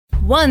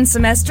1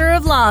 semester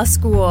of law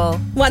school.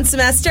 1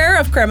 semester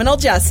of criminal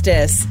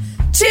justice.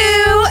 2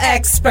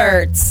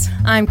 experts.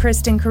 I'm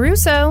Kristen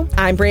Caruso.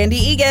 I'm Brandy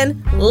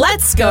Egan.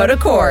 Let's go to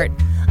court.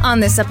 On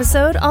this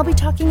episode, I'll be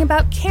talking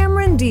about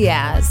Cameron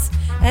Diaz.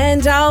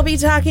 And I'll be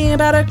talking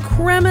about a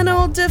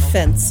criminal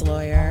defense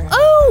lawyer.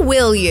 Oh,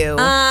 will you?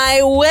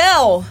 I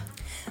will.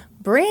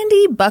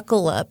 Brandy,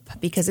 buckle up,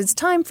 because it's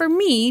time for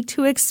me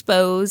to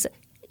expose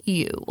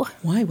you.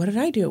 Why? What did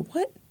I do?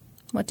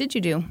 What did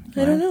you do?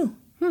 I don't know.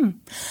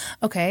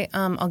 Okay,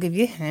 I'll give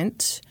you a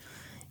hint.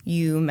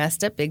 You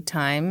messed up big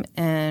time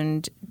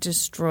and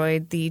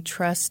destroyed the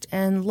trust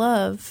and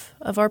love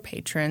of our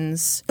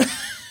patrons.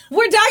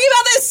 We're talking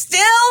about this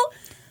still?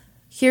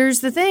 Here's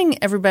the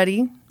thing,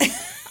 everybody.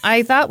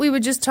 I thought we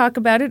would just talk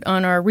about it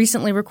on our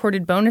recently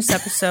recorded bonus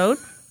episode.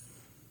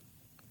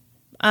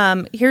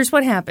 Here's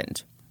what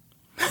happened.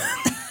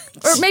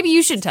 Or maybe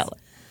you should tell it.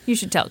 You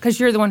should tell it, because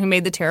you're the one who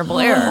made the terrible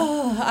error.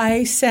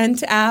 I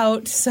sent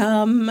out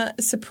some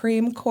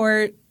Supreme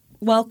Court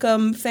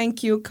welcome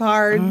thank you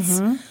cards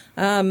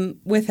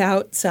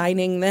without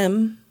signing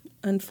them,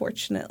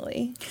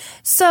 unfortunately.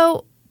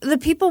 So the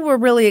people were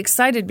really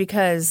excited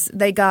because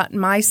they got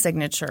my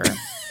signature,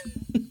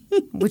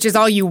 which is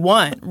all you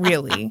want,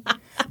 really. But,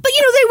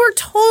 they were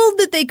told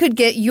that they could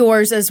get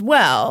yours as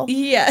well.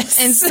 Yes.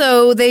 And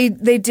so they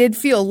did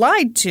feel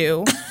lied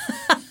to.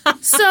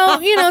 So,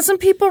 some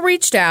people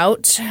reached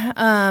out,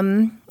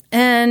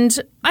 and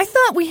I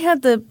thought we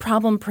had the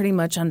problem pretty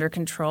much under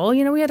control.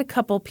 We had a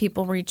couple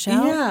people reach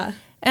out. Yeah.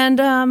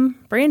 And,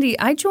 Brandy,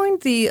 I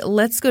joined the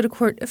Let's Go to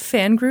Court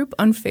fan group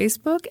on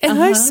Facebook,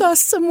 and I saw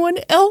someone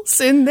else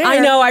in there. I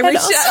know. I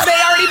reached out. They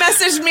already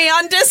messaged me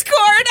on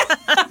Discord.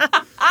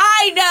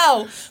 I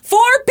know. 4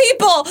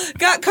 people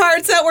got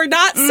cards that were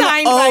not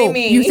signed by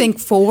me. You think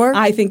 4?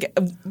 I think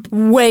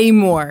way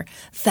more.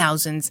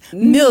 Thousands.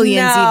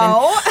 Millions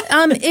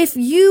even. If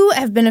you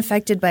have been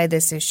affected by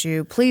this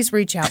issue, please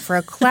reach out for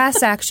a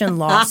class action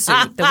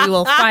lawsuit that we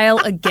will file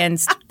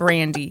against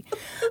Brandy.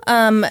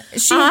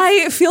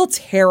 I feel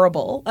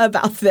terrible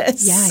about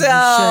this.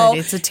 Yeah, you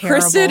should. It's a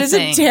terrible Kristen is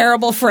a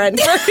terrible friend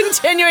for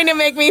continuing to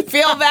make me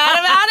feel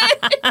bad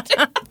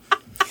about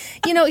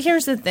it.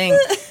 Here's the thing.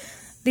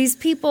 These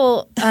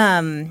people,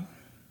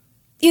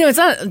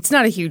 it's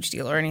not a huge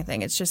deal or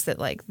anything. It's just that,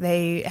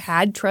 they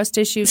had trust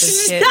issues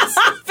as kids.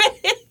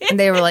 And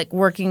they were,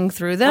 working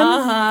through them.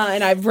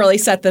 And I've really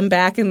set them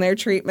back in their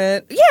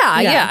treatment.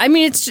 Yeah. I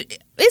mean, it's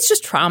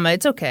just trauma.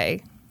 It's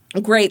okay.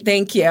 Great.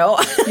 Thank you.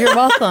 You're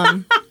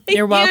welcome.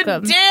 You're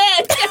welcome. You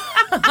did.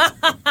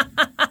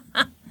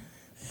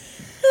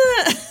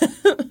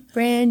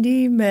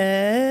 Brandy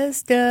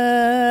messed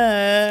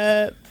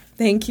up.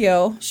 Thank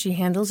you. She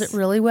handles it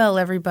really well,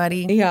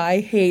 everybody. Yeah,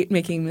 I hate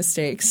making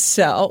mistakes,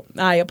 so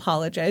I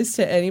apologize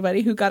to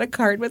anybody who got a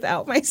card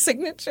without my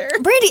signature.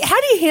 Brandy, how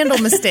do you handle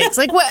mistakes?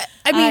 What?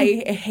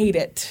 I hate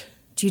it.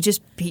 Do you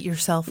just beat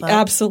yourself up?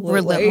 Absolutely.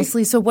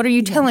 Relentlessly? So what are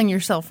you telling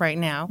yourself right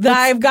now? That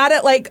I've got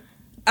it,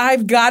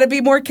 I've got to be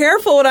more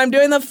careful when I'm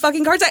doing the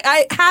fucking cards.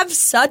 I have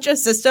such a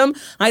system.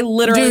 I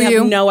literally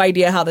have no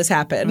idea how this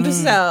happened.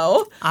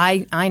 So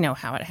I know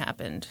how it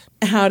happened.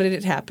 How did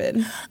it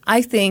happen?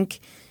 I think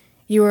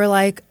you were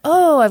like,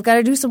 I've got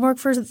to do some work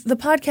for the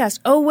podcast.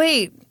 Oh,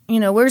 wait,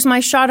 where's my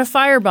shot of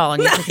Fireball?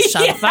 And you took a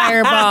shot of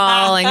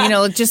Fireball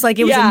and, just like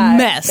it was a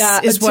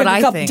mess is what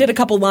I think. Did a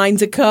couple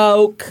lines of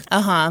Coke.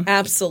 Uh-huh.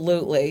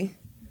 Absolutely.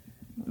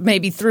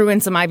 Maybe threw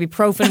in some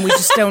ibuprofen. We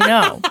just don't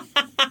know.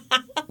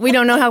 We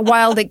don't know how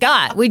wild it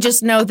got. We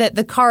just know that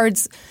the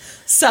cards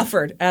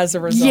suffered as a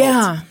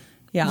result.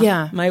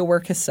 Yeah. My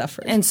work has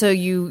suffered. And so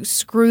you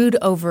screwed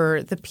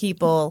over the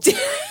people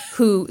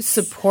who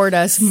support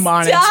us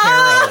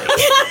monetarily.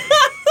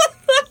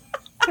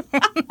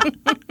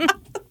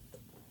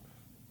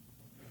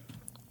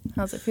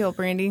 How's it feel,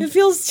 Brandy? It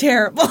feels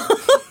terrible.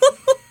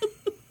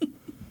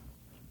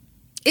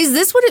 Is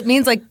this what it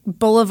means,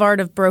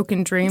 Boulevard of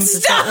Broken Dreams?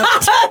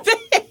 Stop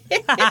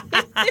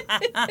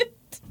it!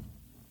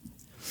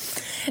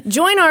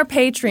 Join our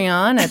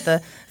Patreon at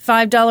the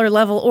 $5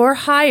 level or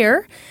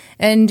higher.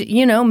 And,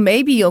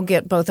 maybe you'll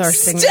get both our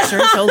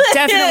signatures. You'll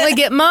definitely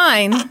get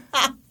mine.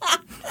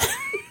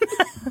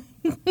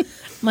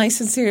 My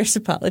sincerest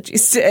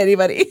apologies to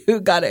anybody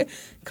who got a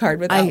card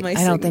without my signature.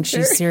 I don't think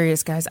she's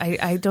serious, guys.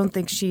 I don't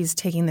think she's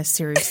taking this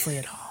seriously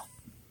at all.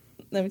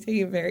 I'm taking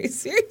it very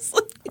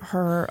seriously.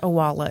 Her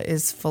Awala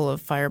is full of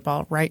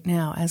Fireball right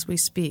now as we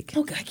speak.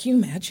 Oh, God, can you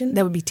imagine?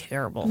 That would be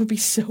terrible. It would be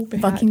so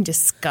bad. Fucking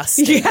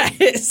disgusting.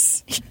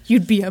 Yes.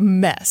 You'd be a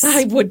mess.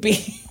 I would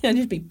be. I'd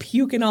just be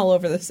puking all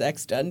over the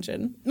sex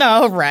dungeon.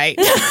 Oh, right.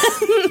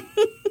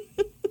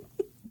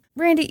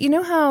 Brandy, you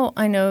know how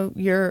I know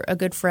you're a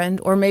good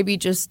friend, or maybe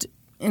just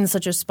in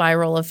such a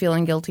spiral of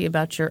feeling guilty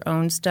about your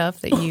own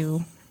stuff that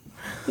you...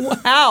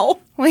 Wow.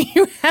 Well,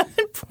 you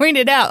haven't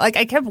pointed out.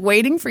 I kept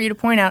waiting for you to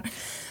point out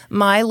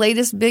my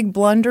latest big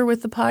blunder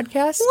with the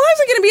podcast. Why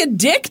was I going to be a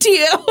dick to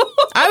you?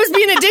 I was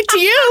being a dick to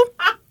you.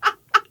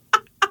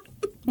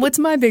 What's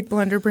my big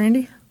blunder,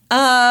 Brandy?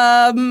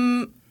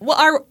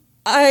 Well,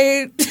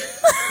 I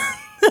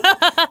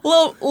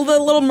The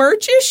little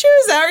merch issue?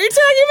 Is that what you're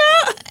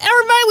talking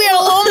Everybody, we had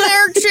a little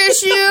merch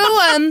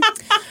issue.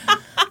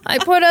 I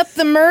put up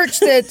the merch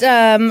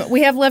that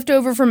we have left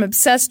over from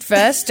Obsessed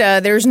Fest.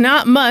 There's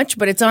not much,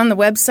 but it's on the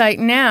website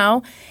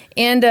now.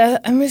 And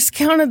I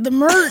miscounted the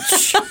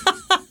merch.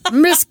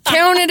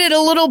 Miscounted it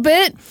a little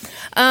bit.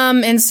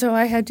 And so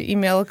I had to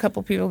email a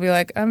couple people and be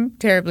like, I'm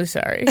terribly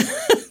sorry.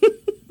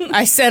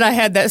 I said I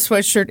had that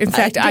sweatshirt. In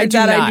fact, I do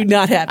not. I do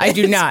not have it. I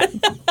do not.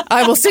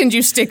 I will send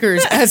you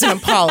stickers as an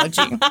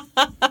apology.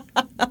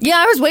 Yeah,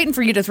 I was waiting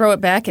for you to throw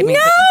it back at me. No,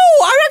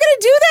 I'm not going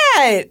to do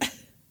that.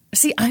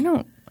 See, I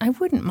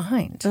wouldn't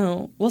mind.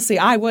 Oh, we'll see.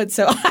 I would,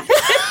 so.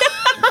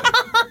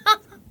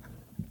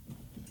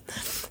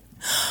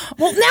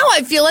 Well, now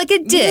I feel like a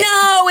dick.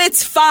 No,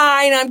 it's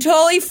fine. I'm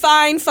totally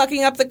fine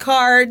fucking up the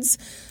cards.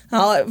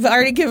 I've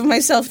already given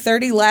myself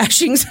 30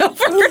 lashings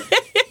over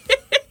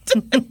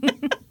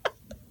it.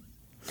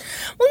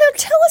 Well, now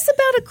tell us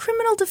about a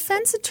criminal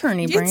defense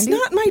attorney, Brandy. It's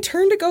not my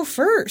turn to go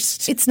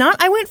first. It's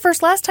not? I went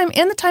first last time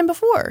and the time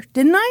before,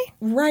 didn't I?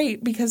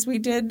 Right, because we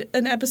did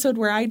an episode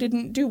where I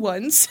didn't do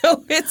one,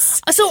 so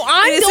it's... So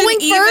I'm going first?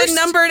 It's an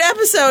even-numbered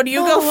episode.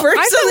 You go first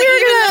I on the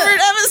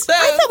even-numbered episode.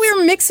 I thought we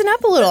were mixing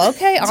up a little.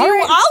 Okay, all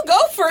right. I'll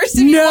go first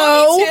if you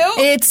want me to.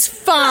 It's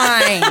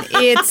fine.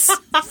 It's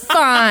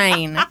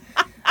fine.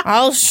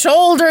 I'll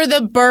shoulder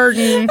the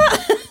burden.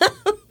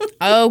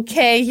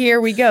 Okay, here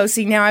we go.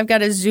 See, now I've got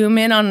to zoom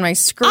in on my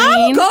screen.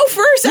 I'll go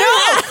first. No,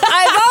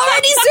 I've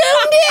already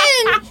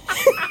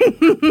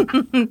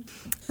zoomed in.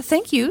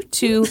 Thank you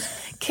to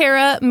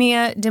Cara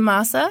Mia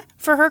DeMassa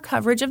for her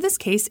coverage of this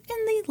case in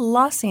the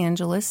Los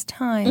Angeles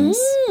Times.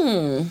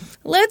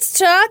 Let's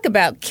talk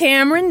about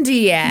Cameron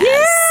Diaz.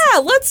 Yeah,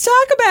 let's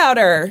talk about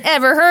her.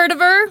 Ever heard of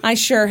her? I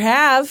sure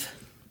have.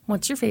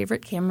 What's your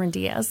favorite Cameron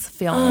Diaz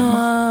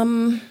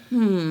film?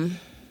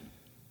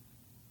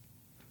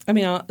 I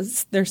mean,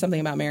 There's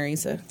Something About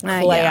Mary's a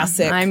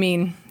classic. Yeah. I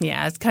mean,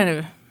 yeah, it's kind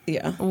of...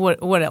 Yeah.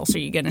 What else are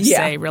you going to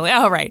say, really?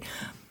 All right.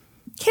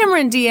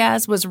 Cameron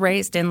Diaz was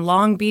raised in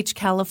Long Beach,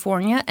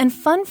 California, and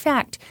fun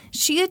fact,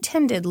 she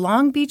attended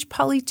Long Beach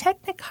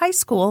Polytechnic High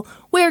School,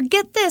 where,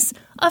 get this,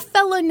 a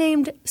fella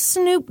named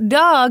Snoop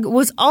Dogg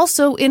was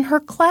also in her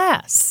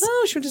class.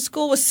 Oh, she went to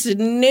school with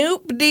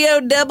Snoop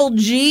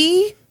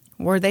D-O-double-G?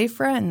 Were they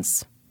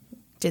friends?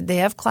 Did they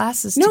have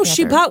classes together? No,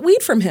 she bought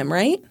weed from him,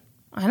 right?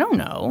 I don't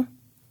know.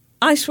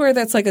 I swear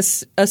that's like a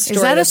story.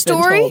 Is that a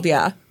story? Been told.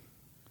 Yeah.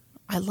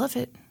 I love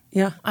it.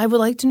 Yeah. I would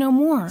like to know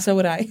more. So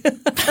would I.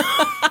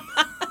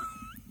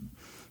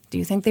 Do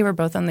you think they were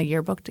both on the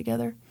yearbook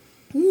together?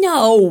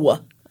 No.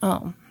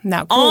 Oh,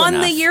 now cool on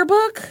enough. the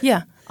yearbook?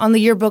 Yeah. On the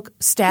yearbook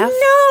staff?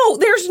 No,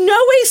 there's no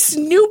way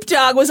Snoop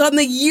Dogg was on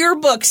the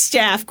yearbook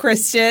staff,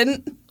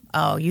 Kristen.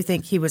 Oh, you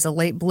think he was a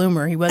late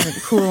bloomer. He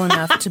wasn't cool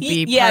enough to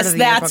be yes, part of the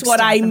that's what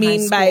I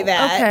mean by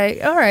that.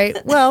 Okay, all right.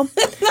 Well,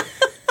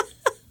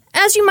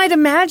 as you might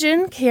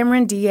imagine,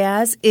 Cameron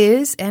Diaz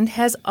is and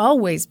has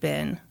always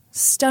been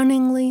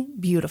stunningly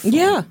beautiful.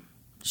 Yeah.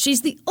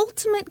 She's the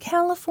ultimate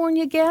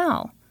California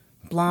gal.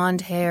 Blonde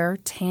hair,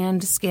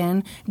 tanned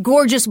skin,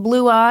 gorgeous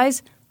blue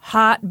eyes,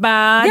 hot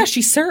bod. Yeah,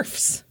 she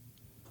surfs.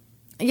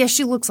 Yeah,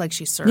 she looks like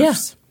she surfs. Yeah.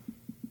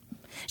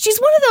 She's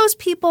one of those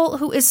people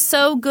who is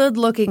so good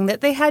looking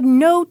that they had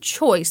no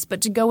choice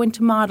but to go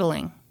into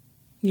modeling.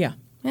 Yeah.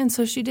 And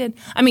so she did.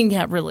 I mean,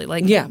 yeah, really.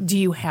 Like, do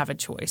you have a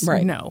choice?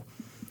 Right. No.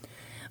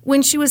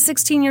 When she was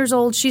 16 years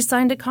old, she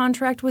signed a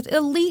contract with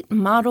Elite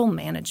Model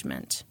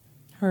Management.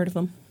 Heard of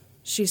them.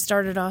 She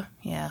started off,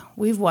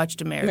 we've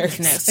watched America's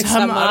Next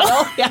Top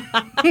Model.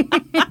 Yeah.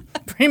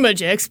 Pretty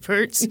much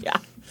experts. Yeah.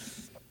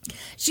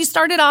 She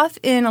started off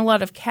in a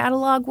lot of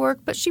catalog work,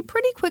 but she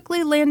pretty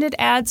quickly landed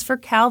ads for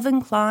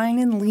Calvin Klein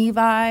and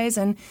Levi's.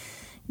 And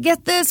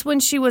get this, when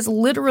she was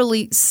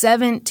literally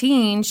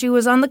 17, she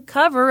was on the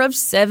cover of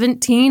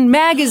 17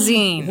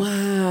 magazine.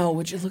 Wow,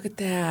 would you look at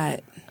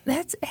that?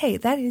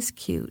 That is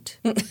cute.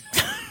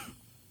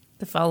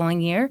 The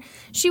following year,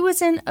 she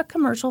was in a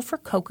commercial for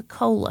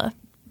Coca-Cola.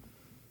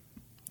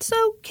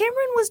 So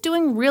Cameron was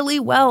doing really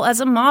well as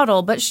a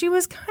model, but she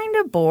was kind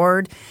of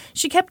bored.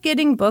 She kept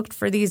getting booked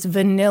for these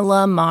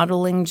vanilla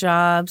modeling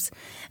jobs.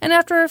 And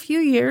after a few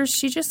years,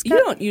 she just got...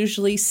 You don't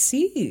usually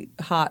see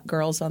hot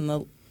girls on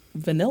the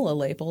vanilla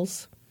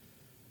labels.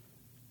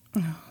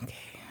 Okay.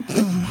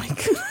 Oh, my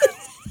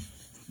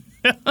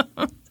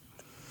God.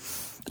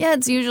 Yeah,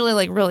 it's usually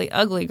like really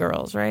ugly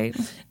girls, right?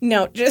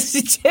 No,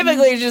 just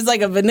typically just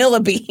like a vanilla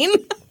bean.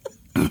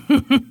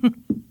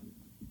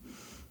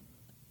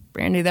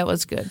 Brandy, that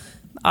was good.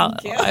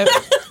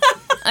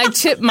 I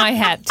tip my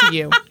hat to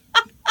you.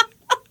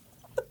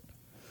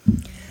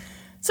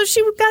 So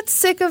she got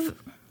sick of,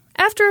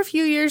 after a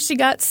few years, she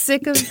got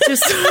sick of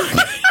just,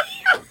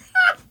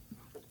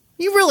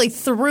 you really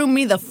threw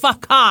me the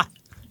fuck off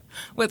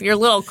with your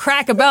little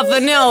crack about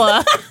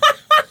vanilla.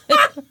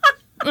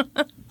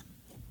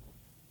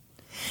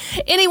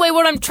 Anyway,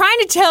 what I'm trying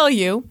to tell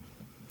you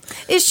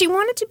is she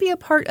wanted to be a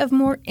part of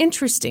more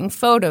interesting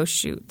photo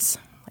shoots,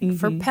 like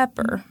for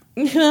Pepper.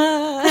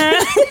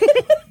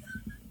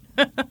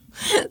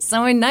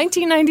 So in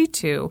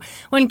 1992,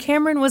 when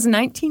Cameron was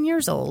 19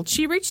 years old,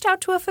 she reached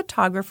out to a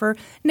photographer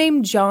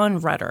named John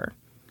Rutter.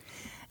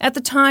 At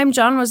the time,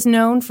 John was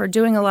known for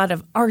doing a lot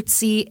of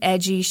artsy,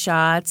 edgy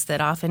shots that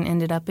often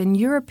ended up in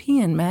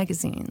European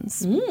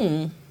magazines.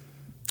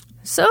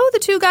 So the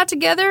two got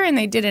together and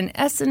they did an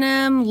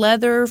S&M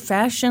leather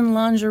fashion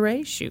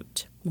lingerie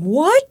shoot.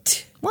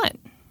 What? What?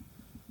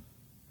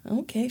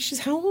 Okay, she's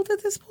how old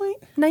at this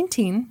point?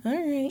 19. All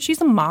right.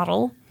 She's a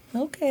model.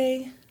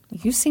 Okay.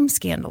 You seem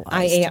scandalized.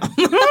 I am.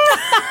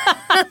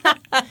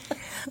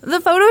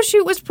 The photo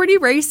shoot was pretty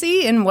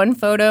racy. In one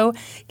photo,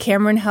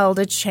 Cameron held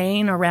a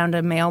chain around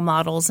a male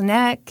model's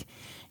neck.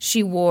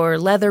 She wore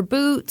leather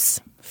boots,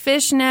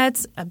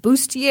 fishnets, a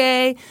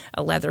bustier,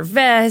 a leather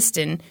vest,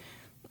 and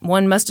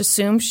one must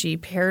assume she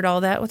paired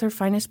all that with her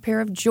finest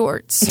pair of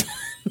jorts.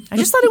 I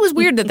just thought it was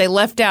weird that they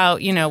left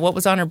out, what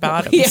was on her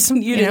bottoms. Yeah,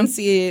 you didn't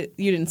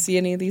see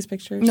any of these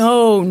pictures?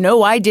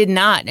 No, I did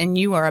not, and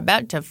you are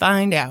about to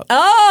find out.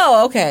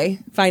 Oh, okay.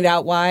 Find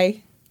out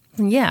why?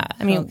 Yeah,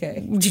 I mean,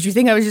 okay. Did you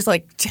think I was just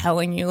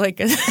telling you what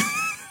do you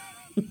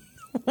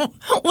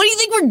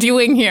think we're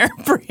doing here,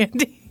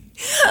 Brandy?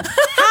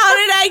 How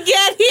did I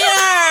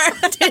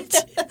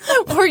get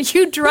here? Were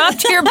you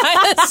dropped here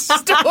by a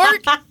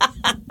stork?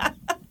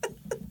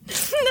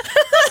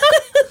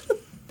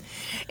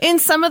 In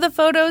some of the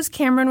photos,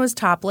 Cameron was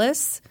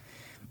topless,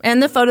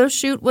 and the photo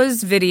shoot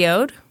was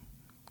videoed.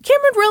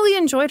 Cameron really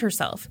enjoyed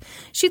herself.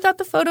 She thought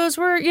the photos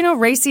were,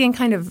 racy and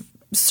kind of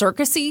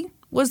circusy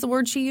was the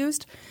word she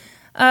used.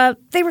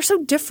 They were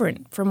so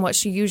different from what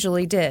she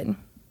usually did.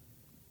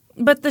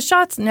 But the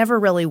shots never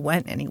really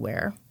went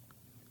anywhere.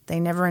 They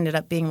never ended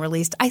up being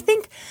released. I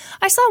think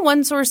I saw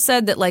one source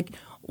said that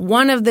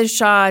one of the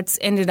shots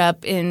ended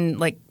up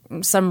in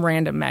some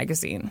random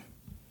magazine.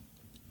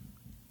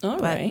 All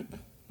right.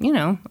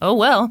 Oh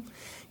well.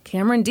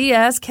 Cameron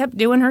Diaz kept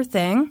doing her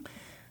thing.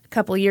 A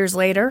couple years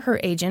later, her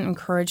agent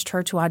encouraged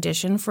her to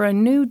audition for a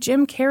new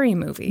Jim Carrey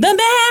movie. The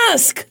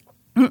Mask!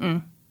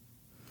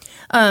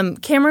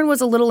 Cameron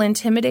was a little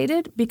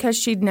intimidated because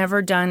she'd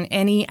never done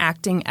any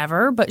acting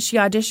ever, but she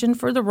auditioned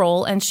for the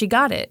role and she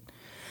got it.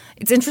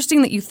 It's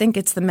interesting that you think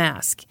it's The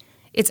Mask.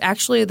 It's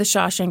actually The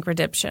Shawshank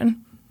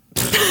Redemption.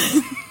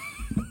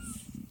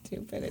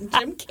 Stupid. And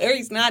Jim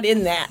Carrey's not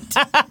in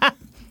that.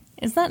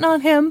 Is that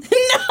not him? No!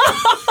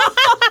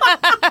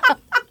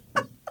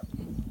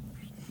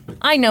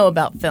 I know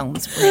about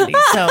films, Brandy,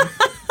 so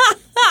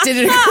did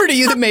it occur to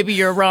you that maybe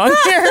you're wrong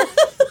here?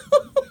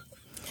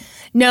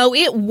 No,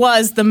 it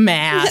was The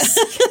Mask.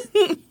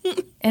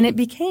 And it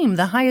became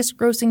the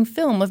highest-grossing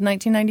film of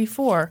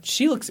 1994.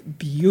 She looks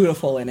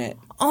beautiful in it.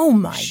 Oh,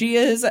 my She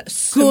is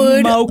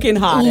smoking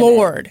hot.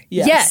 Lord.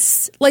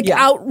 Yes.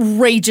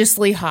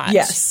 Outrageously hot.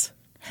 Yes.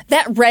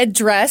 That red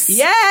dress.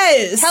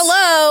 Yes.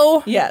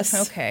 Hello.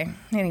 Yes. Okay.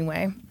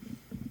 Anyway.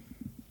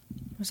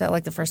 Was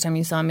that the first time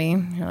you saw me?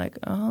 You're like,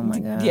 oh, my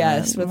God.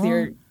 Yes, with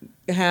your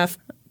half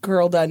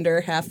curled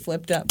under, half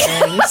flipped up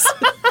bangs.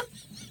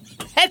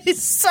 That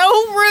is so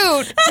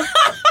rude.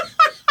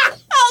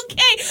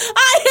 Okay,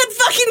 I had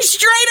fucking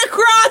straight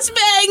across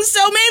bangs,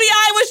 so maybe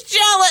I was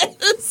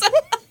jealous.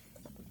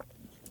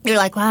 You're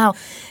like, wow,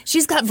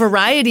 she's got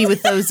variety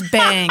with those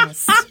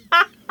bangs.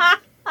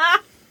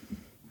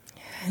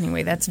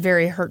 Anyway, that's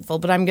very hurtful,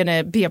 but I'm going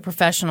to be a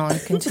professional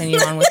and continue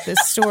on with this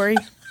story.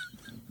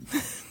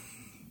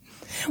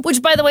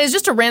 Which, by the way, is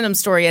just a random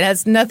story. It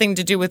has nothing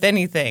to do with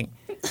anything.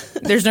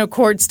 There's no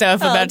court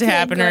stuff about to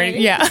happen. Great.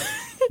 Yeah.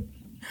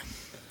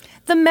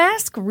 The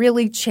Mask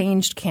really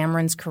changed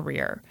Cameron's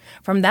career.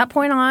 From that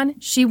point on,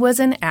 she was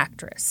an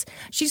actress.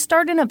 She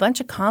starred in a bunch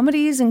of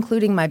comedies,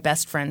 including My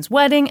Best Friend's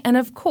Wedding, and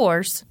of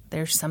course,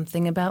 There's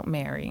Something About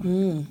Mary.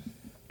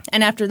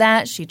 And after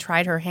that, she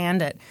tried her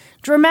hand at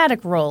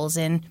dramatic roles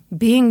in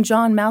Being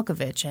John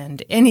Malkovich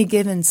and Any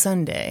Given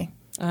Sunday.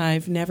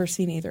 I've never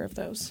seen either of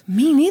those.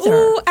 Me neither.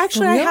 Oh,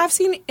 actually, I have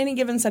seen Any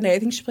Given Sunday. I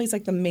think she plays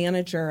the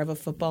manager of a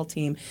football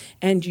team,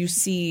 and you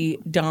see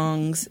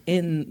dongs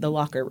in the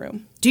locker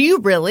room. Do you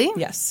really?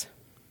 Yes.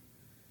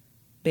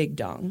 Big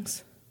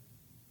dongs.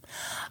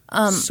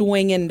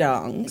 Swinging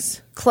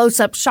dongs.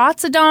 Close-up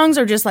shots of dongs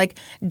or just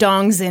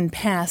dongs in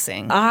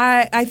passing?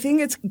 I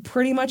think it's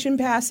pretty much in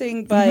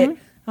passing, but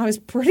I was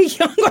pretty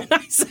young when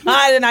I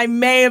saw it, and I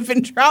may have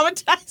been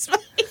traumatized by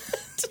it.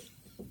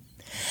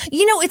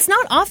 It's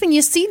not often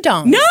you see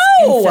dongs in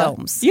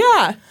films.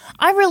 Yeah.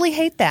 I really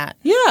hate that.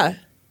 Yeah.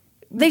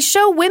 They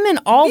show women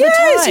all the time.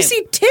 Yes, you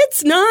see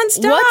tits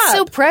nonstop. What's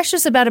so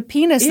precious about a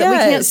penis that we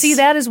can't see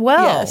that as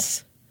well?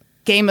 Yes.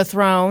 Game of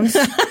Thrones.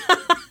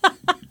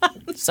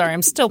 Sorry,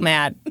 I'm still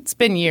mad. It's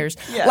been years.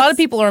 Yes. A lot of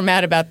people are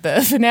mad about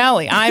the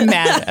finale. I'm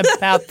mad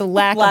about the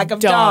lack of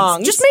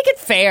dongs. Just make it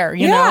fair,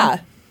 you know?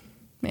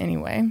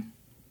 Anyway.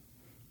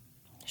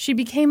 She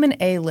became an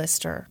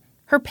A-lister.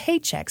 Her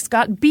paychecks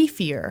got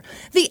beefier.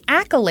 The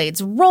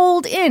accolades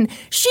rolled in.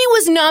 She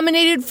was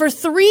nominated for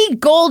 3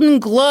 Golden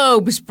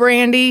Globes,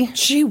 Brandy.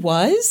 She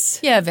was?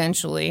 Yeah,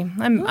 eventually.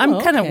 I'm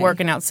kind of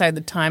working outside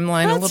the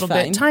timeline a little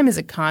bit. Time is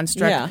a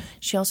construct. Yeah.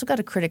 She also got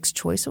a Critics'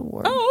 Choice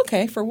Award. Oh,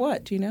 okay. For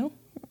what? Do you know?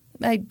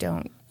 I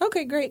don't.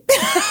 Okay, great.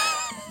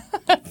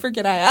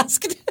 Forget I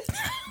asked.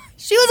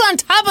 She was on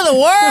top of the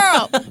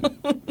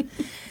world.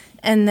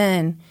 And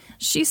then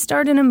she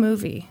starred in a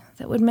movie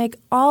that would make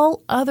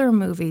all other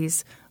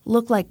movies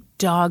look like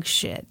dog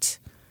shit.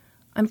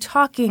 I'm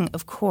talking,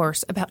 of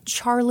course, about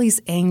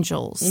Charlie's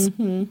Angels,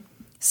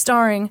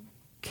 starring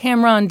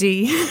Cameron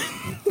Diaz,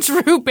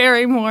 Drew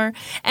Barrymore,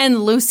 and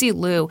Lucy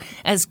Liu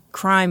as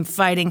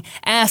crime-fighting,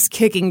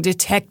 ass-kicking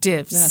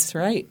detectives. That's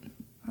right.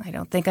 I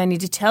don't think I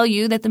need to tell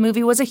you that the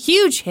movie was a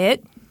huge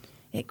hit.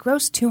 It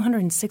grossed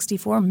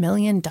 $264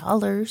 million.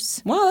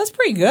 Wow, that's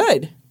pretty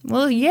good.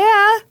 Well,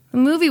 yeah. The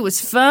movie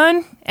was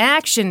fun,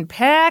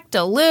 action-packed,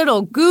 a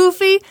little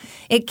goofy.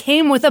 It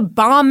came with a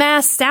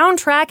bomb-ass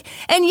soundtrack.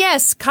 And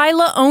yes,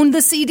 Kyla owned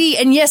the CD.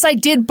 And yes, I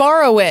did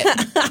borrow it.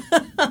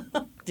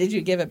 Did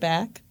you give it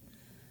back?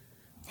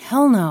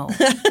 Hell no.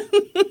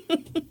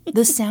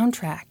 The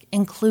soundtrack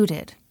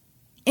included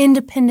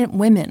Independent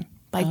Women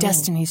by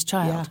Destiny's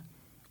Child.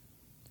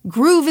 Yeah.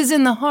 Groove is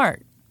in the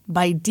Heart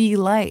by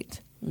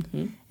D-Light.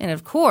 And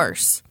of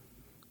course,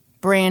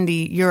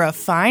 Brandy, You're a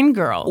Fine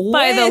Girl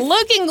by The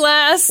Looking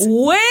Glass.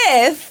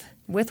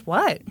 With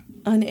what?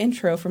 An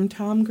intro from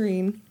Tom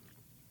Green.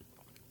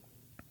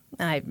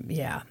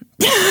 Yeah.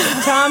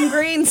 Tom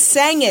Green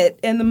sang it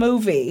in the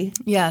movie.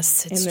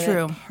 Yes, it's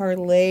true. It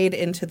parlayed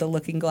into the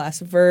Looking Glass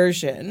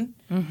version.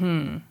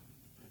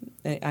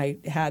 I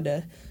had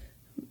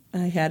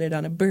it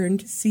on a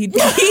burned CD.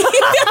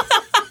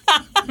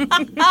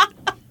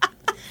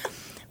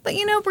 But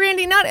you know,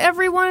 Brandy, not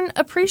everyone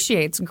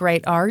appreciates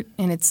great art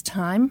in its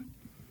time.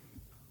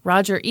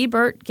 Roger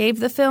Ebert gave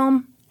the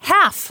film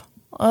half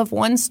of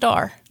 1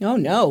 star. Oh,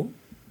 no.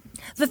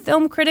 The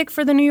film critic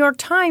for the New York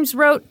Times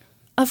wrote,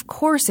 "Of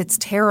course it's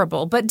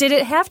terrible, but did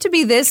it have to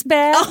be this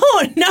bad?"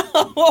 Oh,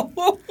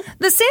 no.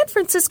 The San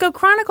Francisco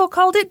Chronicle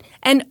called it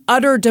an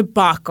utter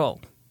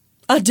debacle.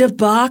 A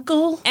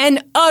debacle?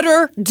 An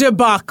utter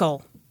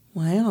debacle.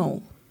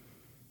 Wow.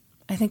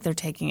 I think they're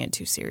taking it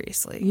too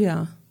seriously.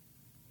 Yeah.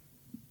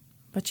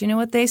 But you know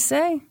what they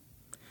say?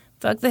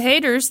 Fuck the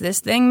haters. This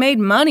thing made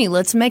money.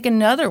 Let's make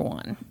another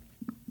one.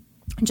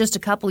 Just a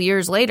couple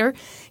years later,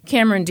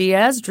 Cameron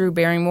Diaz, Drew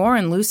Barrymore,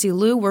 and Lucy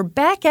Liu were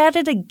back at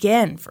it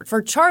again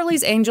for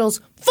Charlie's Angels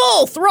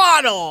Full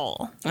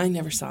Throttle. I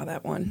never saw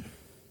that one.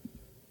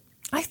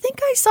 I think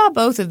I saw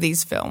both of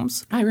these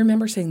films. I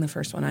remember seeing the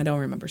first one. I don't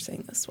remember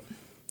seeing this one.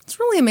 It's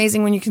really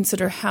amazing when you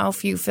consider how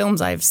few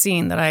films I've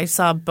seen that I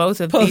saw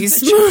both of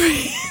these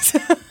movies.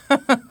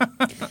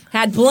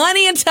 Had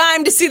plenty of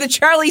time to see the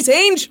Charlie's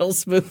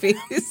Angels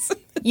movies.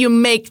 You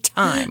make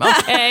time,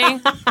 okay?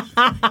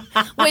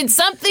 When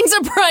something's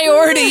a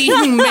priority,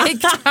 you make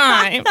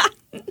time.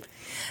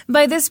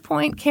 By this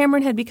point,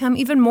 Cameron had become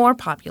even more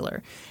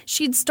popular.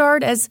 She'd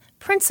starred as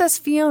Princess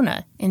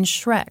Fiona in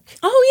Shrek.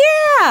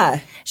 Oh,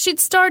 yeah! She'd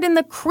starred in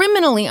the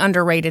criminally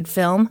underrated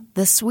film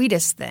The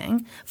Sweetest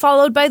Thing,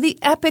 followed by the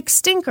epic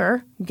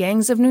stinker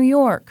Gangs of New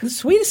York. The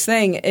Sweetest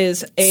Thing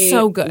is a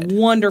so good.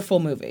 Wonderful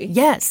movie.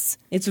 Yes.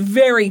 It's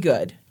very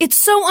good. It's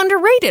so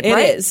underrated,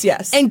 right? It is,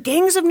 yes. And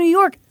Gangs of New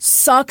York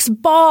sucks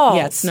balls.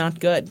 Yeah, it's not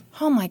good.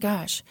 Oh, my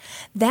gosh.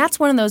 That's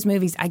one of those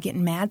movies I get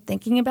mad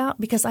thinking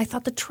about because I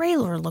thought the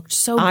trailer looked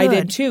so good. I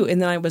did, too.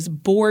 And then I was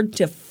bored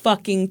to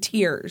fucking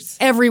tears.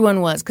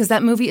 Everyone was, because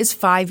that movie is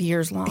 5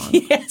 years long.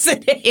 Yes,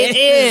 it is. It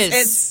is.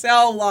 It's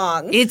so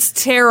long. It's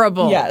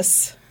terrible.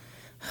 Yes.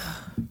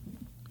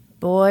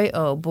 Boy,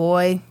 oh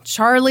boy.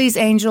 Charlie's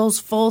Angels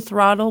Full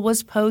Throttle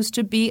was posed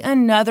to be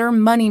another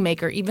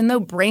moneymaker, even though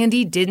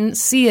Brandy didn't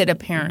see it,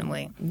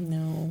 apparently.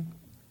 No.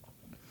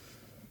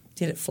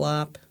 Did it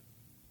flop?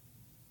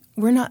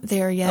 We're not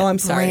there yet, Oh, I'm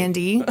sorry.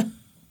 Brandy.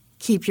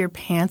 Keep your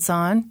pants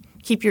on.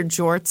 Keep your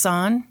jorts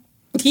on.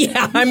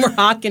 Yeah, I'm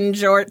rocking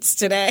jorts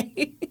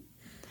today.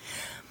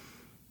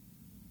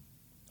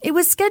 It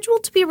was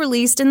scheduled to be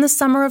released in the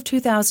summer of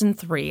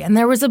 2003, and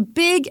there was a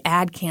big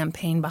ad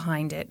campaign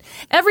behind it.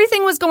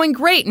 Everything was going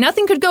great.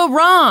 Nothing could go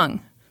wrong.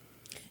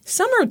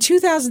 Summer of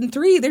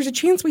 2003, there's a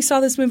chance we saw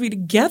this movie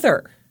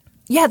together.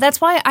 Yeah,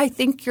 that's why I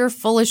think you're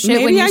full of shit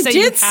Maybe when you I say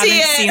did you see haven't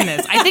it. seen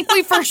this. I think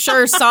we for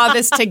sure saw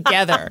this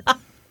together.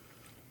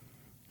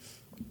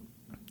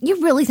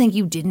 You really think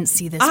you didn't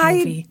see this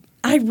movie?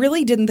 I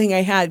really didn't think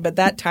I had, but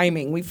that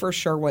timing, we for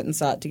sure went and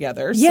saw it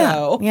together. Yeah,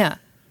 so. yeah.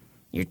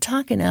 You're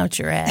talking out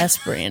your ass,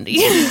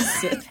 Brandy.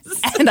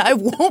 And I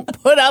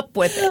won't put up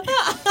with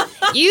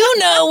it. You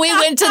know we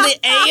went to the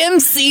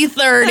AMC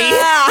 30.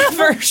 Yeah,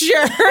 for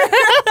sure.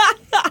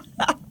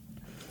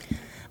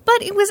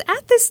 But it was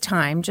at this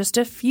time, just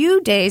a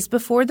few days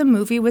before the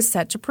movie was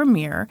set to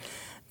premiere,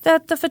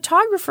 that the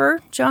photographer,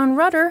 John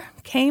Rutter,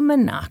 came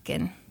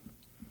a-knockin'.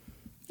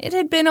 It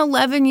had been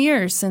 11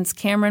 years since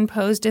Cameron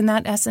posed in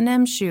that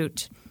S&M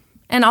shoot.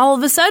 And all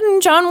of a sudden,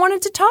 John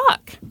wanted to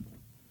talk.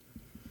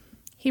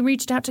 He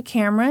reached out to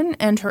Cameron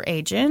and her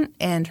agent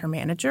and her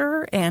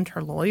manager and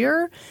her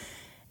lawyer,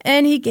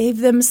 and he gave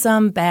them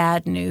some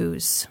bad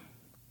news.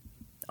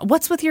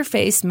 What's with your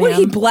face, ma'am? What,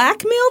 he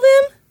blackmailed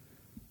him?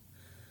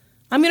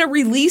 I'm going to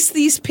release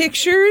these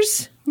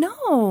pictures?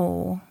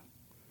 No.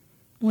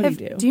 What do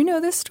you do? Do you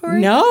know this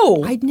story?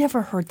 No. I'd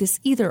never heard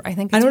this either. I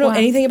think I it's don't know wild.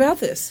 anything about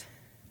this.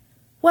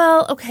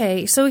 Well,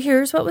 okay, so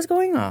here's what was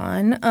going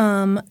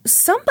on.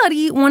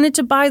 Somebody wanted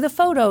to buy the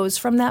photos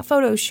from that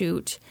photo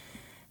shoot.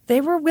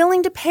 They were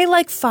willing to pay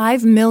like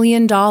 $5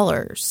 million.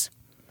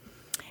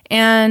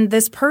 And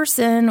this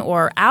person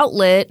or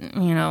outlet,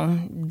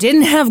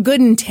 didn't have good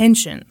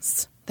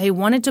intentions. They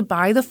wanted to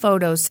buy the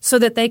photos so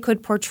that they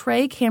could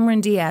portray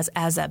Cameron Diaz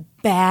as a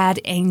bad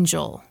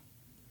angel.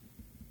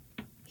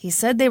 He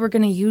said they were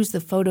going to use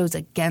the photos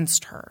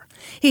against her.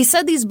 He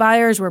said these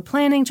buyers were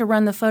planning to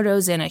run the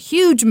photos in a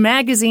huge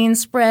magazine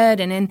spread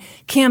and in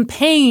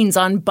campaigns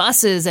on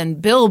buses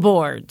and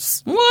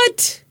billboards.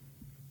 What?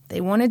 They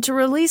wanted to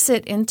release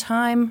it in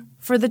time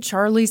for the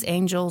Charlie's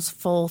Angels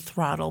Full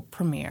Throttle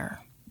premiere.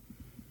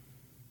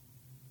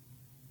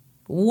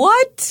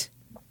 What?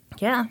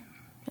 Yeah,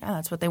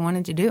 that's what they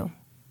wanted to do.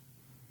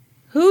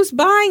 Who's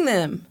buying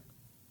them?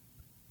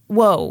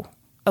 Whoa.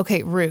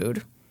 Okay,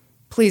 rude.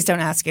 Please don't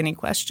ask any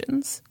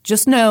questions.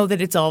 Just know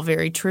that it's all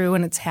very true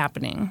and it's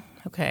happening,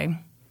 okay?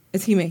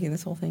 Is he making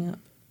this whole thing up?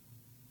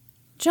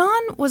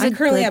 John was I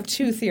currently have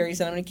two theories,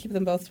 and I'm going to keep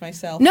them both to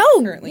myself. No,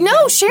 currently.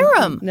 no, share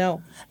them.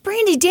 No.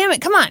 Brandy, damn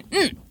it, come on.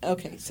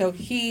 Okay, so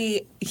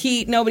he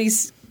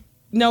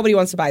nobody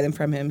wants to buy them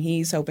from him.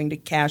 He's hoping to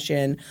cash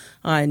in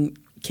on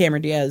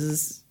Cameron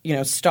Diaz's,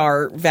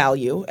 star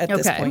value at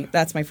this point.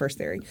 That's my first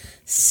theory.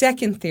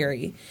 Second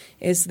theory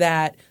is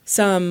that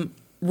some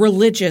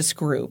religious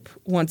group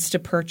wants to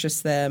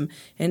purchase them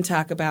and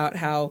talk about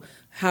how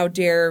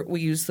dare we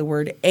use the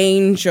word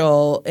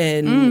angel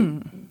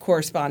in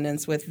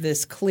correspondence with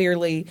this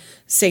clearly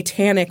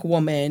satanic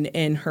woman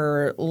in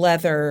her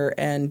leather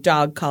and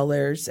dog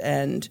collars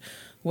and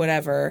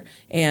whatever,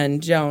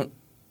 and don't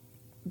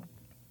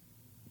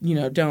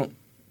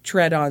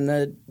tread on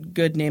the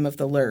good name of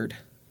the Lord.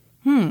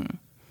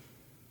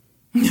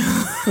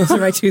 Those are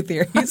my two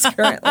theories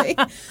currently.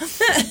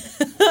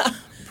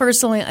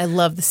 Personally, I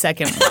love the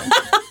second one.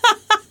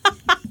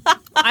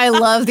 I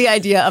love the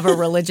idea of a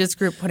religious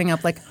group putting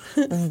up like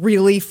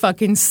really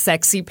fucking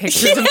sexy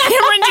pictures of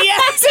Cameron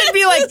Diaz and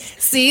be like,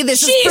 see,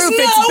 this is proof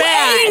it's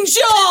bad.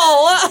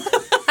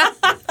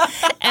 Angel!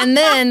 And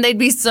then they'd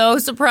be so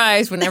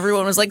surprised when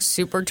everyone was like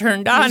super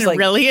turned on and like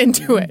really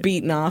into it.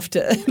 Beaten off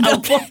to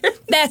okay,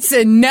 that's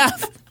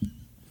enough.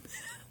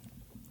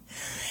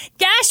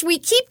 Gosh, we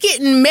keep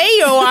getting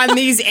mayo on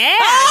these ads.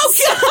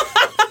 Oh,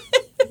 God!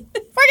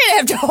 We're going to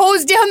have to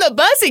hose down the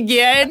bus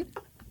again.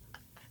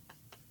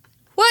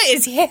 What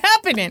is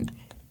happening?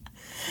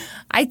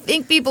 I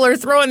think people are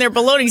throwing their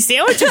bologna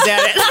sandwiches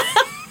at it.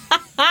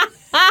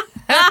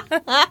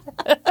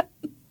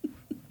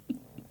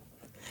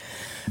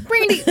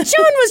 Brandy, John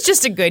was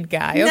just a good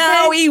guy, okay?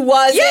 No, he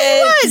wasn't.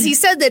 Yeah, he was. He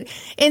said that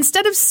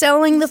instead of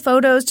selling the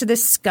photos to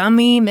this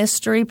scummy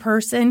mystery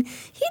person,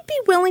 he'd be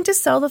willing to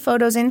sell the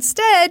photos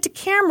instead to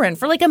Cameron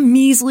for like a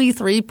measly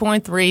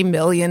 $3.3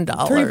 million.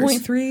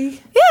 3.3?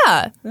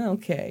 Yeah.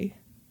 Okay.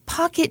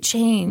 Pocket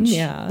change,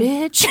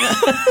 bitch.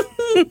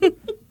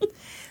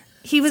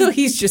 So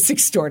he's just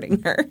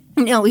extorting her.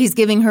 No, he's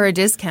giving her a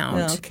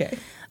discount. Okay.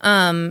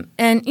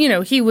 And,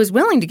 he was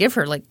willing to give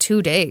her like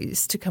 2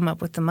 days to come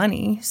up with the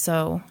money.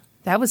 So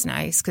that was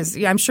nice because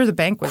I'm sure the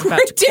bank was about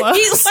to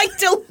close. Did he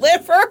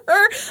deliver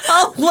her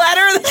a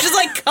letter that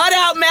just cut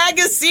out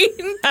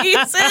magazine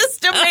pieces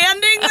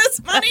demanding this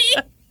money?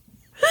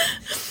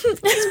 He's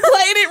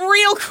playing it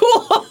real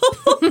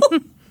cool.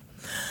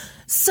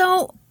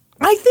 So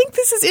I think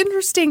this is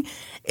interesting.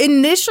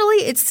 Initially,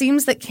 it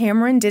seems that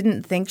Cameron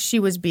didn't think she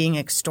was being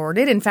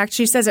extorted. In fact,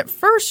 she says at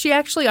first she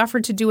actually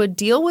offered to do a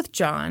deal with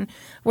John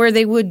where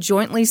they would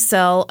jointly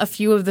sell a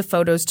few of the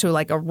photos to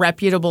like a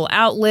reputable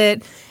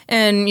outlet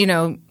and,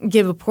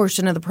 give a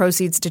portion of the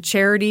proceeds to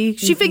charity.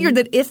 She figured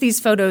that if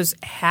these photos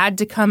had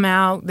to come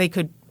out, they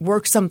could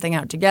work something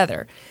out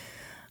together.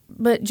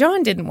 But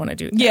John didn't want to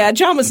do that. Yeah,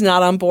 John was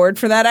not on board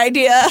for that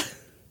idea.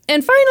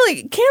 And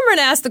finally, Cameron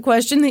asked the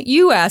question that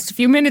you asked a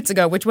few minutes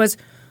ago, which was,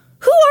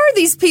 who are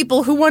these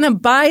people who want to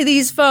buy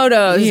these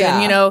photos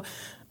and,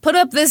 put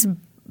up this,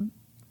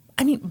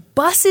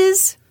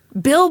 buses,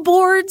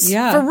 billboards,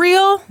 for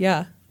real?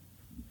 Yeah.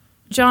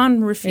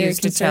 John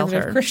refused to tell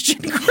her.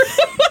 Christian group.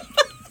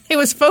 It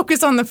was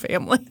focused on the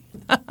family.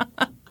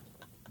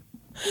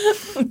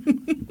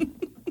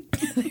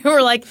 They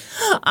were like,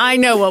 I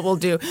know what we'll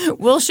do.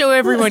 We'll show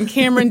everyone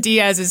Cameron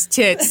Diaz's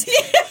tits,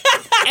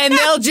 and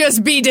they'll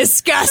just be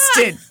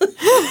disgusted.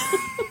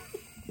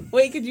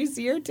 Wait, could you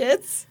see her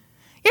tits?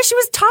 Yeah, she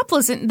was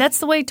topless, and that's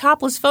the way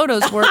topless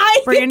photos work.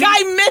 I think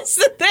I missed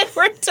that they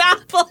were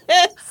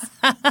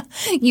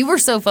topless. You were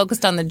so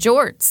focused on the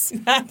jorts.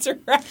 That's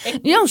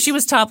right. She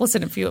was topless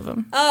in a few of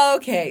them.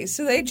 Okay,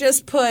 so they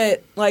just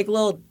put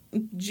little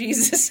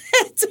Jesus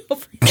heads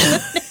over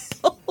the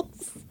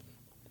nipples.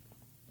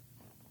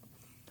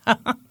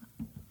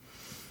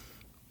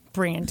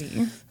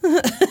 Brandy.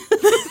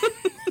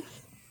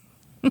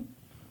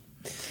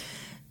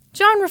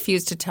 John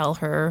refused to tell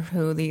her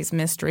who these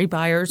mystery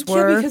buyers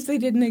were. Yeah, because they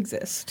didn't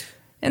exist.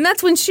 And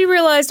that's when she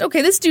realized,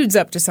 okay, this dude's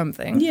up to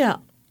something. Yeah.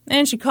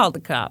 And she called the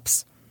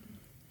cops.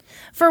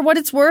 For what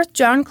it's worth,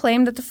 John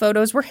claimed that the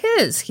photos were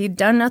his. He'd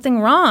done nothing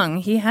wrong.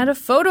 He had a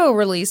photo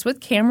release with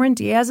Cameron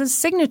Diaz's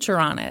signature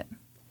on it.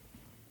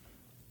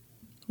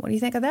 What do you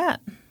think of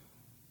that?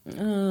 Well,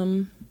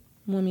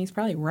 I mean, he's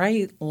probably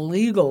right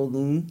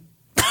legally.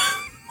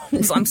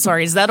 I'm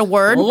sorry, is that a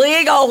word?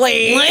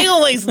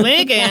 Legally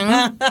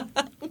speaking.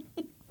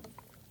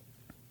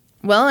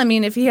 Well, I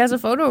mean, if he has a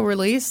photo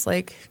release,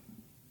 like...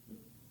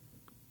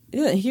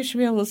 Yeah, he should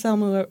be able to sell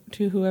them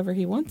to whoever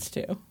he wants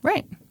to.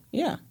 Right.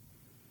 Yeah.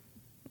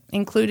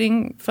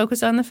 Including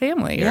Focus on the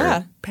Family. Yeah.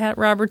 Or Pat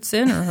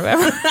Robertson or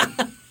whoever.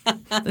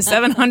 The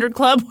 700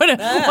 Club.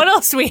 What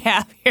else do we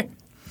have here?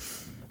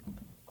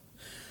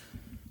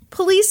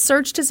 Police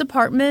searched his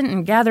apartment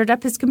and gathered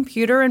up his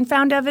computer and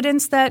found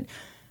evidence that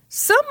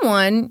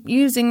someone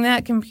using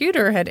that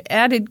computer had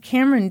added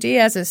Cameron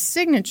Diaz's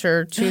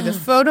signature to the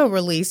photo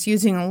release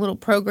using a little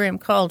program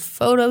called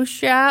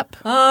Photoshop.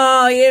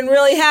 Oh, he didn't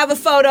really have a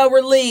photo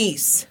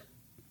release.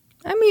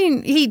 I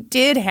mean, he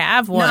did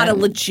have one. Not a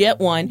legit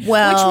one.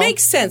 Well, which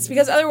makes sense,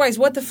 because otherwise,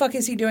 what the fuck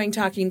is he doing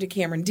talking to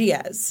Cameron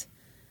Diaz?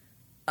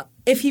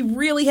 If he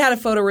really had a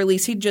photo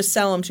release, he'd just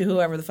sell them to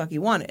whoever the fuck he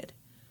wanted.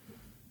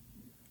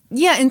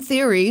 Yeah, in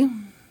theory.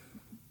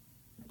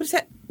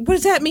 What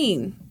does that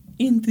mean?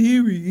 In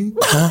theory.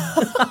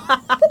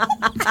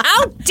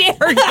 How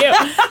dare you?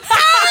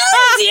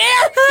 How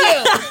dare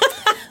you?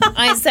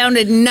 I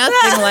sounded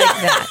nothing like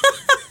that.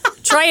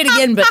 Try it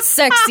again, but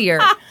sexier.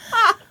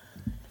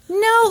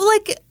 No,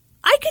 like,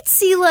 I could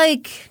see,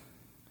 like,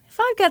 if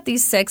I've got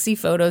these sexy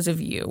photos of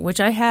you,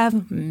 which I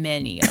have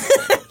many of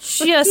them,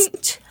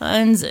 just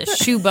tons of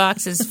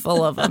shoeboxes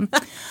full of them.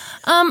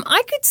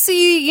 I could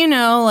see, you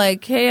know,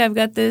 like, hey, I've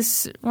got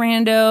this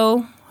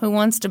rando who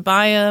wants to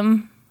buy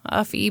them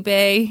off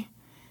eBay.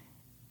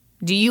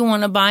 Do you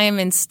want to buy them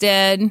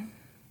instead?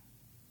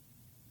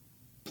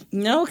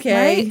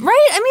 Okay.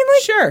 Right? I mean,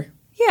 like... Sure.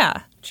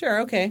 Yeah.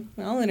 Sure, okay.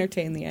 I'll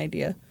entertain the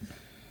idea.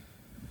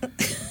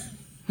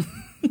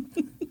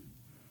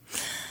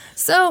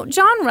 So,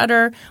 John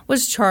Rutter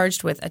was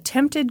charged with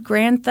attempted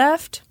grand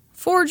theft,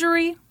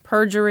 forgery,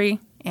 perjury,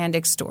 and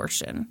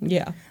extortion.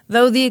 Yeah.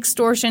 Though the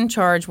extortion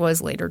charge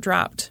was later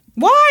dropped.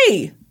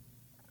 Why?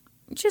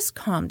 Just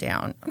calm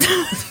down.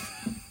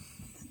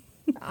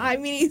 I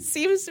mean, he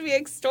seems to be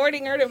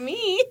extorting her to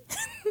me.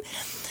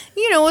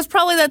 You know, it was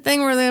probably that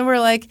thing where they were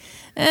like,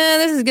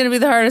 this is going to be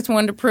the hardest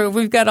one to prove.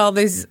 We've got all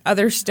this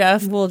other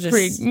stuff. We'll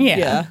just,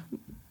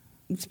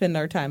 spend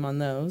our time on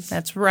those.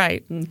 That's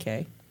right.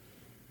 Okay.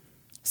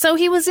 So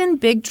he was in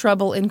big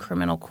trouble in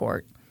criminal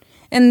court.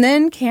 And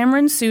then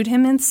Cameron sued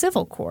him in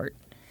civil court.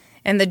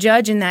 And the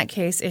judge in that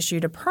case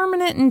issued a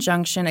permanent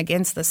injunction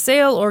against the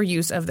sale or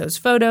use of those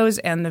photos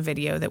and the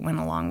video that went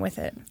along with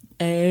it.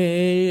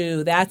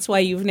 Oh, that's why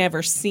you've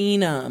never seen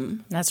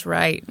them. That's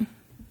right.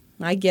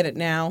 I get it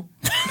now.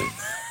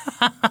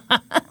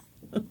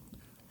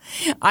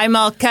 I'm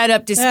all cut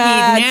up to speed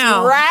That's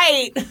now.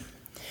 right.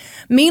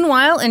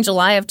 Meanwhile, in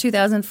July of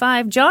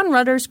 2005, John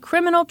Rutter's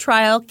criminal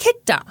trial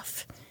kicked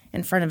off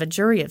in front of a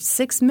jury of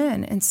 6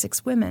 men and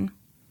 6 women.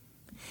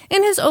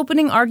 In his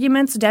opening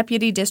arguments,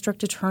 Deputy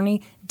District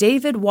Attorney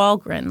David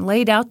Walgren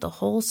laid out the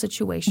whole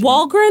situation.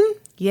 Walgren?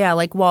 Yeah,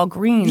 like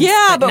Walgreens.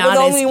 Yeah, but not with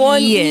only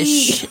one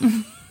E-ish.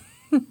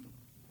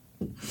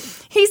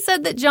 He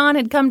said that John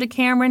had come to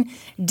Cameron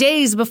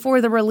days before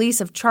the release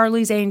of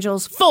Charlie's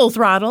Angels Full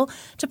Throttle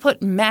to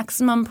put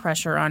maximum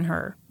pressure on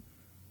her.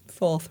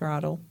 Full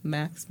throttle,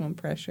 maximum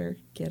pressure.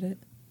 Get it?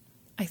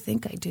 I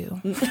think I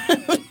do.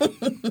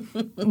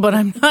 But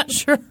I'm not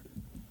sure.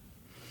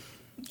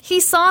 He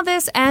saw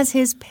this as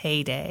his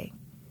payday.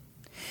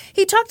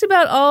 He talked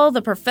about all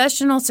the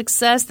professional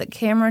success that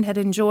Cameron had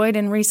enjoyed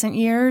in recent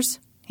years.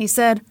 He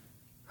said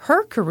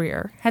her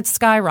career had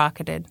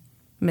skyrocketed.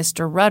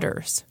 Mr.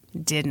 Rutter's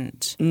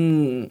didn't.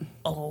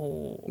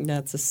 Oh.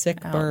 That's a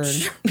sick burn.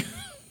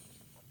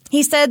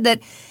 He said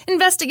that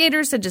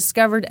investigators had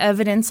discovered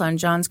evidence on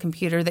John's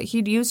computer that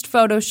he'd used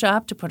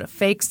Photoshop to put a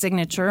fake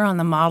signature on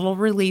the model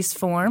release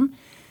form.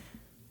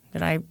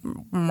 Did I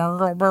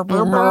murder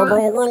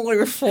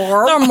release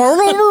form? The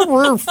murder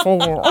release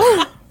form.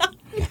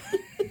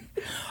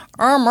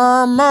 I'm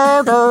a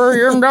murder,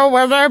 you know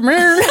what that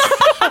means.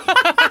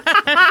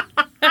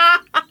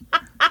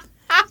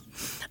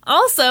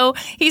 Also,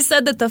 he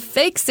said that the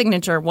fake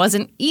signature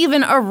wasn't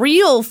even a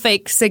real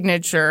fake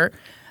signature.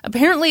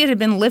 Apparently, it had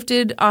been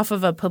lifted off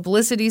of a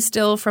publicity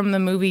still from the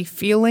movie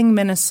Feeling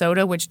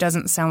Minnesota, which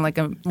doesn't sound like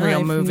a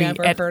real movie at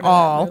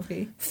all. Of that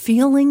movie.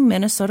 Feeling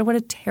Minnesota? What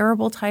a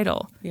terrible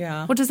title.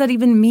 Yeah. What does that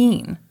even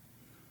mean?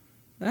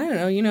 I don't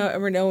know. You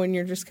ever know when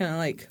you're just kind of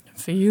like...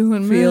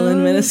 Feeling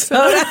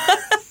Minnesota.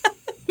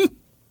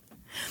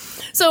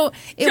 So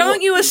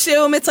don't you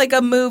assume it's like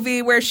a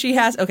movie where she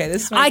has... Okay,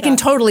 this is I can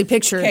totally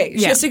picture it. Okay,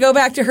 she has to go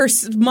back to her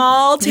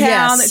small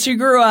town that she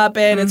grew up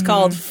in. It's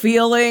called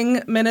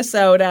Feeling,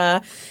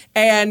 Minnesota.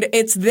 And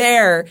it's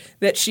there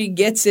that she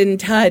gets in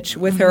touch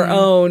with her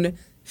own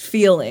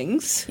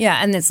feelings.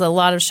 Yeah, and it's a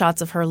lot of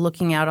shots of her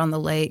looking out on the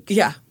lake.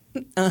 Yeah.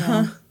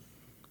 Uh-huh.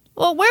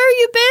 Well, where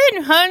you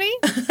been, honey?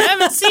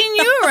 Haven't seen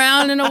you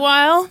around in a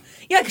while.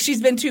 Yeah, because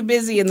she's been too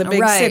busy in the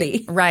big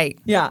city. Right.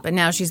 Yeah. But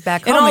now she's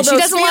back home, and she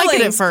doesn't like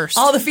it at first.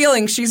 All the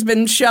feelings, she's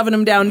been shoving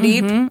them down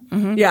deep.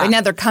 Yeah. But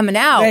now they're coming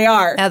out. They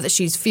are. Now that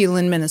she's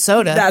feeling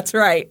Minnesota. That's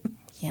right.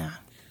 Yeah.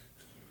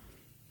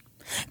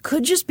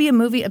 Could just be a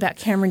movie about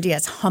Cameron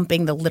Diaz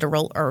humping the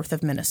literal earth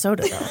of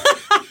Minnesota, though.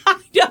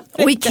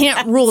 We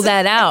can't rule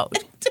that out.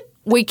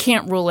 We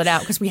can't rule it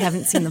out because we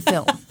haven't seen the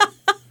film.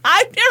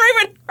 I've never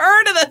even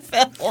heard of the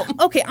film.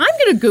 Okay, I'm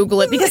going to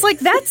Google it because, like,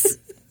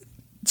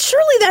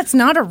 surely that's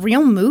not a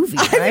real movie,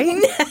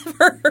 right? I've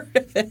never heard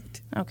of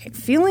it. Okay,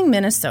 Feeling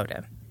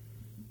Minnesota.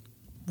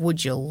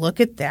 Would you look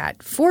at that?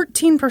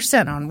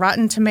 14% on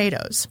Rotten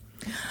Tomatoes.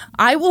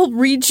 I will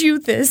read you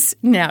this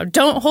now.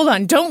 Hold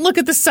on. Don't look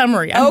at the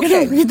summary. I'm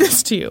going to read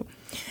this to you.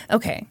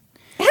 Okay.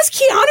 It has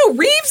Keanu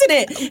Reeves in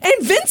it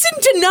and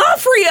Vincent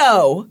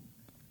D'Onofrio.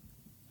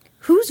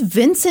 Who's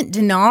Vincent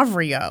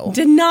D'Onofrio?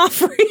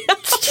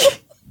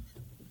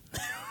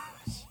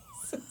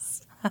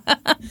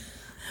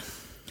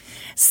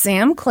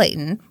 Sam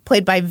Clayton,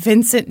 played by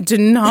Vincent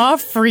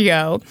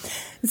D'Onofrio,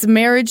 his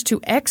marriage to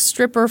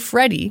ex-stripper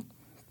Freddie,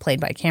 played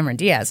by Cameron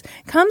Diaz,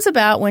 comes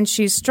about when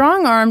she's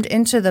strong-armed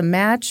into the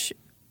match,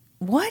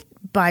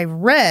 by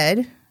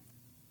Red,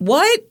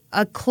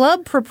 a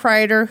club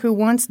proprietor who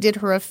once did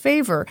her a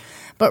favor.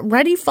 But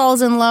Reddy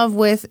falls in love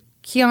with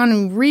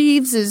Keanu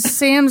Reeves as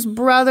Sam's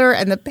brother,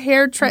 and the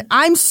pair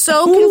I'm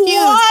so confused.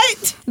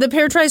 What? The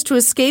pair tries to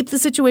escape the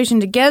situation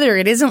together.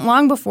 It isn't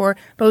long before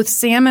both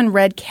Sam and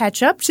Red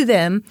catch up to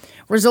them,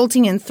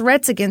 resulting in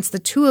threats against the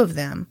two of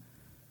them.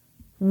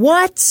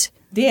 What?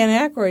 Dan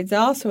Aykroyd's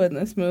also in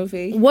this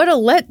movie. What a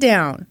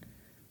letdown.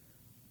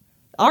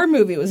 Our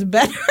movie was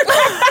better.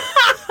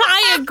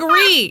 I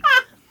agree.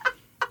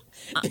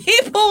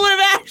 People would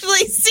have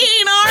actually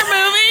seen our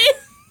movie.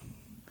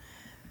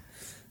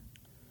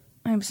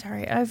 I'm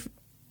sorry.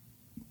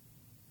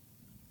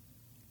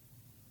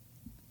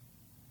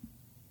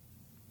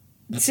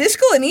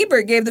 Siskel and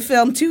Ebert gave the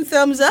film 2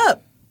 thumbs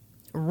up.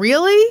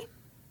 Really?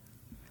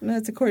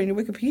 That's according to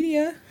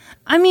Wikipedia.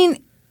 I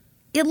mean,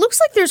 it looks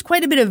like there's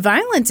quite a bit of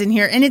violence in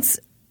here, and it's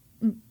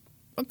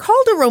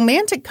called a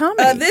romantic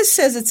comedy. This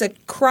says it's a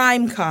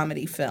crime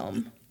comedy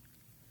film.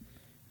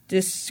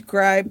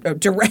 Directed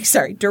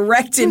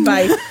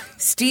by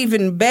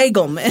Stephen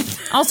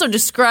Bagelman. Also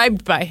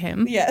described by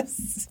him.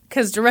 Yes.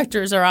 Because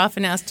directors are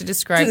often asked to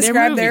describe their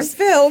movies.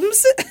 Their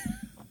films.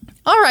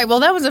 All right, well,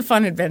 that was a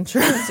fun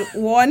adventure. It's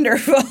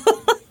wonderful.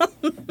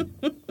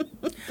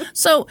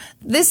 So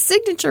this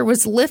signature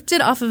was lifted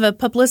off of a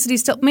publicity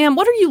still. Ma'am,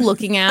 what are you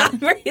looking at? I'm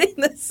reading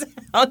the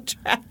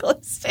soundtrack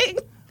listing.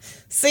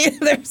 See if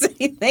there's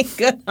anything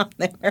good on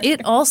there.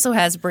 It also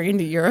has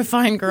Brandy, You're a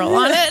Fine Girl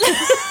on it.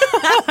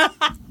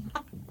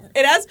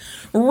 It has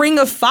Ring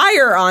of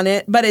Fire on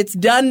it, but it's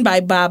done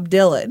by Bob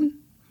Dylan.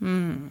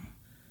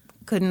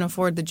 Couldn't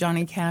afford the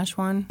Johnny Cash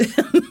one.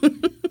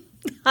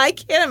 I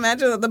can't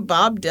imagine that the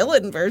Bob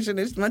Dylan version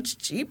is much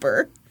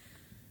cheaper.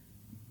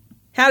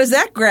 How does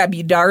that grab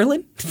you,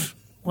 darling?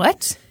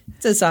 What?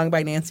 It's a song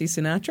by Nancy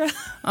Sinatra.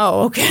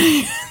 Oh,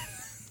 okay.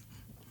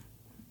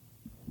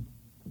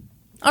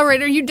 All right,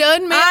 are you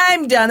done, man?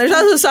 I'm done. There's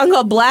also a song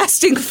called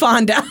Blasting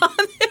Fonda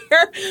on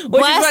there. Which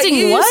Blasting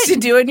is what you what? used to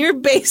do in your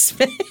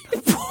basement.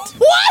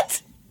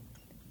 What?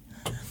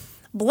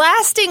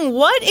 Blasting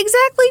what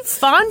exactly?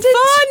 Fondant?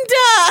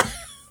 Fonda!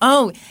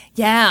 Oh,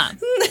 yeah.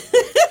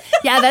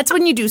 Yeah, that's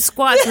when you do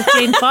squats with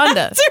Jane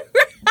Fonda. That's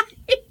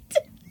right.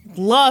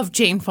 Love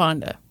Jane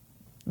Fonda.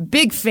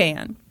 Big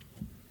fan.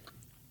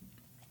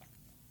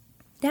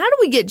 How do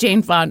we get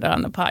Jane Fonda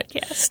on the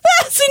podcast?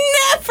 That's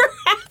never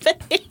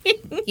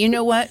happening. You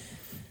know what?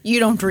 You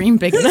don't dream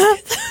big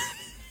enough.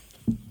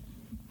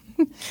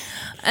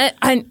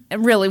 I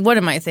really, what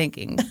am I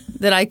thinking?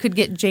 That I could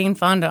get Jane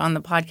Fonda on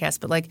the podcast,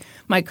 but like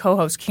my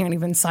co-host can't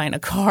even sign a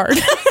card.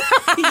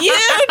 You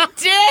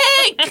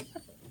dick!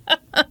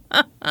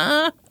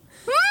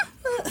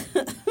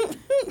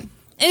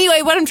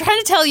 Anyway, what I'm trying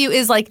to tell you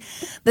is like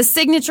the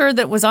signature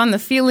that was on the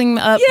Feeling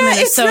Up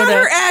Minnesota. It's not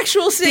her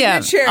actual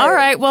signature. Yeah. All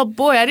right. Well,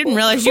 boy, I didn't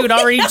realize you had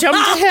already jumped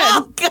ahead.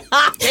 Oh,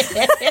 got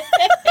it.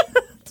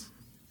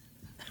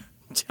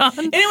 John.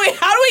 Anyway,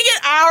 how do we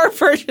get our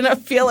version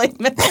of Feeling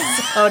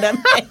Minnesota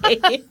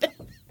made?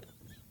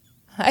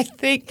 I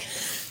think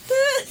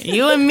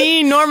you and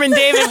me, Norman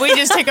David, we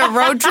just take a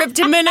road trip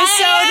to Minnesota.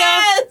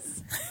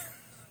 Yes!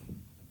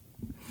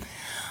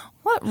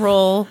 What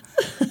role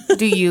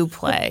do you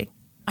play?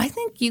 I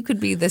think you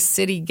could be the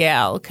city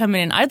gal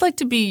coming in. I'd like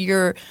to be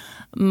your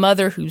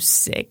mother who's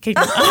sick. And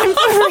I'm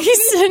the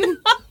reason.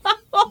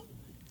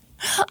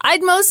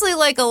 I'd mostly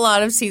like a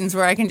lot of scenes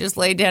where I can just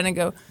lay down and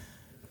go,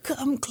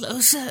 come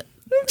closer.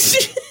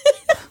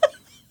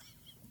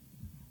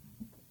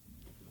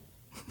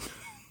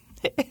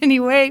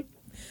 Anyway,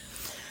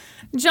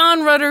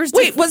 John Rutter's...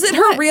 Wait, was it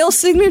her real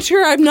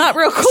signature? I'm not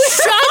real clear.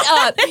 Shut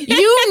up.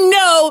 You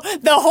know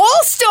the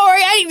whole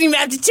story. I didn't even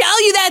have to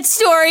tell you that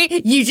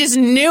story. You just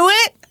knew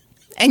it.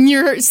 And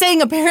you're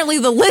saying apparently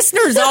the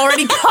listeners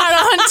already caught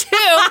on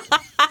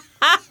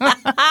too.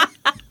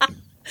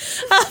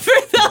 For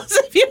those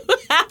of you who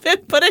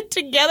haven't put it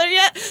together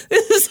yet,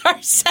 this is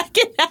our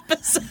second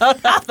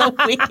episode of the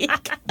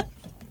week.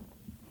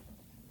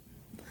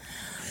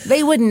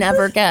 They would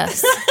never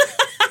guess.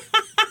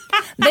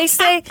 They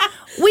say,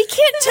 we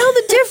can't tell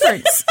the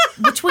difference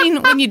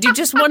between when you do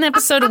just one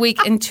episode a week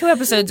and 2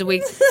 episodes a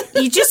week.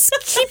 You just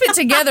keep it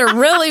together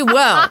really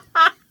well.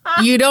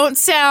 You don't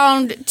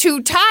sound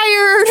too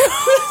tired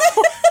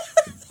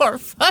or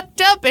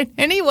fucked up in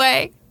any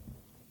way.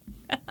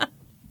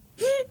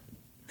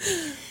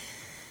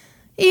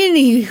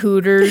 Any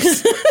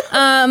Hooters.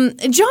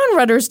 John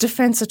Rudder's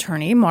defense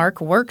attorney, Mark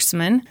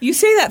Worksman. You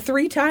say that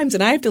 3 times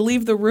and I have to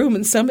leave the room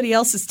and somebody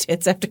else's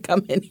tits have to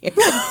come in here.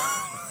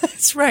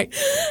 That's right.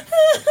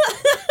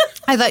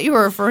 I thought you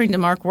were referring to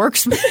Mark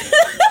Worksman.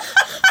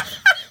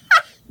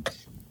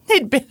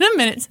 It'd been a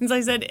minute since I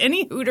said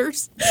any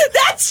Hooters.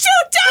 That's 2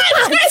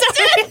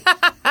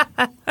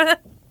 times!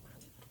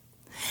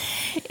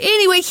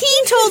 Anyway,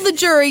 he told the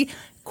jury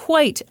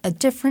quite a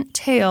different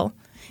tale.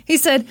 He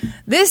said,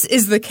 this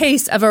is the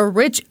case of a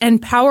rich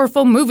and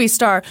powerful movie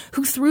star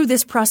who, through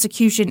this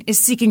prosecution, is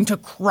seeking to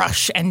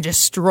crush and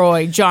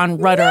destroy John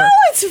Rudder. No,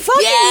 it's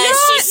fucking not.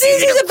 This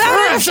is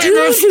about a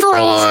dude who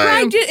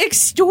tried to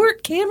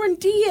extort Cameron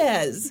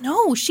Diaz.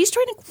 No, she's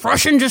trying to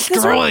crush and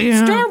destroy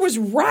him. Star was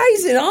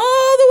rising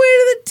all the way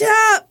to the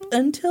top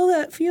until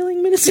that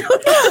feeling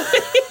Minnesota.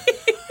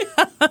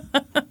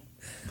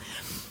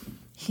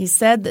 He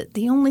said that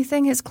the only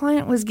thing his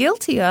client was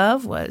guilty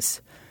of was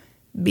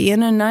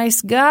being a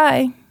nice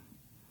guy.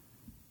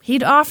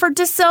 He'd offered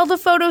to sell the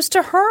photos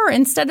to her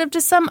instead of to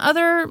some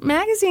other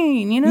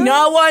magazine, you know?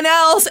 No one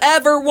else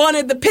ever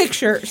wanted the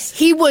pictures.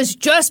 He was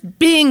just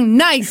being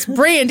nice,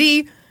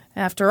 Brandy.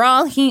 After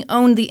all, he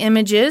owned the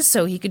images,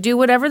 so he could do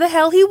whatever the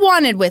hell he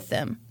wanted with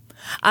them.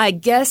 I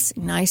guess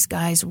nice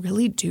guys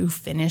really do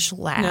finish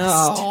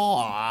last.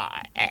 No.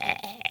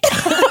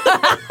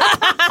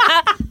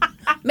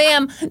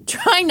 Ma'am,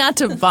 try not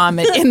to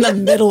vomit in the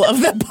middle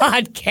of the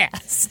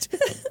podcast.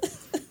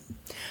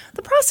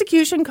 The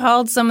prosecution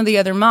called some of the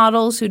other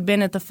models who'd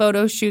been at the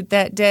photo shoot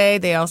that day.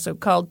 They also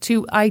called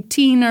 2 IT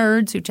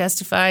nerds who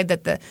testified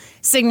that the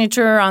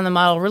signature on the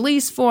model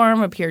release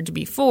form appeared to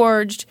be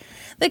forged.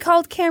 They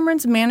called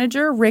Cameron's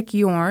manager, Rick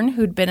Yorn,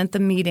 who'd been at the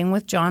meeting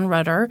with John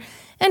Rudder,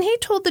 and he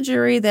told the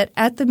jury that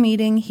at the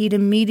meeting he'd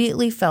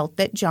immediately felt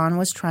that John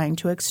was trying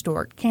to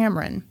extort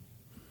Cameron.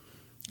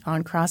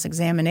 On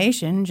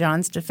cross-examination,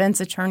 John's defense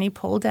attorney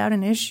pulled out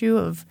an issue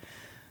of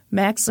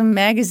Maxim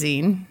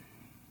magazine.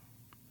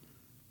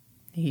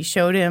 He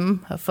showed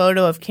him a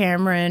photo of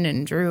Cameron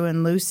and Drew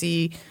and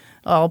Lucy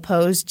all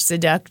posed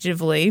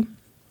seductively.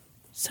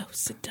 So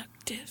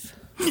seductive.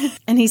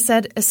 And he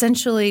said,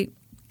 essentially,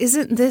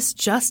 isn't this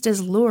just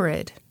as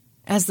lurid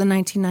as the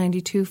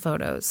 1992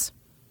 photos?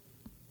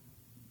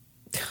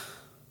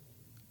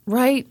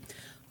 Right?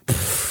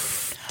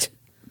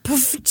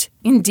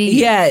 Indeed.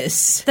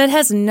 Yes. That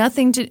has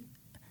nothing to...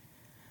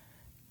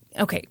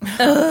 Okay.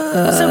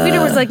 So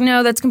Peter was like,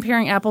 no, that's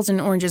comparing apples and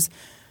oranges.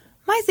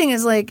 My thing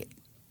is like...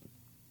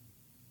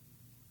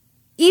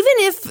 Even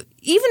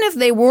if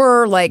they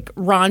were like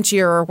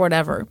raunchier or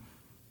whatever,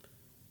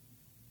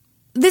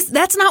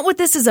 that's not what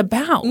this is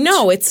about.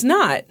 No, it's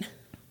not.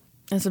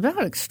 It's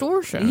about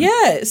extortion.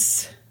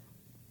 Yes.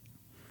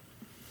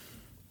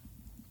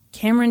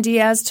 Cameron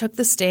Diaz took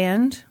the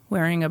stand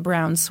wearing a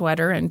brown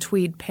sweater and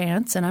tweed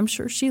pants, and I'm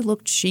sure she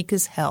looked chic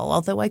as hell,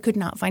 although I could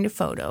not find a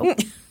photo.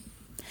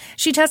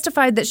 She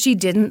testified that she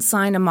didn't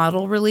sign a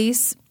model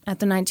release at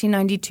the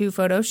 1992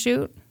 photo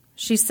shoot.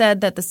 She said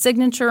that the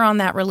signature on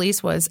that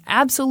release was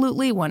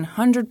absolutely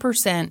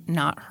 100%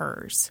 not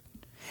hers.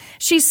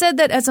 She said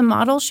that as a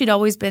model, she'd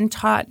always been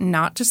taught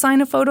not to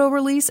sign a photo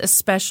release,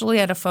 especially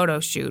at a photo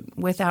shoot,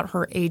 without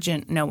her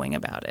agent knowing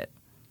about it.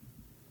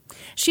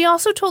 She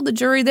also told the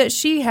jury that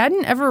she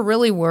hadn't ever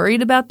really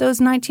worried about those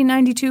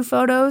 1992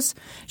 photos.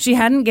 She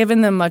hadn't given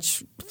them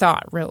much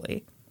thought,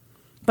 really.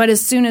 But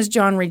as soon as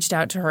John reached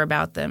out to her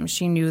about them,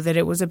 she knew that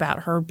it was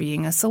about her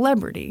being a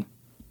celebrity.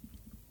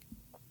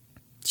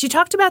 She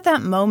talked about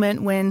that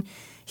moment when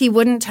he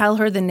wouldn't tell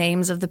her the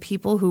names of the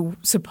people who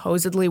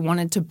supposedly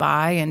wanted to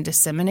buy and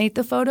disseminate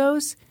the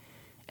photos.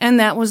 And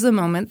that was the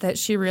moment that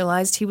she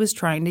realized he was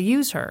trying to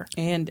use her.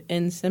 And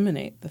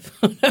inseminate the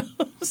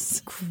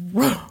photos.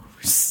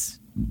 Gross.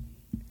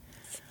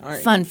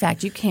 Sorry. Fun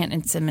fact, you can't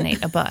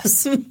inseminate a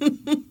bus.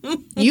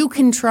 You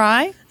can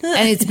try,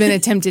 and it's been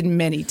attempted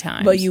many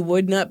times. But you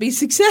would not be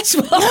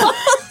successful.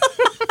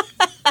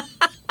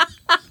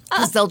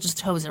 Because they'll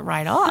just hose it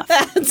right off.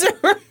 That's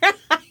right.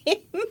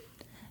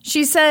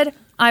 She said,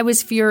 I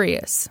was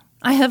furious.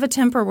 I have a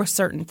temper with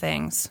certain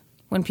things.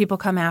 When people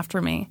come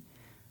after me,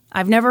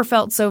 I've never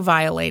felt so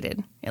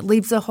violated. It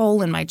leaves a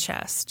hole in my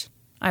chest.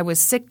 I was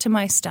sick to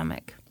my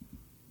stomach.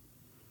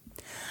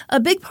 A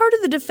big part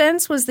of the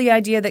defense was the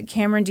idea that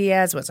Cameron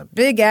Diaz was a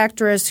big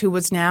actress who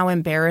was now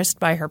embarrassed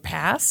by her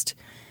past.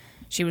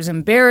 She was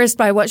embarrassed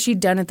by what she'd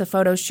done at the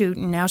photo shoot,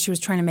 and now she was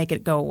trying to make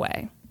it go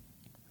away.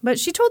 But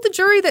she told the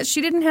jury that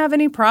she didn't have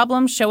any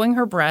problem showing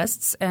her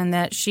breasts and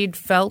that she'd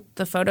felt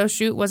the photo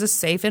shoot was a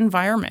safe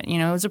environment. You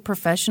know, it was a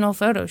professional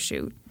photo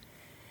shoot.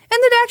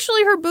 And that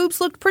actually her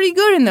boobs looked pretty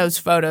good in those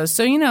photos.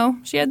 So, you know,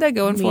 she had that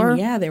going for her.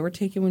 Yeah, they were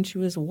taken when she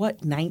was,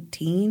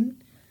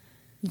 19?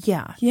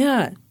 Yeah.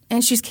 Yeah.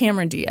 And she's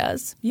Cameron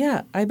Diaz.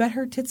 Yeah, I bet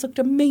her tits looked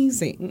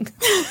amazing.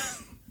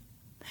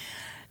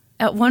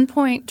 At one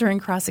point during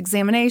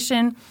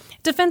cross-examination,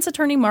 defense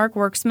attorney Mark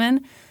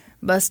Worksman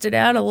busted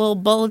out a little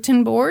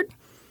bulletin board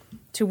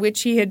to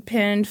which he had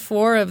pinned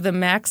 4 of the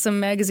Maxim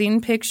magazine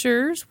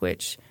pictures,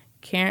 with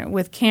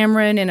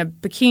Cameron in a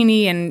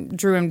bikini, and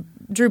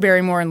Drew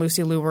Barrymore and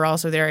Lucy Liu were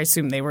also there. I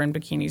assume they were in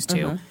bikinis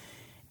too. Uh-huh.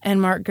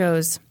 And Mark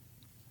goes,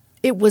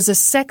 "It was a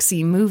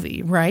sexy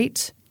movie,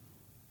 right?"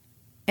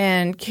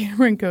 And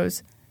Cameron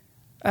goes,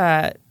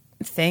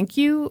 "Thank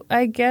you,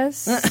 I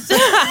guess."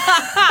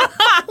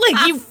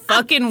 Like, you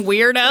fucking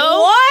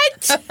weirdo.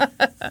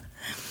 What?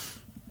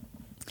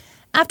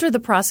 After the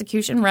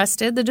prosecution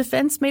rested, the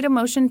defense made a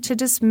motion to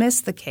dismiss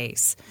the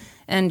case.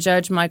 And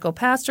Judge Michael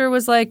Pastor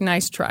was like,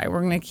 "Nice try. We're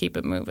going to keep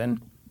it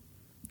moving."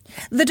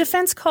 The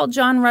defense called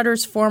John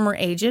Rutter's former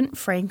agent,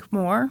 Frank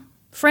Moore.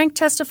 Frank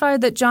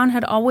testified that John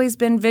had always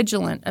been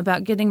vigilant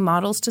about getting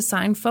models to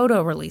sign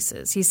photo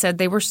releases. He said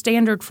they were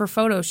standard for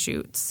photo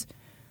shoots.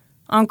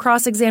 On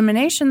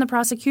cross-examination, the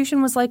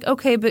prosecution was like,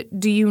 "Okay, but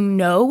do you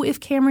know if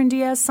Cameron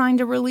Diaz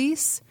signed a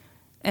release?"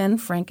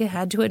 And Frank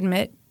had to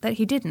admit that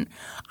he didn't.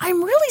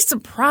 I'm really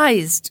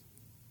surprised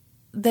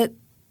that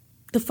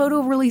the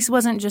photo release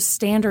wasn't just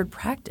standard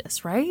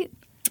practice, right?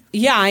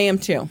 Yeah, I am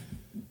too.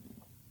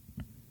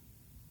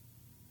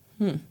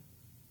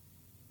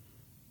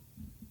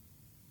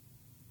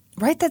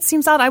 Right? That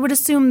seems odd. I would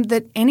assume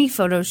that any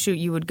photo shoot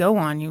you would go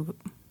on,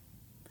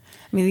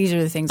 these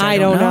are the things I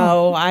don't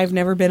know. I've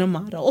never been a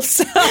model,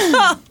 so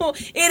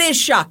it is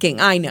shocking.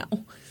 I know.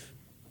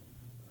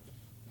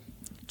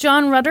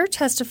 John Rutter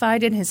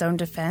testified in his own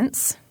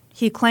defense.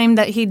 He claimed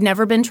that he'd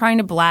never been trying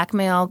to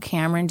blackmail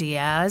Cameron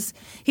Diaz.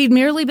 He'd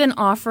merely been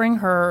offering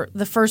her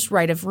the first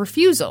right of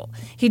refusal.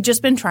 He'd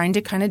just been trying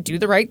to kind of do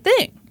the right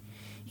thing.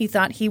 He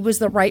thought he was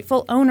the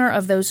rightful owner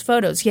of those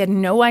photos. He had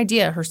no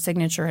idea her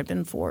signature had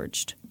been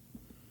forged.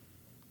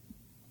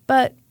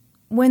 But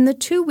when the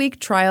 2-week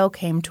trial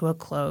came to a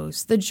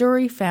close, the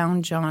jury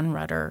found John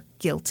Rutter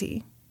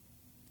guilty.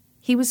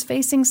 He was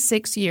facing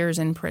 6 years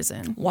in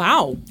prison.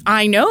 Wow.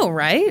 I know,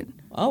 right?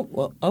 Oh,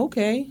 well,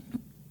 okay.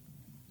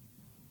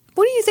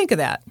 What do you think of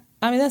that?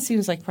 That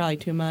seems like probably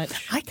too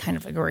much. I kind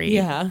of agree.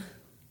 Yeah.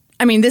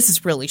 This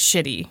is really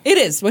shitty. It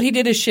is. What he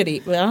did is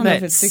shitty. Well, I don't know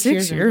if it's 6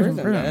 years in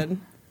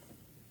prison.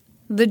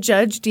 The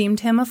judge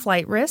deemed him a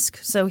flight risk,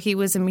 so he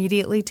was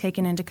immediately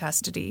taken into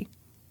custody.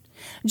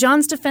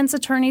 John's defense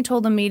attorney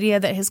told the media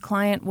that his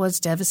client was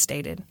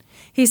devastated.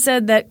 He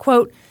said that,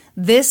 quote,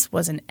 "This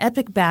was an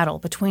epic battle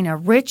between a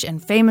rich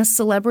and famous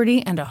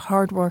celebrity and a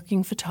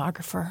hardworking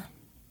photographer."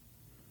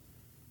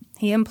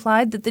 He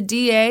implied that the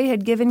DA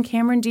had given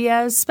Cameron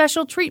Diaz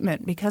special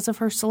treatment because of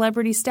her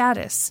celebrity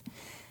status.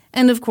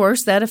 And, of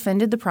course, that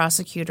offended the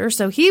prosecutor,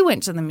 so he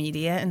went to the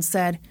media and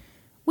said,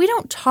 "We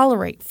don't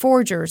tolerate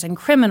forgers and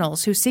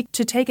criminals who seek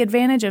to take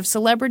advantage of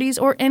celebrities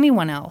or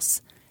anyone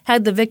else.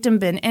 Had the victim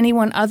been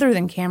anyone other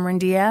than Cameron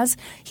Diaz,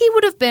 he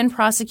would have been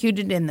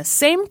prosecuted in the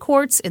same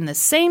courts, in the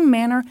same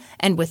manner,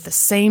 and with the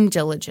same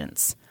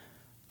diligence."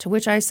 To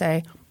which I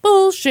say,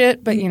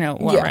 bullshit, but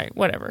right,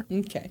 whatever.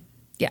 Okay.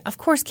 Yeah, of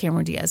course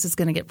Cameron Diaz is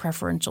going to get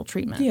preferential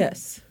treatment.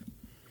 Yes.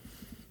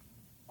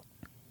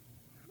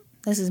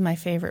 This is my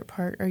favorite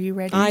part. Are you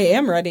ready? I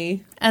am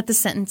ready. At the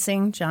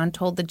sentencing, John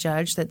told the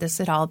judge that this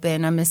had all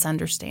been a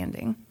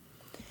misunderstanding.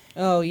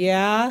 Oh,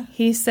 yeah?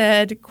 He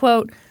said,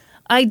 quote,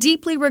 "I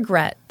deeply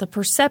regret the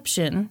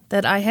perception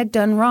that I had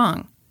done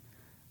wrong."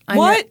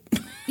 What?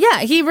 Yeah,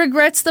 he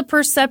regrets the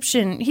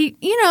perception.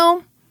 You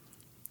know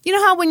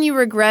how when you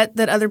regret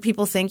that other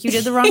people think you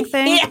did the wrong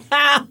thing?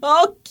 Yeah,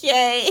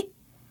 okay.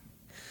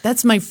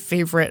 That's my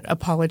favorite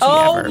apology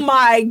ever. Oh,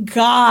 my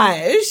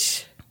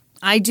gosh.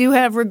 I do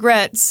have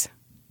regrets,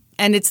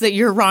 and it's that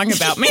you're wrong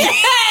about me.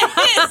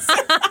 Yes!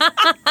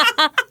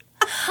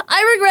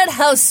 I regret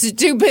how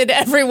stupid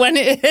everyone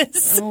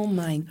is. Oh,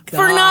 my God.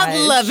 For not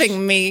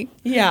loving me.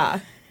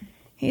 Yeah.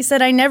 He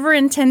said, "I never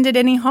intended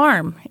any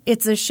harm.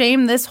 It's a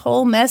shame this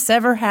whole mess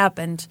ever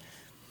happened."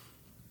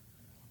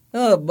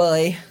 Oh,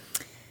 boy.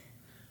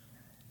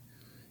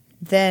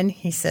 Then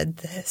he said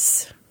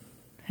this,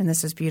 and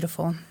this is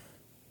beautiful.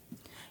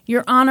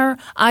 "Your Honor,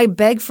 I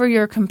beg for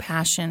your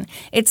compassion.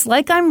 It's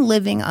like I'm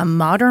living a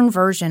modern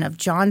version of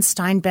John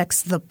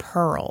Steinbeck's The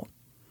Pearl.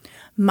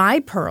 My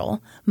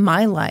pearl,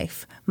 my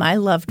life, my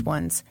loved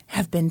ones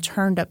have been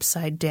turned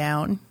upside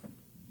down."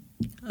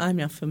 I'm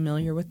not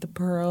familiar with The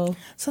Pearl.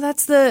 So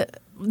that's the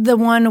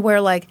one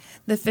where, like,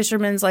 the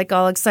fisherman's, like,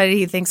 all excited.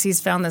 He thinks he's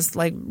found this,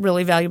 like,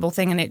 really valuable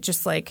thing, and it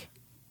just, like,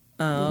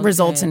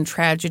 results in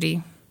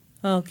tragedy.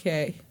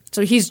 Okay.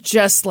 So he's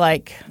just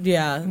like...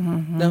 Yeah.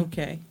 Mm-hmm.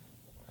 Okay.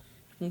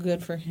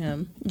 Good for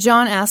him.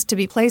 John asked to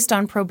be placed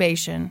on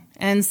probation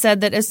and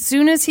said that as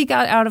soon as he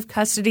got out of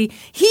custody,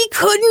 he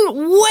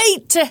couldn't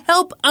wait to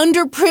help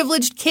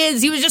underprivileged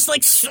kids. He was just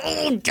like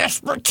so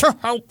desperate to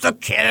help the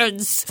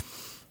kids.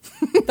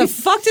 The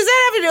fuck does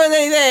that have to do with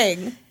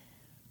anything?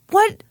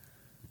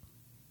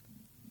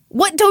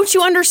 What don't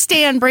you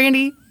understand,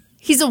 Brandy?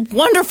 He's a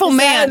wonderful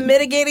man. Is that a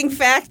mitigating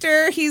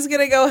factor? He's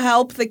going to go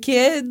help the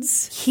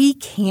kids? He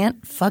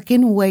can't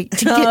fucking wait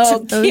to get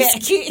to those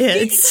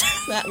kids.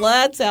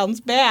 That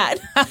sounds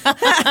bad.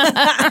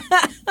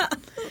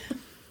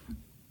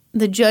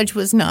 The judge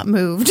was not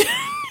moved.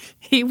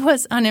 He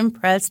was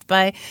unimpressed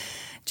by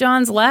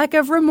John's lack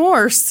of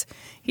remorse.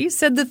 He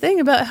said the thing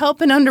about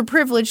helping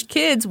underprivileged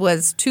kids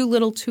was too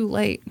little too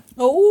late.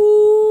 Oh.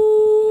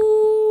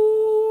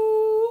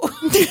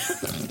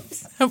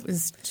 That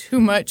was too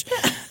much.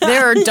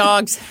 There are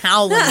dogs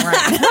howling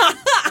right now.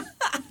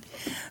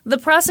 The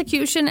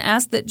prosecution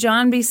asked that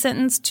John be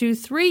sentenced to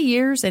 3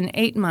 years and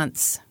 8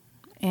 months,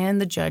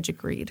 and the judge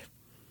agreed.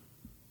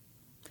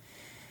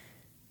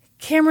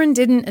 Cameron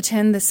didn't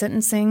attend the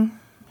sentencing.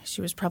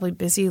 She was probably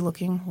busy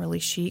looking really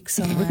chic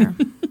somewhere.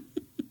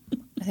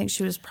 I think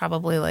she was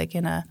probably like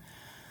in a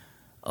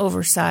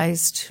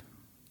oversized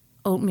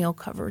oatmeal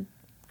covered.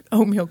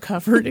 I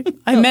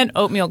meant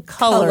oatmeal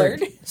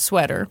colored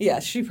sweater. Yeah,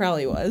 she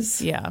probably was.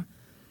 Yeah.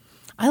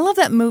 I love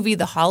that movie,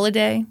 The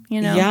Holiday,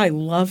 you know? Yeah, I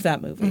love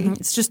that movie. Mm-hmm.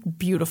 It's just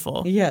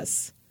beautiful.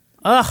 Yes.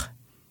 Ugh.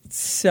 It's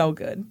so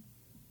good.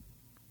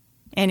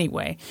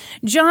 Anyway,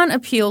 John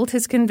appealed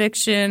his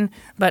conviction,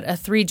 but a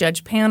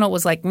 3-judge panel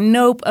was like,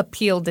 nope,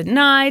 appeal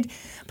denied.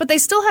 But they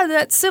still had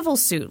that civil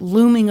suit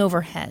looming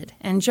overhead,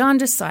 and John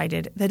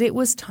decided that it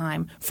was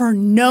time for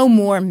no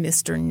more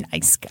Mr.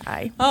 Nice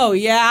Guy. Oh,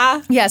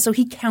 yeah? Yeah, so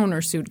he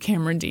countersued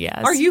Cameron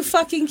Diaz. Are you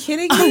fucking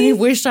kidding me? I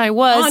wish I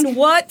was. On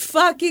what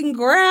fucking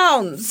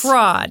grounds?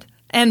 Fraud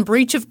and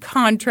breach of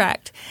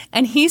contract.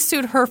 And he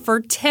sued her for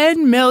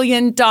 $10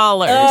 million.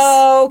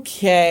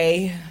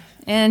 Okay.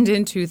 And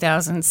in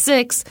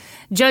 2006,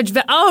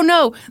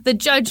 the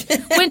judge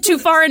went too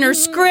far in her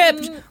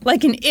script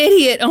like an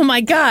idiot. Oh,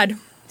 my God.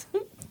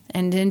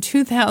 And in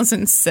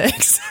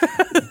 2006,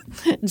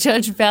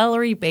 Judge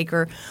Valerie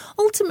Baker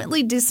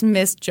ultimately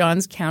dismissed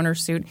John's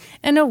countersuit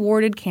and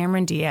awarded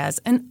Cameron Diaz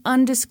an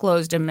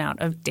undisclosed amount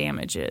of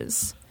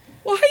damages.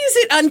 Why is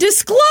it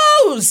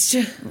undisclosed?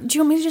 Do you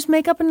want me to just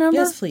make up a number?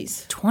 Yes,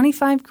 please.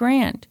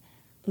 $25,000.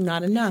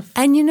 Not enough.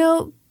 And you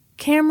know,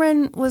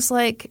 Cameron was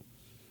like,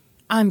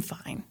 I'm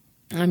fine.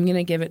 I'm going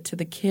to give it to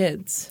the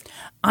kids.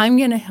 I'm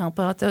going to help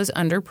out those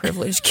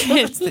underprivileged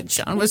kids that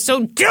John was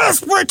so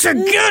desperate to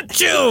get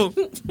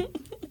to.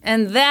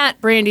 And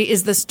that, Brandy,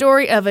 is the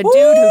story of a dude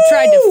who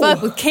tried to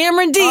fuck with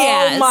Cameron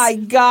Diaz. Oh, my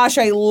gosh.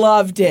 I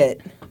loved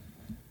it.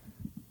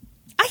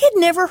 I had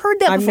never heard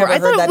that before. I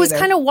thought it was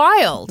kind of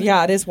wild.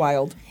 Yeah, it is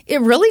wild. It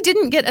really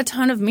didn't get a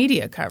ton of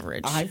media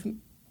coverage.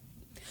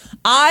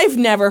 I've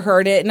never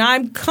heard it, and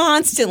I'm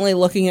constantly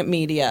looking at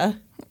media.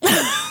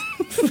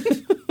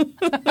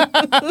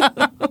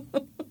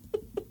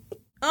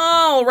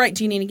 Oh, right.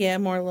 Do you need to get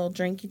more little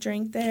drinky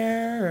drink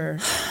there? Or?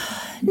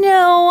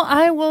 No,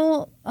 I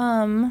will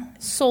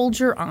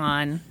soldier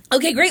on.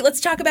 Okay, great.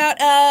 Let's talk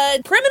about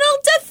a criminal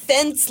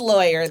defense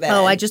lawyer then.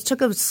 Oh, I just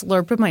took a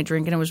slurp of my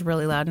drink and it was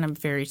really loud and I'm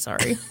very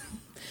sorry.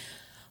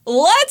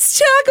 Let's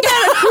talk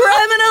about a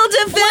criminal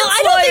defense lawyer.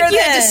 I don't think you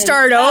had to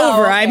start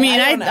over. Okay. I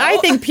mean, I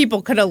think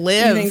people could have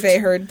lived. You think they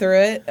heard through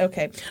it?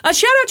 Okay. A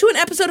shout out to an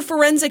episode of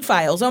Forensic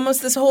Files.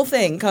 Almost this whole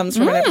thing comes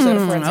from an episode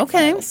of Forensic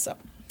Files. So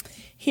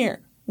here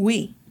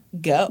we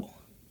go.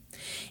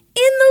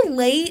 In the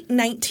late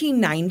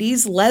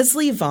 1990s,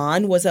 Leslie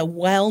Vaughn was a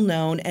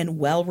well-known and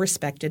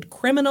well-respected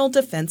criminal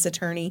defense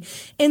attorney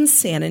in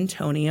San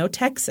Antonio,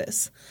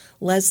 Texas.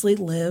 Leslie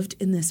lived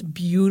in this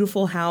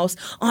beautiful house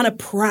on a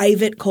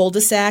private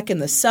cul-de-sac in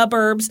the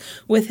suburbs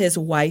with his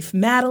wife,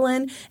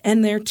 Madeline,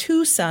 and their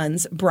 2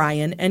 sons,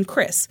 Brian and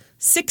Chris,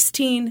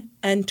 16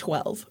 and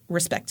 12,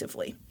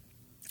 respectively.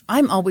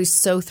 I'm always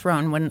so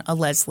thrown when a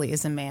Leslie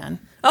is a man.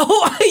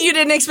 Oh, you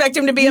didn't expect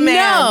him to be a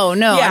man?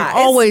 No, yeah, I'm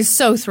always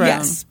so thrown.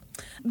 Yes.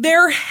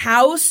 Their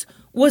house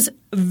was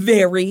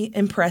very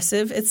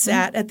impressive. It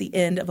sat at the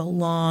end of a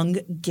long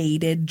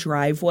gated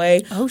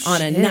driveway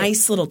on a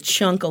nice little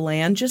chunk of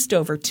land, just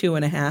over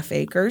 2.5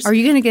 acres. Are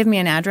you going to give me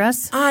an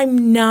address?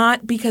 I'm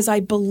not, because I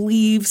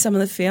believe some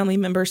of the family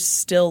members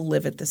still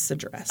live at this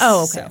address.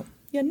 Oh, okay. So,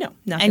 yeah, no.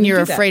 And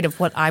you're afraid of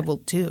what I will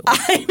do.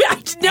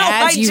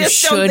 I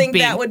just don't think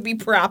that would be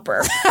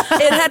proper.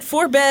 It had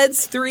 4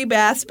 beds, 3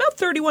 baths, about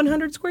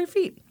 3,100 square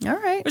feet. All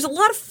right. There's a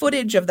lot of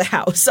footage of the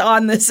house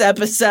on this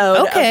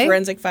episode of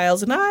Forensic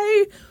Files, and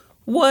I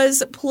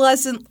was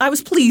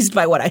pleased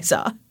by what I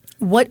saw.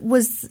 What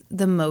was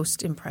the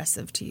most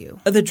impressive to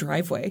you? The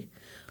driveway.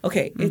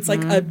 Okay, it's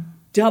like a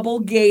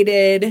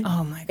double-gated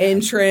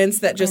entrance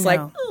that just like...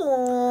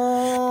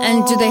 Aww.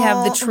 And do they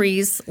have the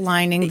trees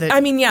lining the...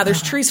 I mean, yeah,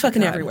 there's trees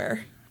fucking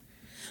everywhere.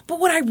 But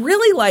what I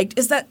really liked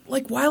is that,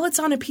 like, while it's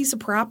on a piece of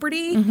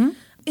property,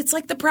 it's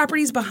like the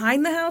property's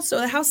behind the house, so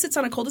the house sits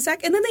on a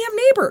cul-de-sac, and then they have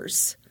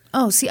neighbors.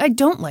 Oh, see, I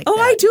don't like that. Oh,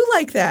 I do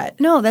like that.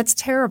 No, that's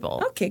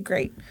terrible. Okay,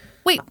 great.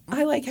 Wait.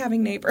 I like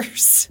having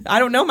neighbors. I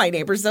don't know my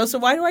neighbors, though, so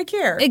why do I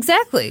care?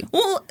 Exactly.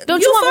 Well,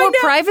 don't you want more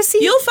privacy?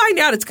 You'll find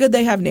out it's good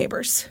they have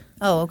neighbors.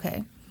 Oh,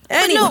 okay.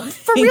 Anyway. But no,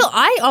 for real,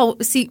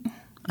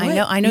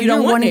 I know you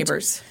don't want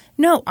neighbors.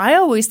 No, I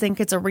always think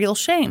it's a real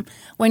shame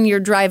when you're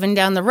driving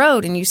down the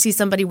road and you see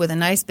somebody with a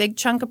nice big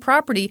chunk of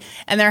property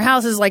and their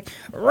house is like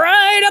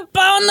right up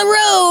on the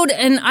road.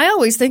 And I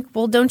always think,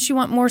 well, don't you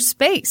want more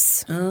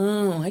space?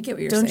 Oh, I get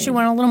what you're saying. Don't you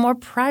want a little more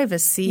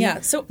privacy? Yeah,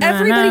 so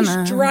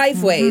everybody's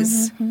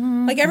driveways,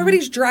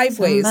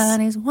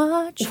 Somebody's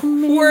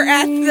watching me. were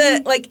at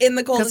the, like, in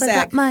the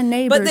cul-de-sac. My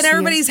neighbors but then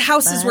everybody's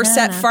houses were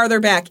set farther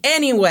back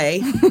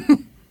anyway.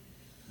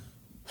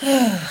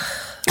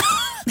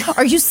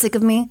 Are you sick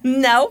of me?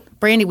 No.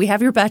 Brandy, we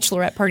have your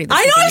bachelorette party this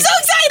I know, weekend. I'm so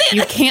excited!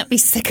 You can't be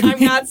sick of me. I'm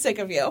not sick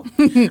of you.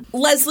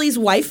 Leslie's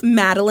wife,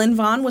 Madeline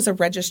Vaughn, was a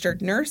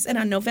registered nurse, and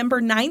on November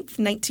 9th,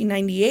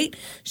 1998,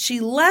 she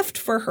left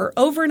for her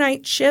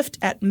overnight shift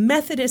at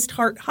Methodist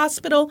Heart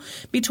Hospital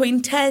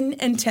between 10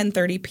 and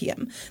 10:30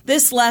 p.m.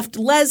 This left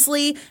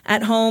Leslie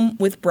at home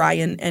with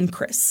Brian and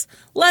Chris.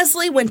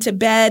 Leslie went to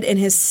bed in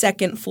his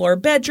second-floor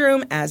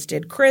bedroom, as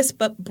did Chris,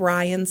 but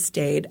Brian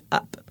stayed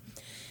up.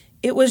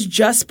 It was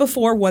just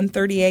before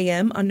 1:30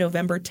 a.m. on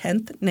November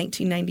 10th,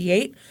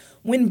 1998,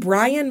 when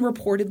Brian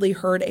reportedly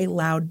heard a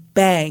loud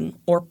bang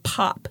or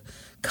pop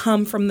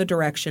come from the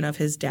direction of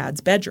his dad's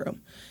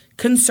bedroom.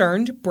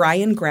 Concerned,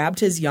 Brian grabbed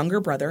his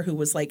younger brother, who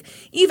was like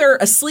either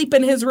asleep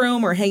in his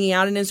room or hanging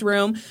out in his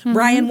room. Mm-hmm.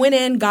 Brian went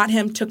in, got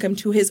him, took him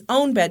to his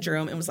own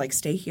bedroom and was like,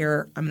 stay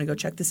here. I'm going to go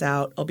check this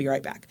out. I'll be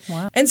right back.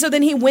 Wow. And so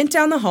then he went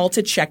down the hall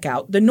to check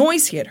out the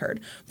noise he had heard.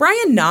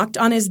 Brian knocked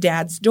on his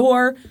dad's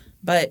door,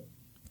 but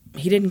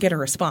he didn't get a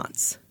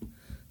response.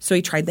 So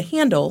he tried the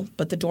handle,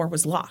 but the door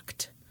was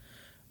locked.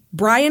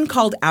 Brian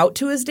called out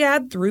to his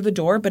dad through the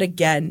door, but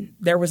again,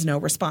 there was no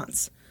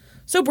response.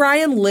 So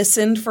Brian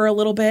listened for a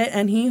little bit,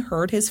 and he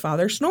heard his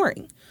father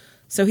snoring.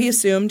 So he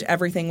assumed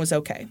everything was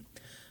okay.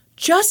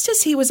 Just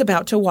as he was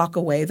about to walk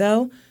away,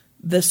 though,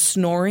 the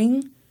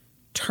snoring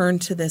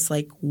turned to this,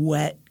 like,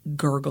 wet,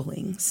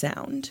 gurgling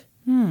sound.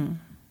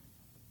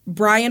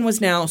 Brian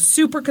was now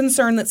super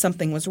concerned that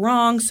something was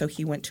wrong, so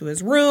he went to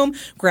his room,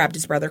 grabbed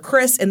his brother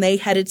Chris, and they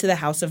headed to the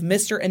house of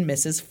Mr. and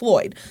Mrs.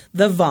 Floyd,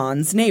 the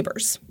Vaughn's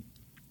neighbors.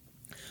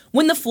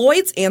 When the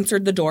Floyds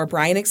answered the door,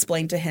 Brian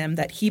explained to him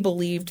that he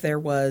believed there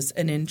was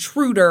an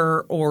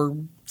intruder or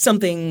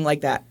something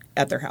like that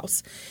at their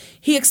house.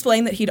 He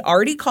explained that he'd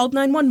already called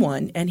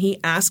 911, and he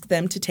asked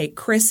them to take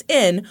Chris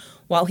in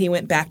while he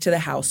went back to the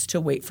house to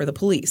wait for the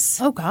police.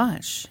 Oh,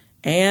 gosh.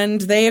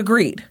 And they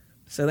agreed.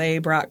 So they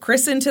brought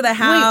Chris into the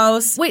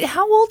house. Wait,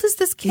 how old is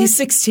this kid? He's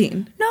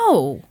 16.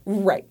 No.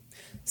 Right.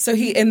 So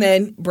and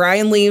then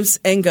Brian leaves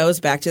and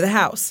goes back to the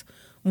house.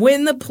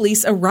 When the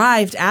police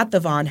arrived at the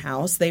Vaughn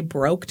house, they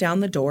broke down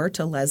the door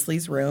to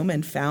Leslie's room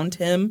and found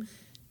him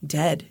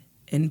dead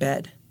in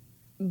bed.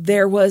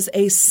 There was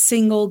a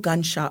single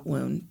gunshot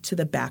wound to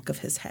the back of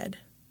his head.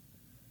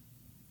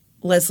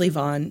 Leslie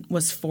Vaughn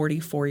was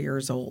 44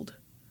 years old.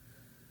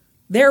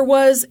 There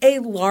was a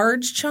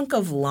large chunk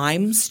of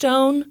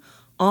limestone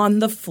on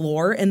the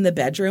floor in the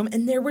bedroom,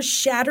 and there was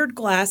shattered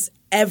glass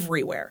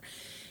everywhere.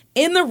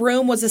 In the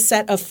room was a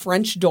set of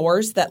French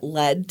doors that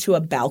led to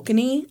a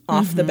balcony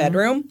off the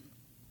bedroom.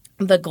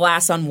 The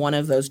glass on one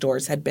of those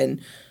doors had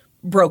been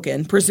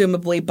broken,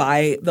 presumably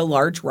by the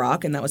large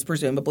rock, and that was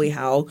presumably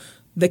how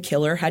the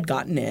killer had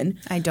gotten in.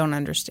 I don't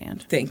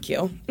understand. Thank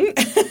you.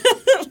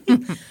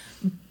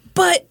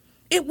 But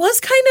it was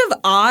kind of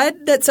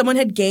odd that someone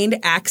had gained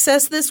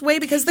access this way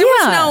because there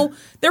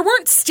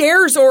weren't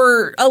stairs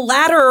or a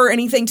ladder or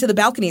anything to the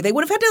balcony. They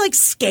would have had to like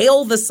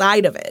scale the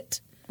side of it.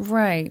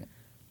 Right.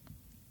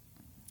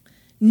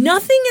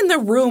 Nothing in the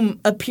room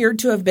appeared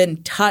to have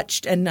been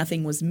touched and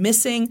nothing was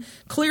missing.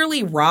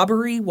 Clearly,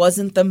 robbery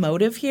wasn't the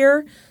motive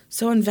here.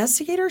 So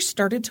investigators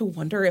started to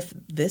wonder if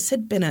this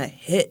had been a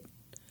hit.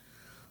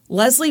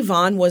 Leslie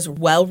Vaughn was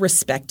well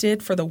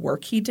respected for the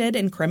work he did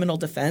in criminal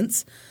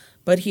defense,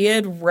 but he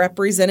had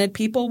represented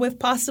people with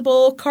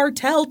possible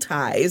cartel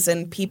ties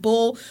and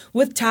people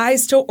with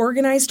ties to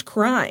organized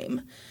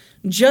crime.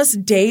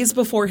 Just days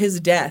before his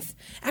death,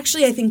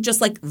 actually I think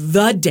just like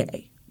the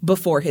day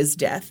before his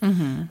death,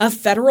 a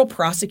federal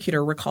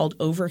prosecutor recalled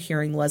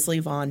overhearing Leslie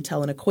Vaughn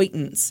tell an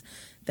acquaintance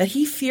that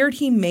he feared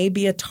he may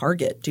be a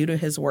target due to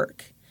his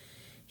work.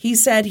 He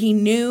said he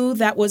knew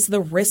that was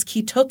the risk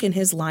he took in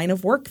his line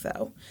of work,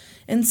 though.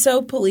 And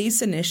so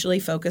police initially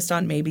focused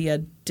on maybe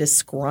a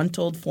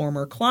disgruntled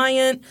former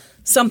client,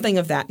 something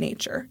of that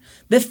nature.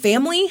 The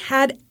family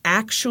had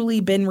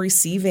actually been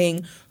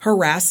receiving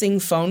harassing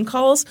phone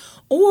calls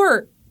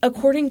or,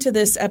 according to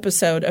this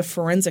episode of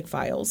Forensic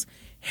Files,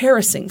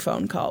 harassing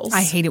phone calls.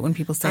 I hate it when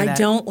people say that. I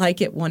don't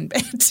like it one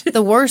bit.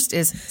 The worst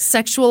is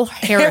sexual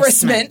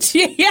harassment.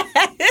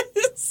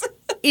 Yes.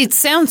 It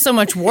sounds so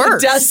much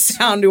worse. It does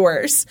sound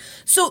worse.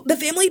 So the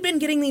family had been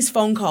getting these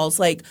phone calls,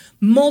 like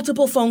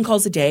multiple phone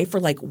calls a day for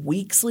like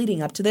weeks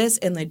leading up to this.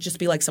 And they'd just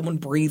be like someone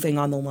breathing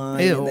on the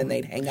line and then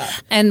they'd hang up.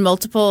 And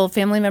multiple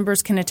family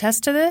members can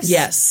attest to this?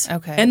 Yes.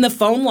 Okay. And the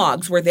phone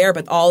logs were there,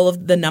 but all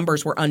of the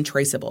numbers were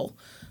untraceable.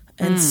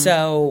 And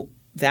so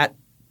that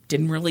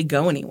didn't really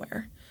go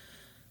anywhere.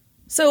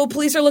 So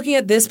police are looking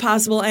at this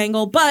possible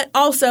angle, but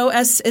also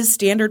as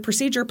standard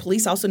procedure,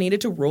 police also needed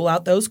to rule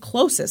out those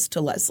closest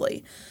to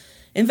Leslie.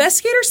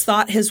 Investigators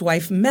thought his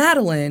wife,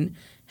 Madeline,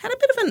 had a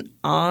bit of an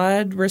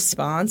odd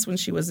response when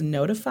she was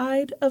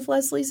notified of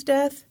Leslie's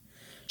death.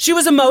 She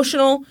was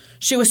emotional.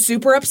 She was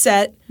super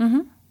upset,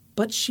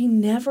 but she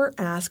never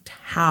asked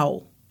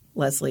how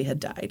Leslie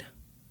had died.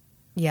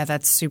 Yeah,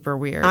 that's super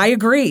weird. I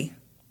agree.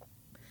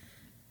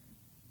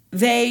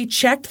 They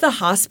checked the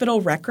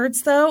hospital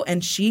records, though,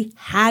 and she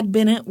had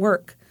been at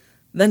work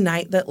the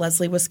night that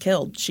Leslie was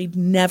killed. She'd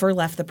never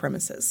left the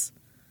premises.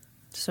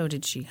 So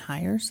did she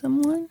hire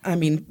someone? I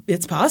mean,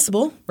 it's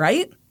possible,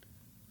 right?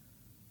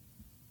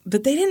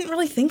 But they didn't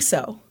really think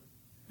so.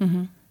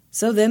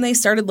 So then they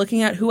started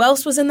looking at who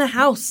else was in the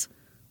house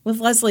with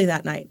Leslie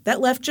that night.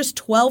 That left just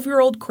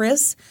 12-year-old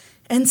Chris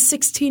and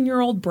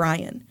 16-year-old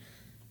Brian.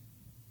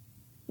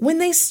 When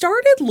they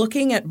started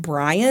looking at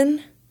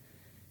Brian,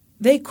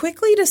 they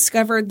quickly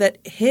discovered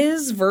that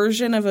his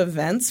version of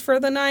events for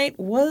the night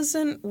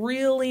wasn't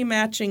really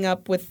matching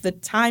up with the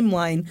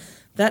timeline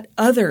that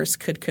others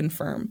could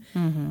confirm,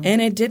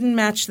 and it didn't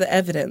match the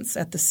evidence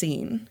at the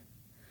scene.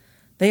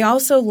 They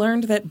also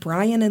learned that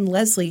Brian and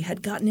Leslie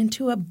had gotten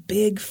into a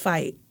big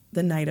fight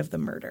the night of the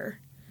murder.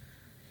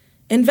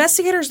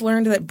 Investigators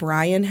learned that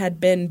Brian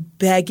had been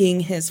begging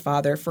his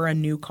father for a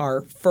new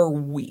car for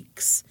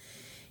weeks.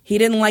 He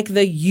didn't like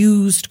the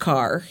used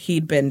car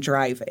he'd been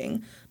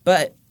driving,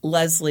 but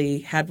Leslie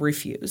had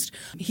refused.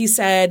 He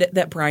said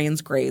that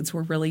Brian's grades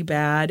were really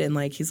bad, and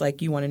he's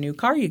like, you want a new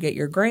car, you get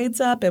your grades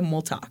up, and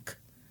we'll talk.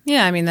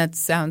 Yeah, I mean, that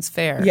sounds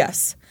fair.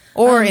 Yes.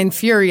 Or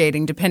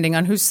infuriating, depending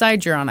on whose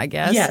side you're on, I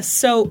guess. Yes.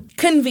 So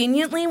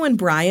conveniently, when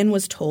Brian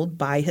was told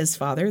by his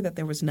father that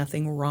there was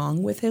nothing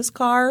wrong with his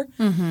car,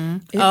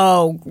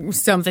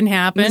 something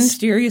happened?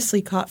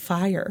 Mysteriously caught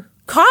fire.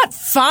 Caught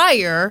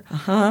fire?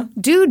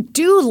 Dude,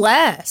 do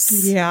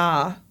less.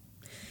 Yeah.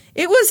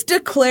 It was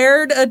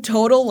declared a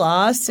total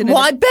loss. Well,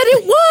 I bet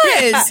it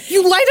was.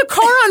 You light a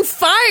car on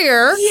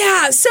fire.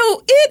 Yeah. So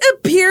it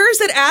appears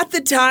that at the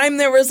time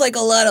there was a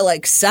lot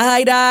of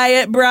side eye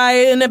at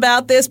Brian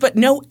about this, but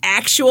no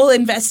actual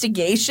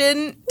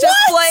investigation took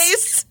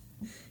place.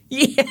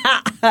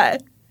 Yeah.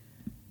 Cars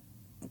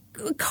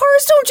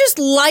don't just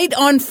light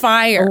on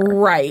fire.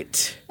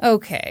 Right.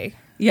 Okay.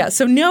 Yeah.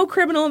 So no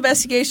criminal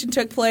investigation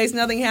took place.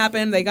 Nothing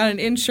happened. They got an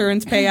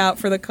insurance payout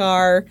for the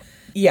car.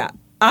 Yeah.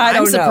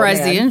 I'm surprised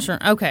know, the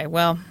insurance. Okay,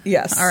 well.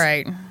 Yes. All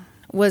right.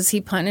 Was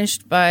he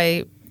punished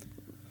by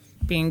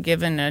being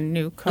given a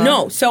new car?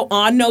 No. So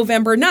on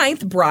November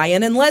 9th,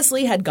 Brian and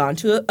Leslie had gone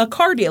to a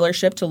car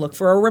dealership to look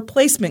for a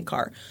replacement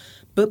car.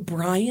 But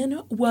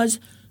Brian was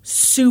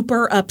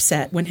super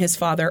upset when his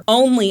father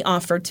only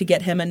offered to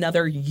get him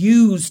another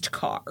used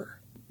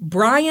car.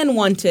 Brian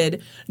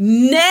wanted,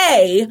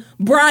 nay,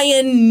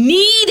 Brian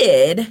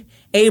needed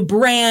a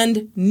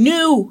brand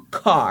new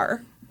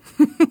car.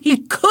 He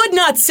could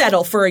not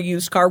settle for a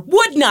used car,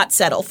 would not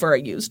settle for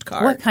a used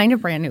car. What kind of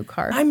brand new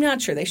car? I'm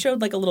not sure. They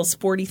showed a little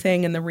sporty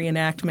thing in the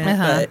reenactment,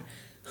 but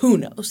who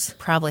knows?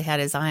 Probably had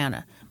his eye on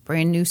a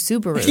brand new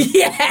Subaru.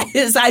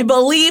 Yes, I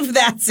believe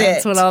that's it.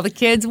 That's what all the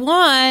kids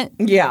want.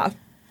 Yeah.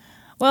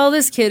 Well,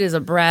 this kid is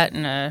a brat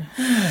and a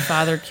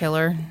father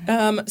killer.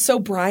 So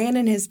Brian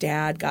and his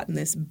dad got in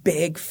this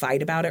big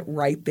fight about it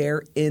right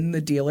there in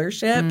the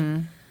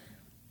dealership,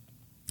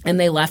 and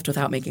they left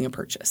without making a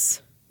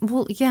purchase.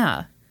 Well,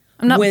 yeah.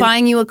 I'm not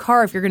buying you a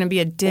car if you're going to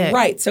be a dick.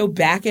 Right. So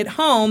back at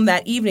home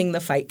that evening, the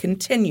fight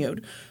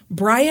continued.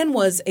 Brian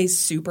was a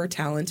super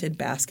talented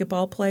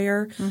basketball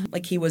player.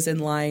 He was in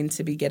line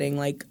to be getting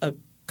a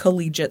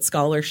collegiate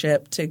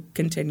scholarship to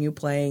continue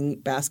playing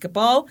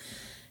basketball.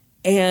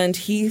 And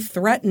he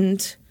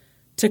threatened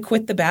to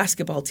quit the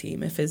basketball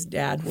team if his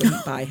dad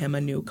wouldn't buy him a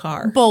new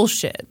car.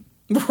 Bullshit.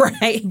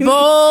 Right.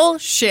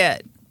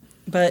 Bullshit.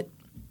 But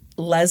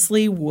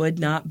Leslie would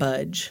not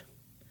budge.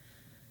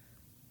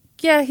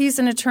 Yeah, he's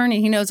an attorney.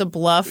 He knows a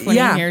bluff when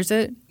he hears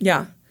it.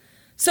 Yeah.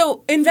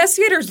 So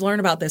investigators learn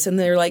about this, and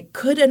they're like,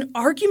 could an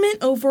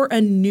argument over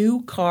a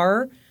new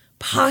car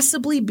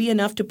possibly be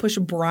enough to push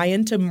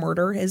Brian to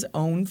murder his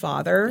own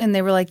father? And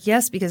they were like,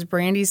 yes, because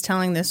Brandy's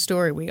telling this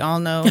story. We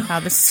all know how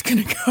this is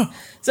going to go.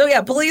 So,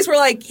 yeah, police were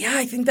like, yeah,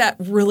 I think that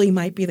really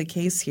might be the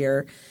case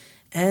here.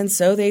 And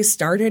so they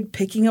started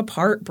picking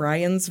apart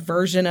Brian's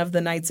version of the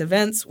night's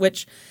events,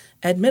 which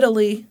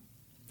admittedly,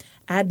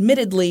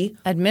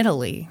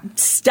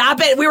 stop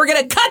it. We were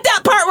going to cut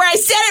that part where I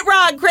said it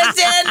wrong,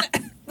 Kristen.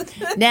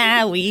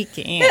 Nah, we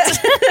can't.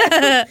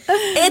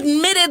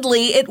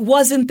 Admittedly, it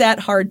wasn't that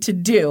hard to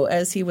do,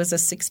 as he was a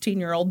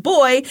 16-year-old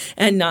boy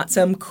and not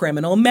some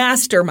criminal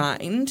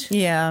mastermind.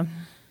 Yeah.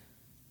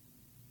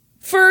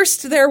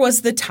 First, there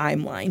was the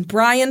timeline.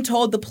 Brian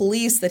told the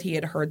police that he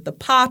had heard the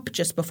pop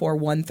just before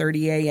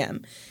 1:30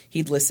 a.m.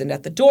 He'd listened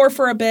at the door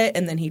for a bit,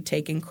 and then he'd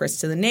taken Chris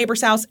to the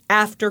neighbor's house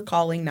after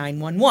calling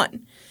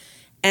 911.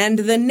 And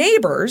the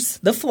neighbors,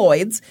 the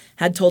Floyds,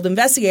 had told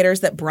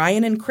investigators that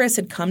Brian and Chris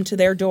had come to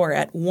their door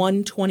at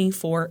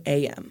 1:24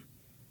 a.m.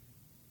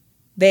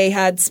 They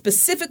had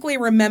specifically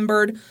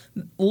remembered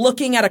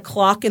looking at a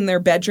clock in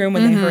their bedroom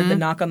when they heard the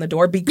knock on the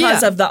door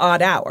because of the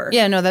odd hour.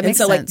 Yeah, no, that makes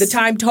sense. And so, the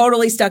time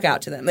totally stuck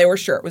out to them. They were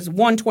sure it was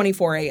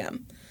 1:24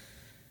 a.m.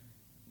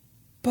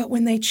 But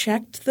when they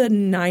checked the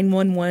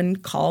 911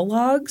 call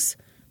logs,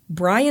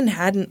 Brian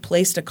hadn't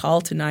placed a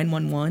call to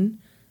 911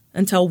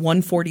 until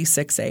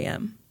 1:46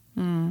 a.m.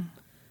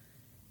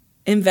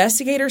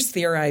 Investigators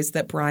theorized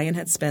that Brian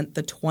had spent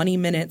the 20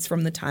 minutes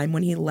from the time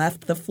when he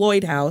left the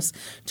Floyd house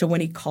to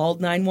when he called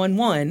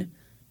 911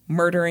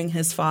 murdering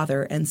his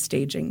father and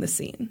staging the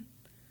scene.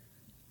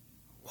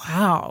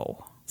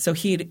 Wow. So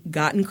he'd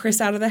gotten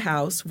Chris out of the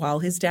house while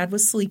his dad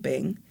was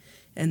sleeping,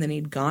 and then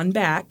he'd gone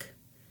back,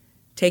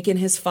 taken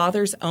his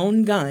father's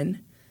own gun,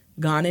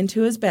 gone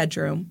into his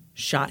bedroom,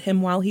 shot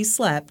him while he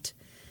slept,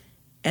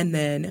 and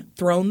then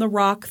thrown the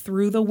rock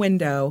through the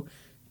window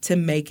to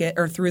make it,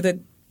 or through the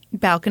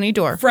balcony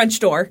door.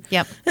 French door.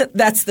 Yep.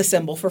 That's the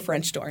symbol for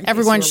French door.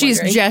 Everyone,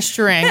 she's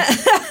gesturing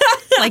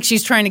like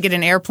she's trying to get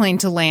an airplane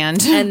to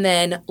land. And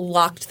then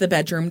locked the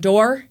bedroom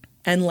door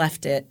and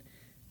left it,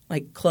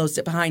 like closed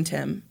it behind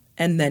him,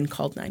 and then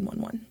called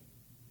 911.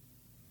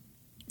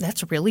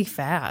 That's really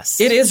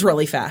fast. It is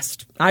really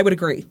fast. I would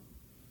agree.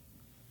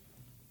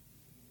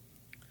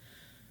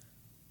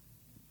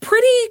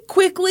 Pretty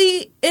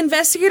quickly,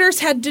 investigators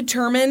had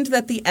determined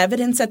that the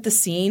evidence at the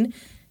scene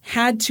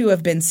had to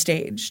have been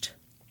staged.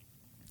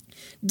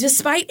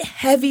 Despite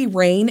heavy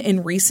rain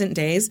in recent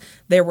days,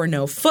 there were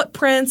no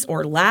footprints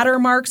or ladder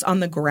marks on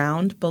the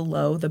ground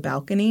below the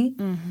balcony.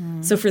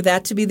 So for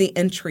that to be the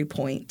entry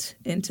point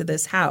into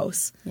this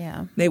house,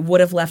 they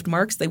would have left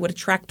marks. They would have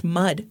tracked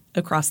mud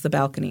across the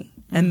balcony,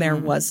 and there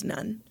was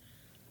none.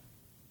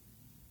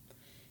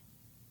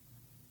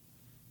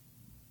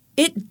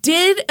 It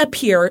did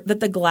appear that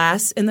the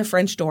glass in the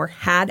French door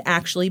had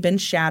actually been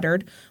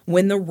shattered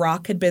when the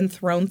rock had been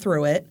thrown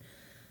through it,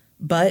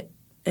 but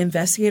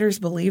investigators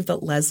believe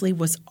that Leslie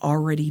was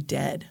already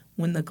dead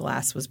when the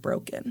glass was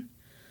broken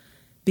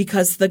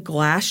because the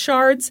glass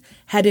shards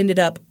had ended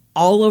up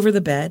all over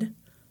the bed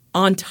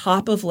on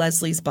top of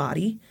Leslie's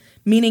body,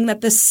 meaning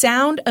that the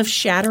sound of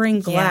shattering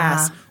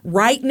glass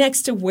right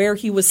next to where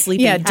he was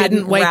sleeping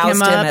didn't wake roused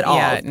him up at all.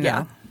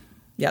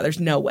 Yeah, there's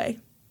no way.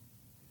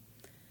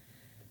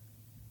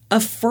 A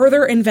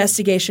further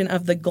investigation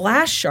of the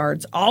glass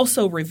shards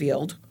also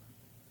revealed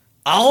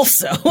why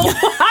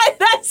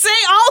did I say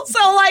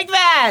also like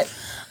that?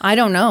 I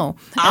don't know.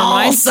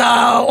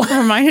 Also.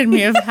 Reminded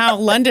me of how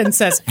London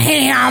says,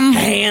 ham.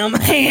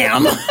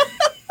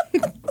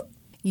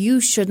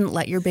 You shouldn't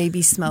let your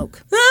baby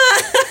smoke.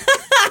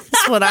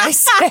 That's what I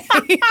say.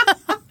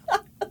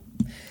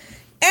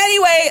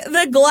 Anyway,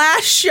 the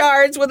glass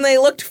shards, when they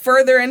looked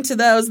further into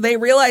those, they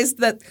realized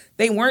that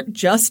they weren't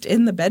just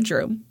in the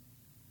bedroom.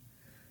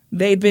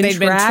 They'd been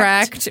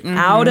tracked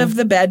out of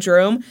the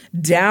bedroom,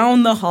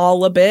 down the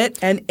hall a bit,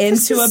 and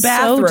into a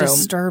bathroom. So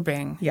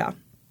disturbing. Yeah.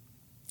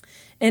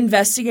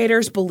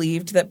 Investigators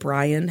believed that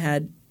Brian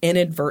had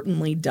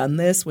inadvertently done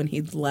this when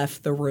he'd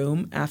left the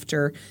room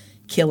after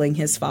killing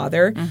his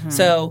father.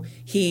 So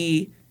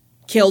he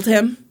killed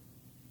him,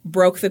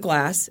 broke the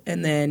glass,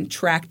 and then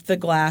tracked the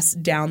glass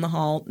down the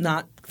hall,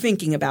 not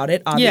thinking about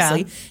it,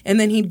 obviously. And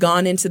then he'd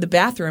gone into the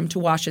bathroom to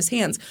wash his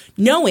hands,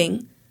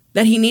 knowing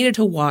that he needed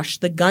to wash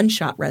the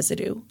gunshot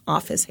residue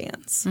off his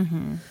hands.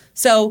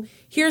 So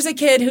here's a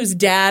kid whose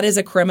dad is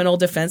a criminal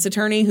defense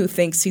attorney who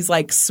thinks he's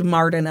like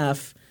smart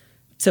enough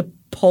to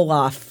pull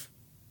off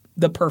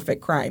the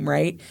perfect crime,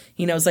 right?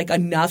 He knows like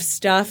enough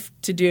stuff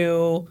to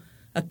do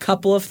a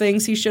couple of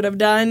things he should have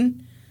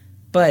done,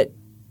 but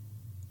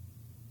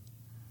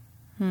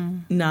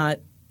not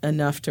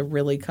enough to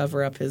really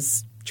cover up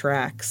his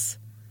tracks.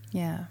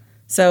 Yeah.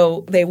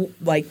 So they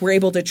were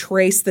able to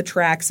trace the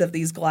tracks of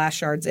these glass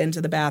shards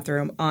into the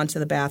bathroom, onto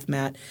the bath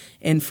mat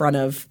in front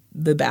of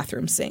the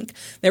bathroom sink.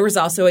 There was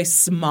also a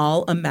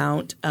small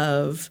amount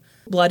of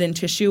blood and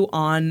tissue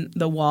on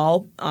the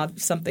wall,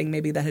 something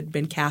maybe that had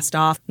been cast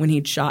off when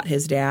he'd shot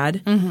his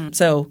dad.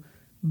 So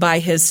by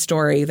his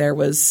story, there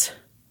was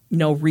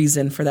no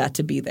reason for that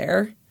to be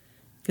there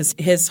because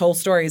his whole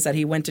story is that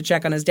he went to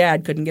check on his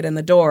dad, couldn't get in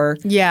the door.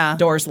 Yeah.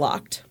 Doors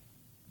locked.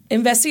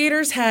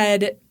 Investigators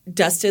had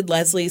dusted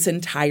Leslie's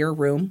entire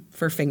room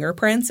for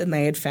fingerprints, and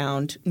they had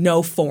found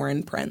no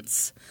foreign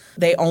prints.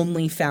 They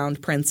only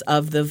found prints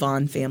of the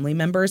Vaughn family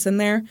members in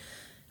there.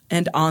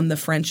 And on the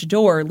French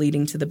door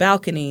leading to the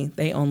balcony,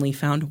 they only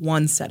found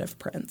one set of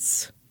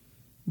prints,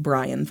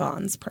 Brian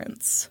Vaughn's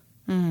prints.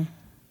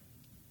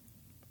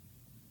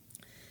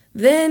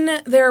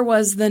 Then there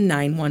was the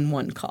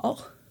 911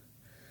 call.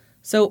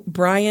 So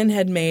Brian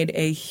had made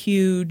a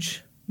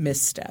huge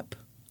misstep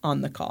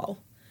on the call.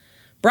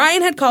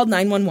 Brian had called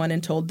 911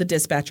 and told the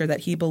dispatcher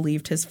that he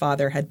believed his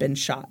father had been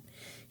shot.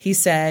 He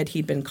said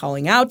he'd been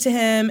calling out to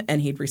him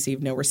and he'd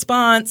received no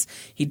response.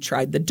 He'd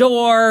tried the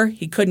door.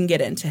 He couldn't get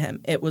into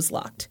him. It was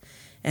locked.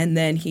 And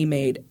then he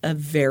made a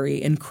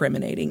very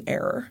incriminating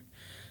error.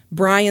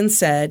 Brian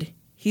said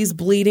he's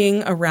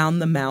bleeding around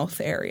the mouth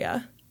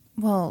area.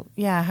 Well,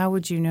 yeah, how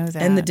would you know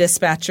that? And the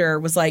dispatcher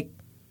was like,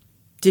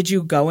 "Did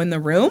you go in the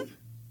room?"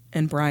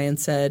 And Brian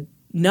said,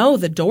 "No,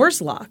 the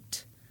door's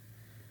locked."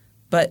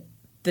 But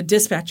the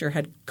dispatcher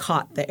had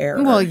caught the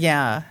error. Well,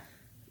 yeah.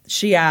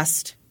 She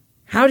asked,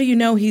 "How do you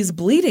know he's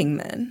bleeding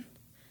then?"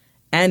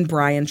 And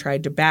Brian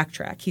tried to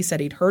backtrack. He said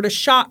he'd heard a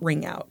shot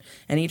ring out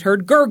and he'd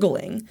heard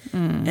gurgling.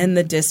 And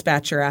the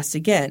dispatcher asked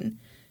again,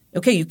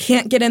 "Okay, you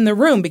can't get in the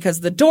room because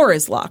the door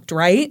is locked,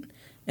 right?"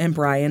 And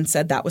Brian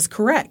said that was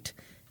correct.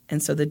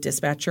 And so the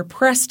dispatcher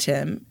pressed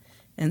him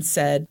and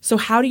said, "So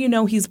how do you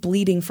know he's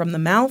bleeding from the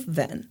mouth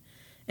then?"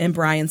 And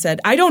Brian said,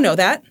 "I don't know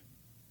that."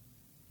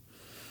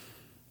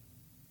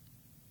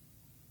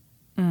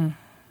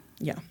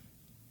 Yeah.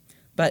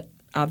 But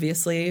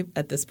obviously,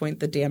 at this point,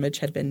 the damage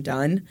had been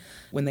done.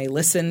 When they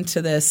listened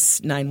to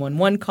this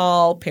 911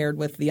 call paired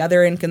with the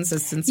other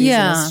inconsistencies in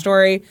the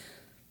story,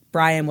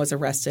 Brian was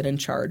arrested and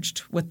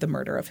charged with the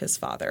murder of his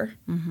father.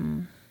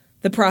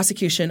 The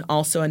prosecution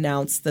also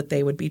announced that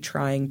they would be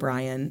trying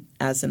Brian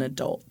as an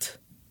adult.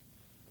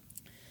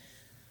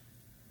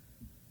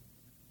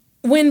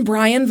 When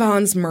Brian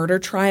Vaughn's murder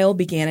trial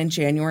began in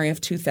January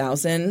of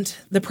 2000,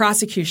 the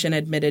prosecution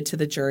admitted to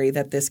the jury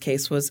that this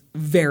case was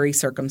very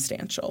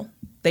circumstantial.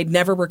 They'd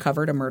never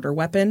recovered a murder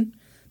weapon.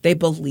 They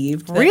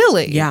believed that—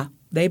 Really? Yeah.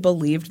 They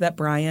believed that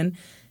Brian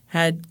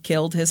had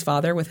killed his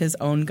father with his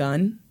own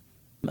gun,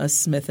 a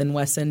Smith &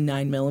 Wesson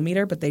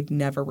 9mm, but they'd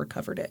never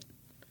recovered it.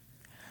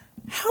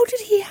 How did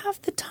he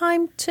have the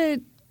time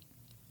to—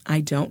 I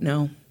don't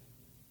know.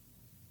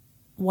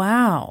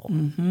 Wow.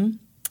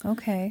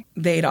 Okay.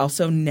 They'd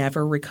also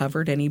never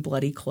recovered any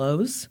bloody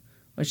clothes,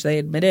 which they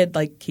admitted,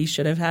 like, he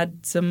should have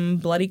had some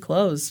bloody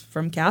clothes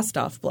from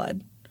cast-off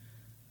blood.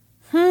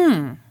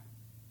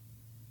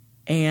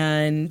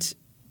 And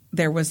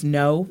there was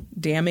no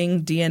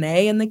damning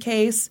DNA in the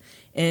case.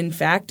 In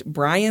fact,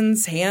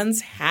 Brian's hands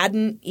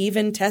hadn't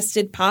even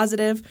tested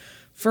positive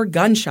for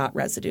gunshot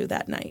residue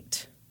that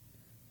night.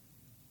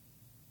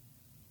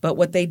 But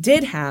what they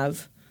did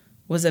have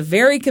was a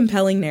very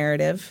compelling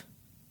narrative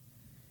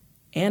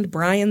and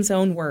Brian's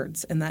own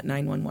words in that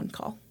 911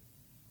 call.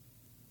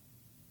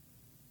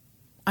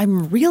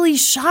 I'm really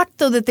shocked,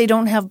 though, that they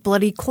don't have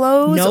bloody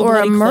clothes No or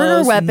bloody a murder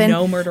clothes, weapon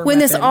no murder when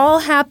this weapon. all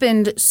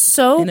happened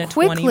so In a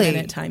quickly.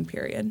 20-minute time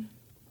period.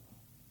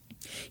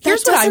 That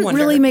Here's what I doesn't wonder.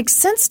 really make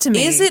sense to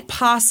me. Is it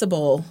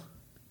possible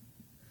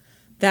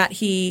that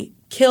he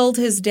killed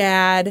his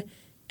dad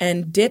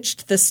and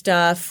ditched the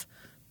stuff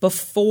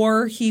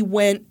before he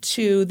went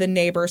to the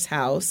neighbor's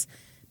house?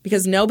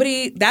 Because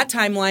nobody, that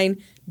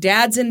timeline,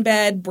 dad's in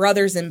bed,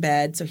 brother's in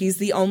bed, so he's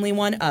the only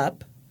one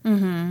up.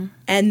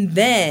 And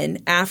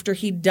then after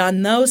he'd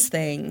done those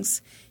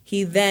things,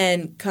 he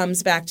then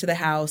comes back to the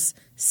house,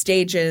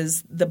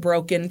 stages the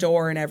broken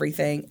door and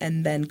everything,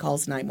 and then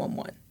calls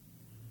 911.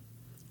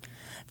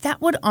 That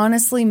would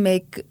honestly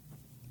make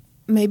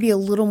maybe a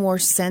little more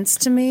sense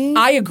to me.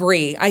 I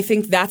agree. I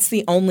think that's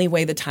the only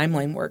way the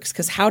timeline works,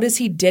 because how does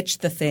he ditch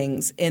the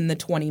things in the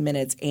 20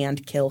 minutes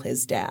and kill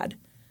his dad?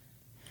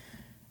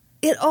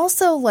 It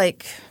also,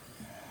 like,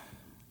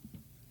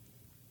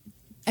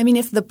 I mean,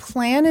 if the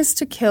plan is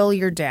to kill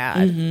your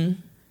dad,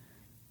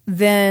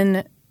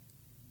 then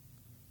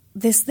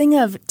this thing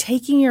of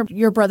taking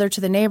your brother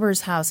to the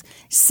neighbor's house,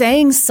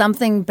 saying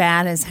something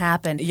bad has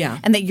happened,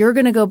 and that you're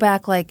going to go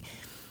back, like,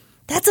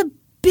 that's a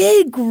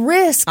big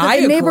risk. That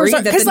I the neighbors agree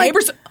are, that the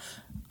neighbors—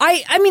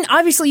 I mean,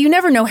 obviously, you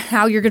never know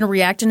how you're going to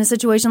react in a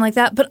situation like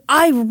that, but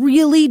I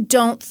really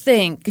don't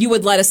think you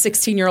would let a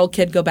 16-year-old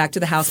kid go back to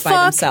the house by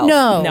themselves.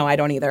 No. No, I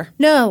don't either.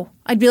 No.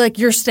 I'd be like,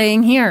 you're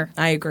staying here.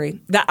 I agree.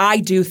 That I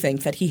do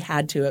think that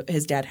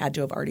his dad had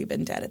to have already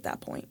been dead at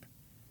that point.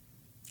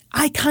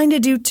 I kind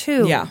of do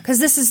too. Yeah. Because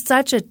this is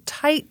such a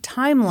tight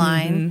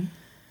timeline.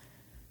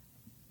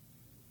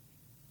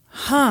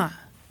 Huh.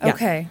 Yeah.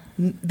 Okay.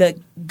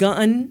 The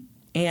gun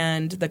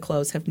and the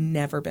clothes have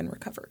never been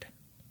recovered.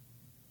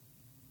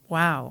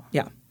 Wow.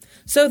 Yeah.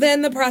 So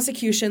then the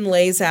prosecution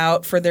lays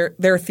out for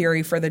their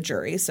theory for the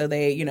jury. So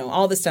they,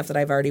 all the stuff that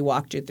I've already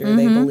walked you through,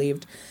 they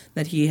believed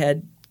that he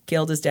had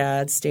killed his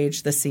dad,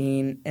 staged the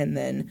scene, and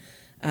then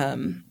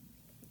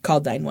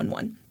called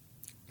 911.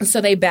 So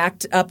they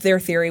backed up their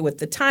theory with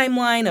the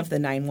timeline of the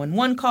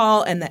 911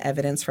 call and the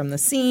evidence from the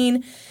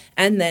scene.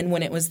 And then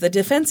when it was the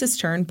defense's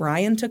turn,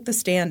 Brian took the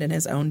stand in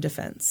his own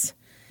defense.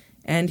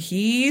 And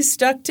he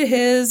stuck to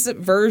his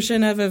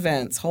version of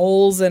events,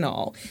 holes and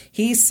all.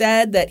 He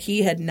said that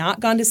he had not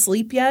gone to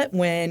sleep yet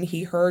when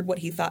he heard what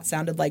he thought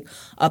sounded like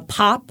a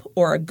pop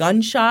or a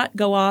gunshot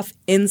go off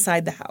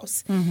inside the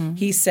house.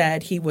 He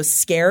said he was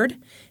scared,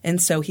 and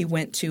so he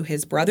went to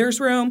his brother's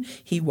room.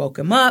 He woke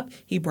him up.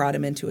 He brought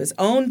him into his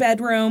own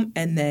bedroom,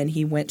 and then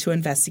he went to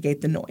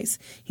investigate the noise.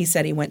 He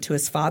said he went to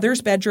his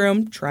father's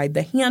bedroom, tried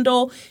the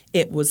handle.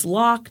 It was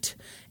locked.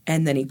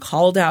 And then he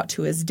called out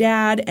to his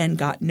dad and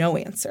got no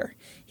answer.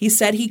 He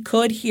said he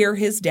could hear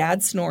his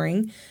dad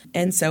snoring,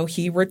 and so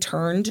he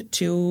returned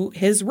to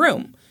his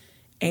room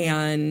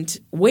and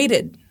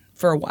waited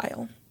for a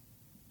while.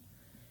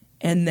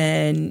 And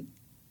then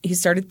he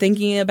started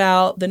thinking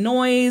about the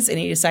noise, and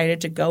he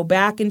decided to go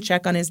back and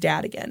check on his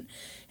dad again.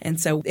 And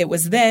so it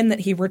was then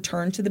that he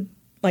returned to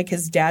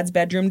his dad's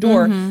bedroom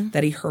door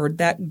that he heard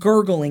that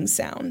gurgling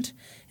sound.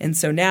 And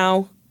so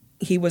now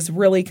he was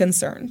really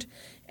concerned.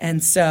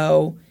 And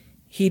so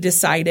he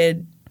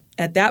decided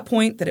at that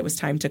point that it was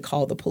time to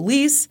call the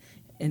police.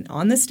 And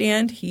on the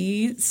stand,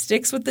 he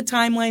sticks with the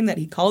timeline that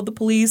he called the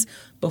police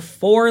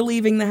before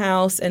leaving the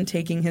house and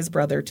taking his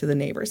brother to the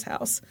neighbor's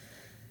house.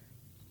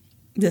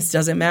 This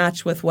doesn't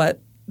match with what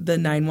the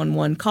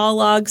 911 call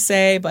logs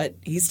say, but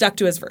he stuck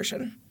to his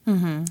version.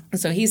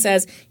 So he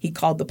says he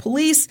called the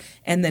police,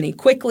 and then he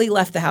quickly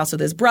left the house with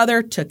his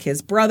brother, took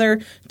his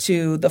brother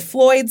to the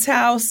Floyd's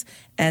house,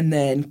 and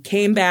then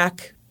came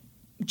back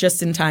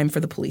just in time for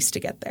the police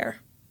to get there.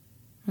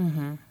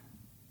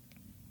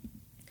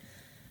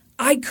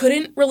 I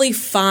couldn't really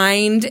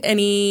find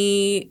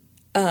any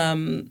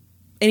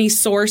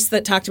source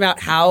that talked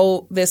about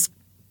how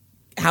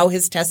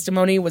his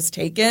testimony was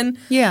taken.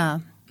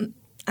 Yeah.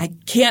 I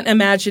can't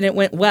imagine it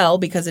went well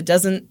because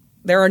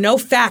there are no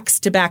facts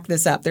to back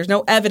this up. There's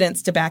no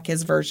evidence to back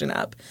his version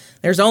up.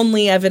 There's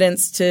only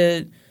evidence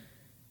to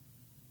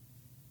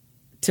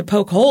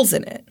poke holes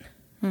in it.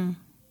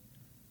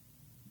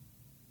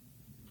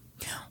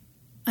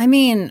 I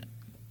mean,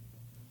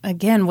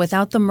 again,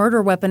 without the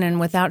murder weapon and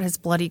without his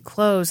bloody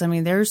clothes, I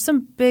mean, there's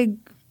some big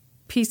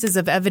pieces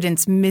of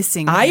evidence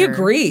missing here. I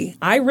agree.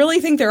 I really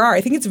think there are. I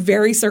think it's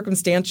very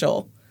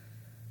circumstantial.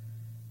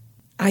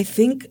 I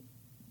think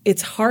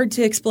it's hard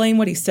to explain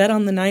what he said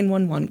on the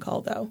 911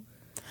 call, though.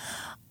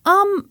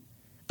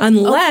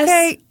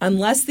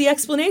 Unless the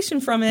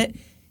explanation from it,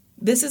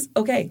 this is,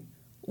 okay,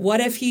 what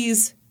if he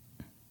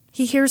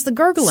hears the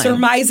gurgling.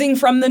 Surmising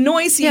from the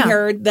noise he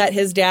heard that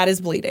his dad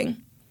is bleeding.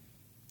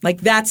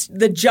 Like, that's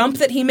the jump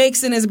that he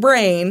makes in his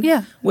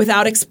brain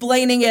without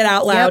explaining it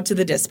out loud to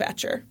the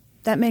dispatcher.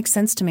 That makes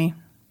sense to me.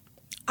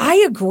 I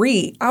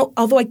agree,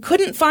 although I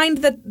couldn't find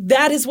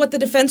that is what the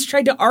defense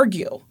tried to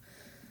argue.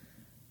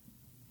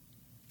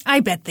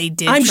 I bet they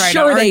did. I'm try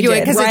sure to argue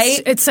they did, it,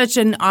 right? It's such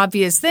an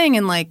obvious thing,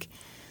 and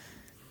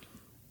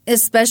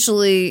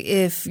especially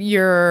if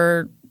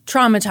you're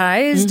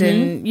traumatized,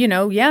 and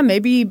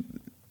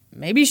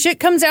maybe shit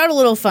comes out a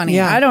little funny.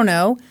 Yeah. I don't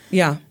know.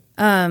 Yeah.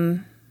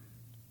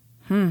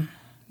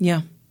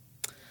 Yeah.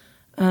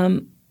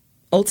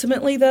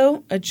 Ultimately,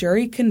 though, a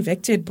jury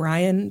convicted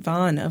Brian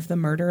Vaughn of the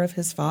murder of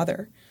his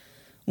father.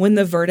 When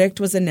the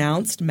verdict was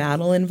announced,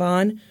 Madeline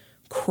Vaughn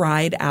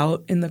cried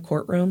out in the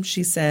courtroom.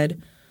 She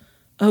said,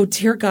 "Oh,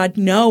 dear God,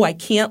 no, I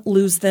can't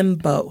lose them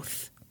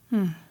both."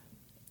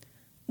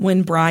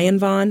 When Brian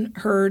Vaughn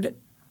heard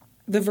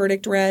the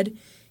verdict read,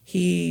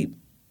 he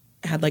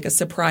had a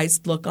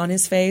surprised look on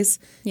his face,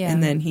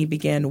 and then he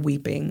began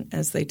weeping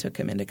as they took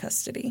him into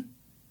custody.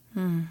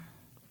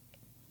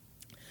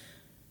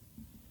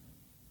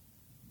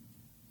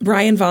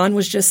 Brian Vaughn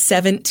was just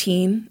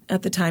 17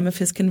 at the time of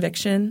his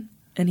conviction,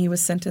 and he was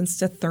sentenced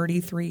to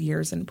 33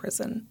 years in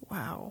prison.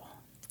 Wow.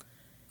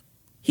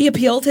 He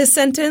appealed his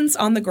sentence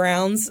on the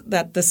grounds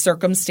that the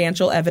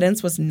circumstantial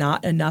evidence was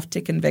not enough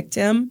to convict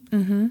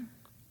him,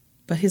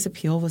 but his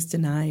appeal was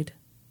denied.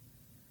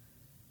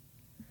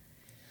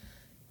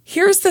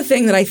 Here's the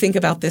thing that I think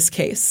about this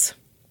case.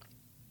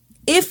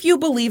 If you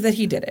believe that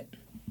he did it,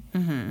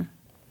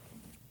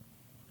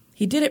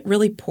 he did it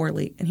really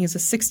poorly, and he's a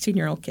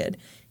 16-year-old kid.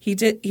 He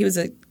was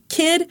a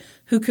kid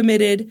who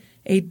committed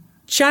a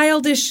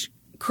childish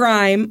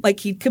crime,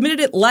 he committed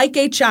it like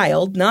a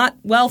child, not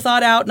well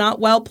thought out, not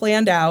well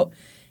planned out,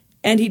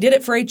 and he did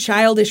it for a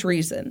childish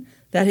reason,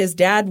 that his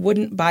dad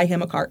wouldn't buy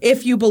him a car,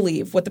 if you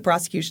believe what the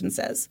prosecution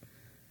says.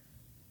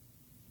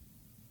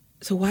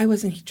 So why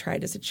wasn't he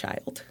tried as a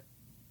child?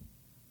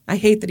 I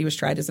hate that he was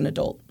tried as an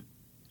adult.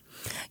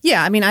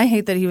 Yeah, I mean, I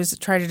hate that he was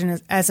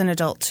tried as an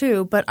adult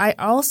too, but I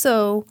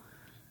also,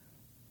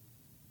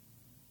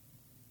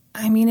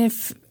 I mean,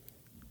 if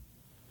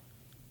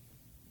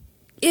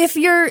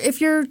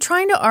you're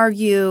trying to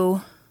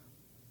argue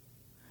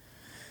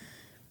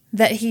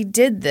that he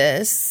did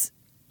this,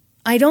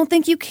 I don't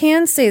think you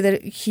can say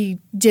that he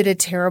did a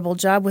terrible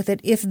job with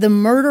it if the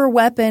murder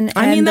weapon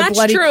and the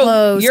bloody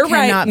clothes You're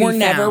right. cannot be We're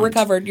never found.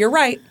 recovered. You're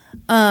right.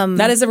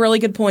 That is a really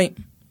good point.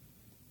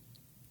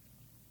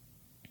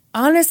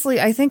 Honestly,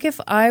 I think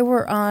if I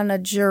were on a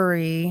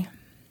jury,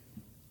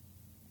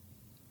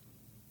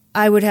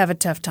 I would have a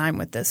tough time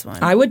with this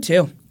one. I would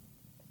too.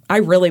 I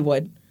really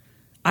would.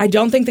 I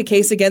don't think the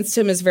case against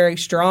him is very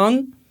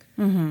strong.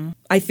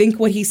 I think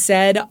what he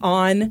said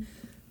on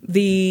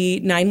the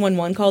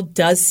 911 call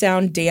does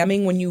sound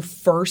damning when you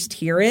first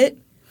hear it.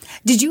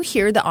 Did you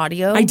hear the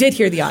audio? I did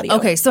hear the audio.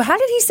 Okay, so how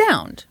did he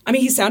sound? I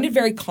mean, he sounded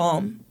very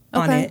calm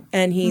on it,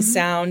 and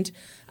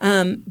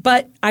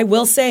but I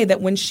will say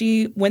that when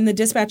the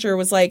dispatcher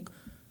was like,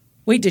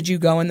 Wait, did you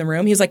go in the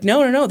room? He's like,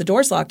 no, the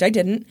door's locked. I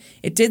didn't.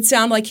 It did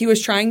sound like he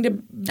was trying to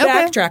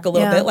backtrack a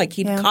little bit, like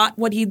he'd caught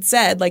what he'd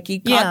said, like he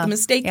caught the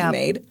mistake he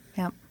made.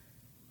 Yeah.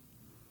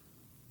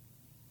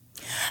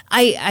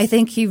 I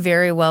think he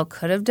very well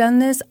could have done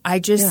this. I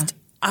think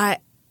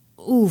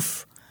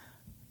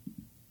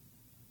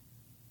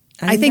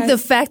the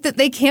fact that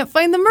they can't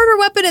find the murder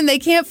weapon and they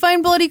can't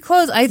find bloody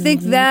clothes, I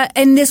think that,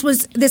 and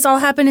this all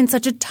happened in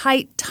such a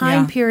tight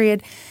time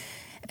period.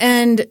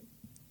 And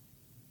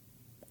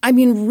I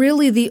mean,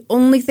 really the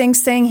only thing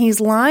saying he's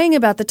lying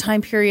about the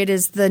time period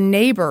is the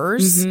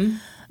neighbors.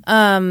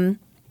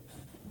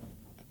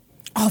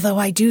 Although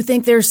I do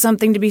think there's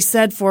something to be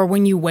said for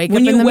when you wake up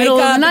in the middle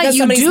of the night,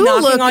 you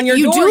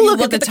do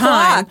look at the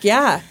time. Clock.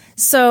 Yeah.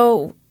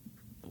 So,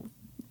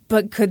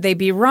 but could they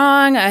be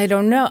wrong? I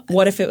don't know.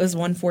 What if it was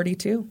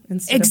 1:42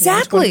 instead of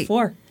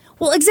 1:24?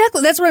 Well,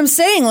 exactly. That's what I'm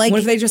saying. Like, what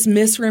if they just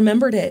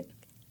misremembered it?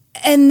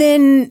 And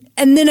then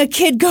a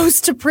kid goes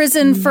to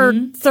prison for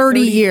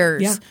 30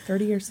 years. Yeah,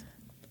 30 years.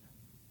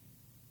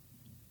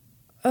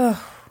 Ugh.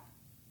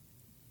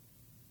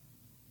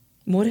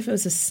 What if it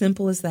was as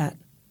simple as that?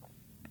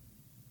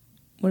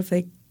 What if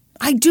they...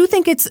 I do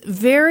think it's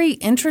very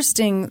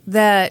interesting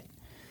that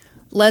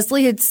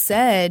Leslie had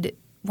said,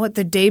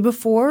 the day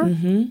before,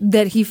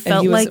 that he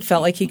felt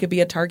felt like he could be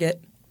a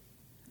target.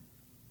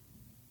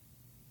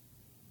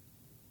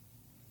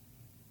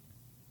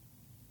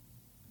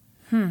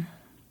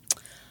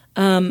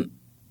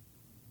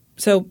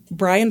 So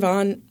Brian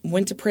Vaughn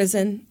went to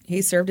prison.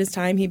 He served his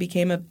time. He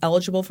became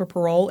eligible for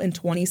parole in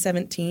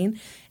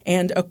 2017.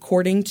 And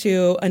according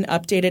to an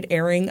updated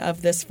airing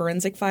of this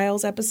Forensic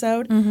Files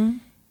episode,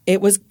 he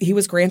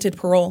was granted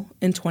parole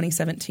in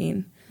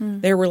 2017.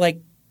 There were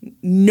like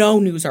no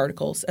news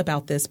articles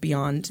about this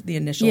beyond the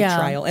initial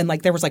trial. And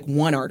like there was like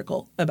one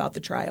article about the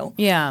trial.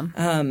 Yeah.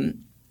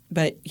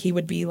 But he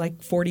would be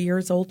like 40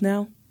 years old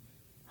now.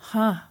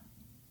 Huh.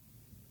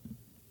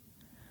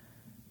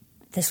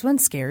 This one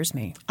scares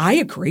me. I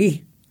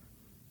agree.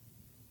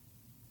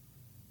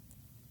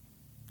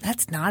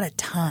 That's not a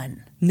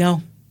ton.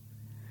 No.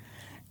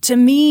 To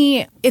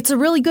me, it's a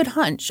really good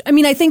hunch. I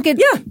mean, I think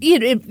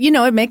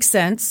it makes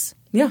sense.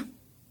 Yeah.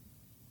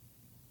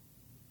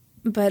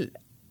 But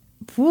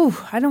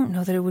I don't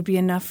know that it would be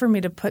enough for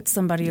me to put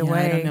somebody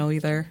away. I don't know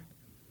either.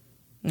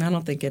 I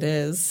don't think it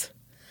is.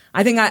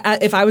 I think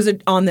if I was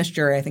on this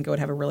jury, I think I would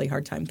have a really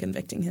hard time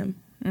convicting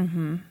him.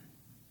 Mm-hmm.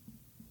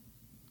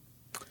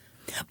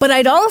 But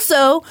I'd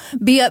also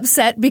be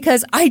upset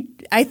because I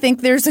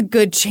think there's a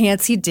good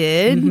chance he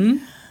did.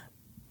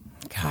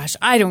 Gosh,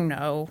 I don't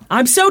know.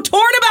 I'm so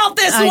torn about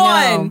this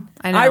one.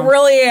 I know. I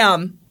really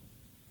am.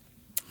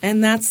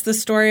 And that's the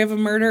story of a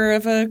murder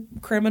of a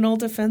criminal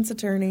defense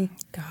attorney.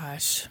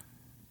 Gosh.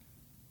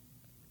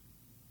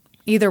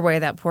 Either way,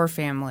 that poor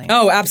family.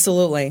 Oh,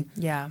 absolutely.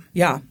 Yeah.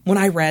 Yeah. When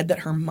I read that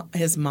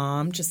his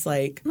mom just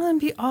like... Well,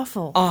 it'd be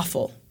awful.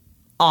 Awful.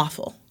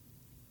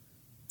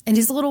 And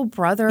his little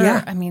brother,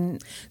 I mean...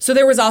 So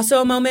there was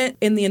also a moment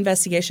in the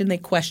investigation they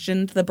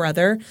questioned the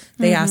brother.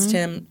 They asked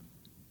him,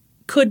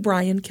 could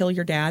Brian kill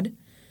your dad?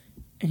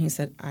 And he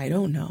said, I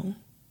don't know.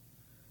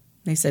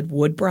 They said,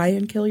 would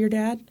Brian kill your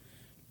dad?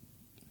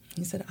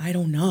 He said, I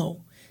don't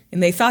know.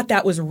 And they thought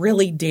that was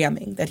really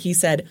damning, that he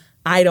said,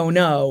 I don't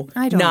know.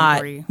 I don't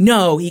agree.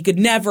 No, he could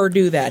never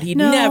do that. He'd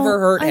never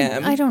hurt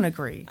him. I don't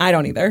agree. I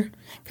don't either.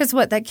 Because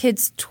that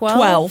kid's 12?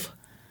 12.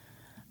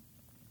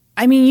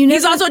 I mean,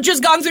 he's also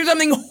just gone through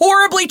something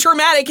horribly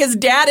traumatic. His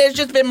dad has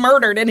just been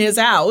murdered in his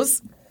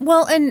house.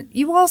 Well, and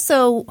you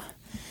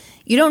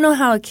don't know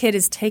how a kid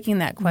is taking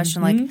that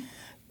question. Like,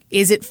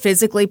 is it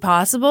physically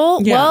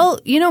possible? Yeah. Well,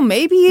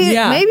 maybe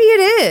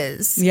it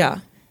is. Yeah.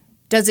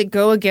 Does it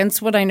go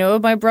against what I know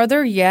of my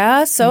brother?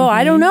 Yeah. So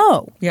I don't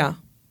know. Yeah.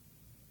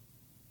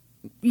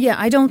 Yeah,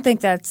 I don't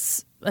think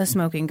that's a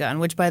smoking gun,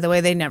 which, by the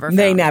way, they never found.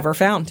 They never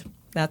found.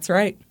 That's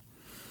right.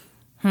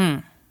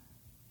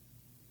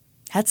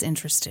 That's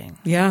interesting.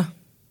 Yeah.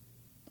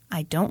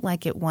 I don't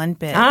like it one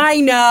bit.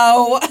 I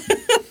know.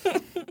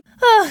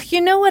 Oh,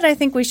 you know what I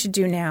think we should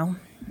do now?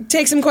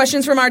 Take some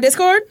questions from our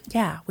Discord?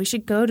 Yeah, we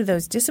should go to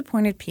those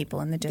disappointed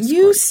people in the Discord.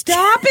 You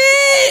stop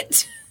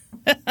it!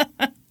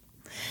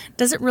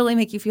 Does it really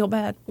make you feel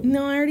bad?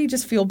 No, I already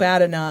just feel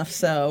bad enough,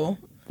 so.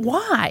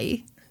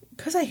 Why?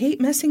 Because I hate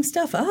messing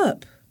stuff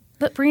up.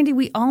 But, Brandy,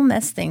 we all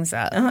mess things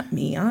up. Not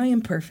me. I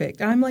am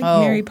perfect. I'm like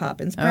Mary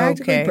Poppins,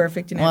 practically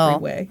perfect in every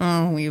way.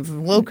 We've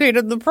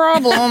located the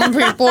problem,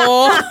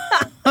 people.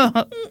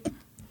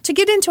 To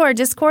get into our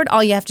Discord,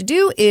 all you have to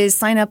do is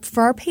sign up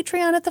for our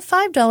Patreon at the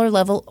 $5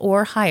 level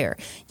or higher.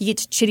 You get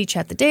to chitty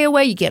chat the day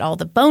away. You get all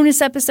the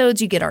bonus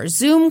episodes. You get our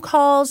Zoom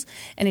calls.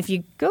 And if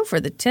you go for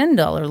the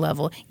 $10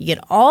 level, you get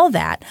all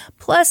that.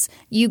 Plus,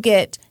 you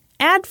get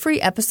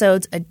ad-free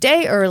episodes a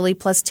day early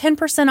plus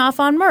 10% off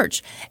on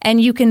merch.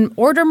 And you can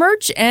order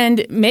merch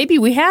and maybe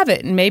we have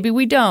it and maybe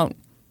we don't.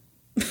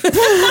 It's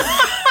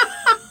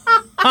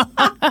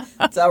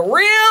a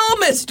real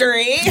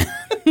mystery.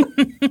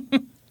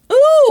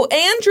 Ooh,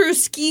 Andrew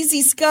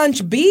Skeezy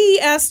Scunch B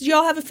asked, do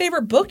y'all have a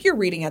favorite book you're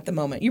reading at the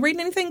moment? You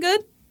reading anything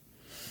good?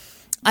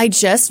 I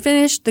just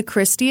finished The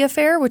Christie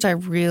Affair, which I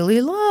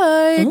really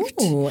liked.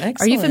 Oh,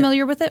 excellent. Are you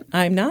familiar with it?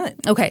 I'm not.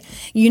 Okay.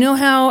 You know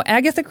how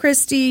Agatha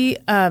Christie,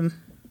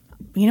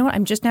 you know what?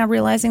 I'm just now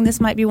realizing this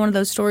might be one of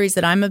those stories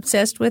that I'm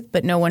obsessed with,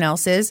 but no one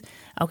else is.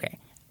 Okay.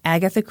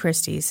 Agatha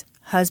Christie's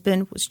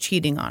husband was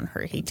cheating on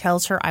her. He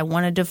tells her, I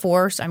want a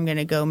divorce. I'm going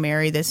to go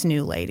marry this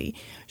new lady.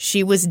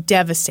 She was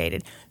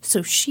devastated.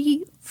 So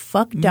she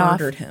fucked off.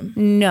 Murdered him?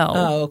 No.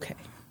 Oh, okay.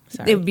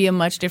 Sorry. It would be a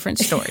much different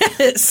story.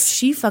 Yes.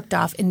 She fucked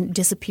off and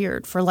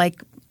disappeared for I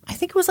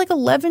think it was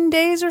 11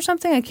 days or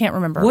something. I can't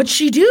remember. What'd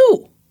she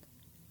do?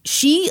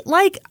 She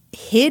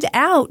hid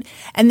out,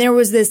 and there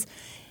was this,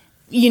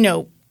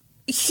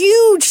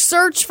 huge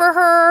search for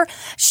her.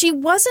 She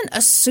wasn't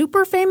a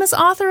super famous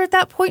author at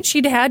that point.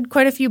 She'd had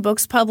quite a few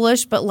books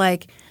published, but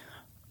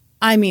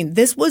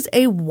this was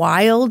a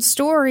wild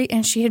story,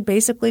 and she had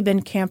basically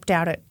been camped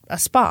out at a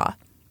spa.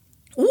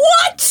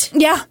 What?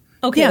 Yeah.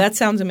 Okay, yeah. That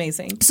sounds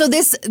amazing. So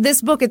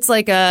this book, it's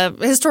like a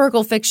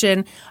historical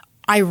fiction.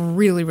 I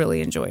really,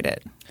 really enjoyed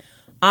it.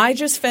 I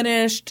just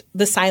finished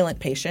The Silent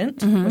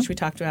Patient, which we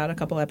talked about a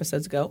couple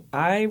episodes ago.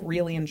 I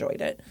really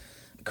enjoyed it.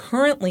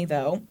 Currently,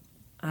 though,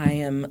 I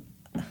am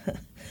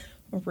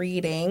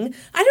reading.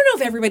 I don't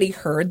know if everybody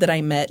heard that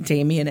I met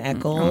Damien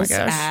Eccles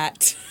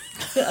at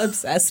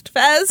Obsessed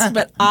Fest,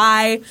 but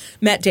I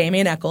met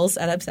Damien Eccles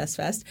at Obsessed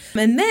Fest.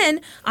 And then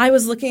I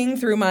was looking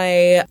through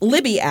my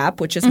Libby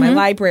app, which is my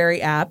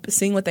library app,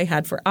 seeing what they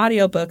had for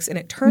audiobooks, and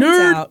it turns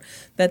out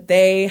that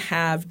they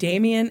have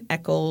Damien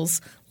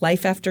Eccles'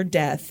 Life After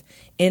Death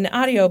in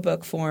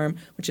audiobook form,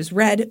 which is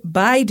read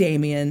by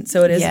Damien.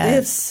 So it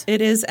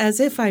is as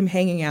if I'm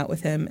hanging out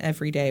with him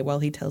every day while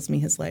he tells me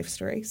his life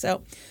story.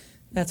 So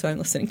that's what I'm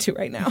listening to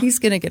right now. He's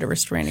going to get a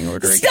restraining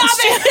order against Stop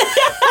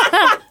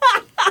it!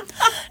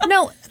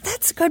 No,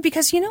 that's good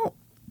because,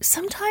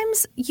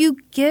 sometimes you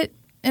get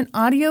an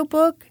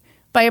audiobook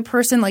by a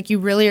person you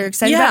really are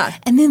excited about,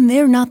 and then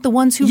they're not the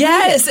ones who read it.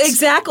 Yes,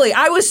 exactly.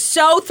 I was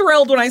so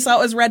thrilled when I saw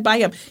it was read by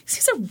him.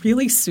 He's a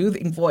really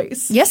soothing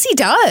voice. Yes, he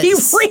does. He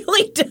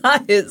really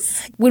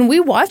does. When we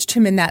watched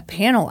him in that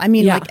panel,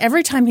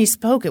 every time he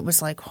spoke, it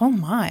was oh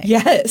my.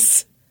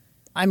 Yes.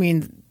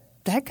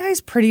 That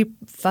guy's pretty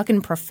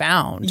fucking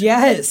profound.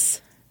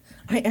 Yes.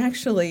 I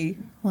actually...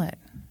 What?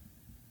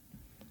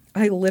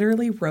 I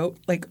literally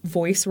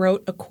voice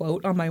wrote a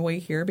quote on my way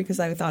here because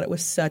I thought it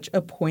was such a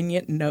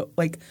poignant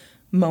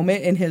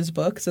moment in his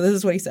book. So this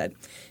is what he said.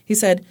 He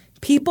said,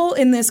 "People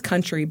in this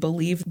country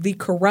believe the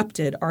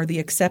corrupted are the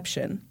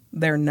exception.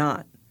 They're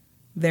not.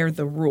 They're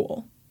the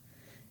rule."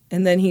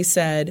 And then he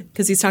said,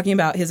 because he's talking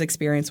about his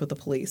experience with the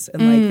police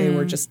and they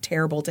were just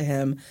terrible to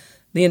him.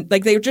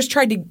 They just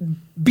tried to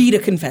beat a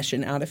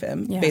confession out of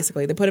him,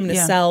 basically. They put him in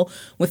a cell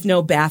with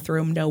no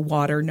bathroom, no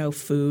water, no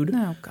food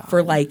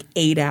for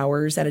 8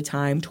 hours at a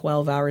time,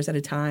 12 hours at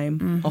a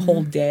time, a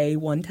whole day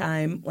one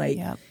time,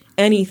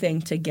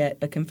 anything to get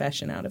a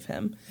confession out of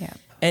him. Yep.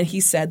 And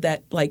he said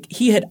that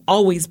he had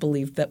always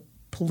believed that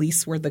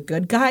police were the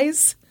good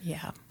guys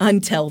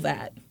until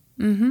that.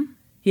 Mm-hmm.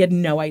 He had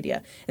no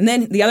idea. And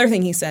then the other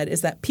thing he said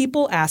is that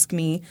people ask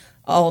me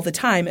all the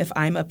time if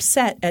I'm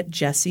upset at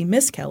Jesse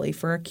Miskelly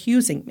for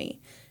accusing me.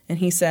 And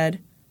he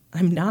said,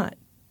 I'm not.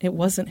 It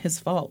wasn't his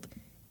fault.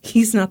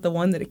 He's not the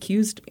one that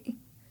accused me.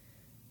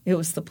 It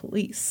was the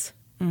police.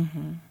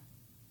 Mm-hmm.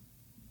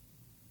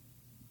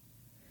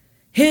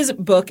 His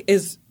book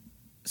is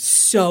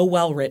so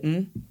well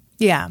written.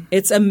 Yeah.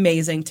 It's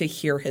amazing to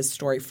hear his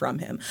story from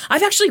him.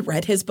 I've actually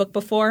read his book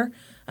before,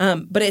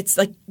 but it's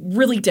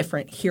really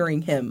different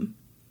hearing him.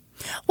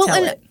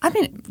 Well,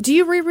 do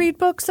you reread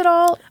books at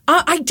all?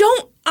 I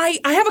don't. I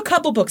have a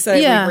couple books that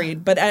I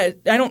reread, but I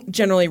don't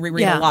generally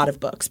reread a lot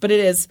of books. But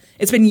it's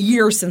been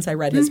years since I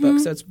read his book,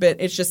 so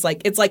it's just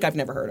it's like I've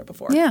never heard it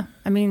before. Yeah,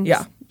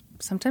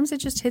 sometimes it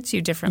just hits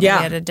you differently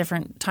at a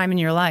different time in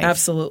your life.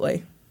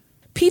 Absolutely.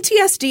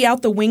 PTSD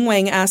out the wing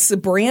wang asks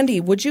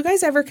Brandy, would you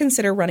guys ever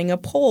consider running a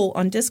poll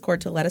on Discord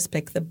to let us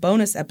pick the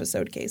bonus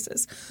episode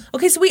cases?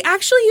 Okay, so we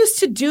actually used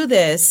to do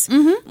this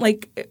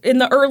in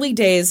the early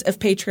days of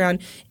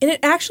Patreon, and it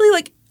actually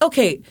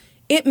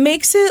it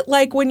makes it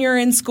like when you're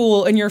in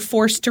school and you're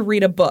forced to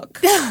read a book.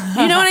 You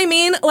know what I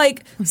mean?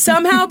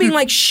 Somehow being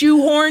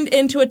shoehorned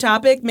into a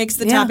topic makes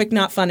the topic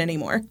not fun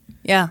anymore.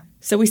 Yeah.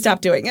 So we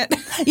stopped doing it.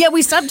 Yeah,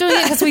 we stopped doing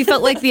it because we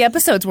felt like the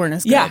episodes weren't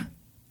as good. Yeah.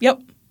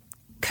 Yep.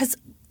 Because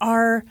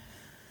our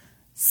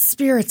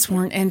spirits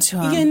weren't into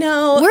them.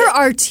 We're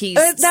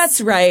artists.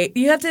 That's right.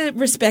 You have to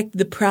respect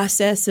the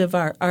process of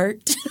our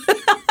art.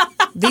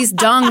 These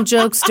dong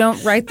jokes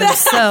don't write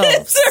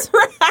themselves. That's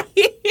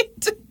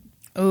right.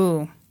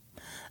 Ooh.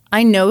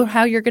 I know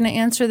how you're going to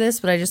answer this,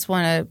 but I just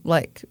want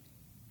to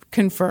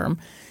confirm.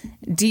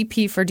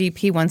 DP for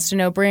DP wants to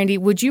know, Brandy,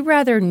 would you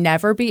rather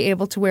never be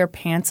able to wear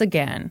pants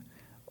again,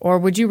 or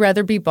would you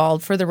rather be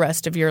bald for the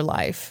rest of your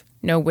life?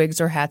 No wigs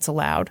or hats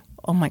allowed.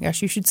 Oh my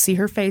gosh, you should see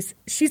her face.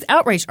 She's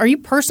outraged. Are you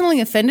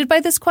personally offended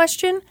by this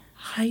question?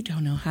 I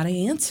don't know how to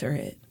answer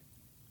it.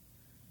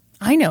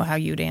 I know how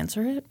you'd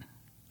answer it.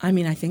 I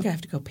think I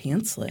have to go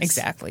pantsless.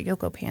 Exactly. You'll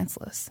go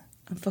pantsless.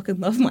 I fucking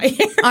love my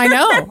hair.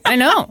 I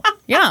know.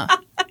 Yeah.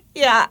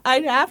 Yeah,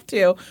 I'd have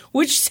to,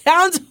 which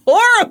sounds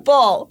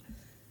horrible.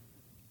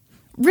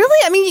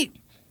 Really? I mean,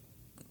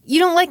 you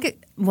don't like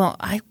it? Well,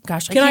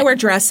 Can I wear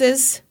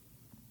dresses?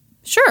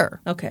 Sure.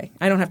 Okay.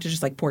 I don't have to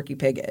just like Porky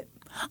Pig it.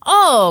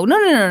 Oh,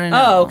 no.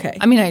 Oh, okay.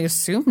 I mean, I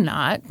assume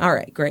not. All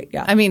right, great,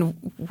 yeah. I mean,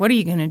 what are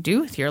you going to do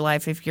with your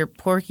life if you're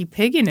Porky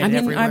Pigging it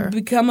everywhere? I've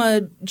become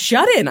a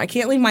shut-in. I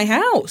can't leave my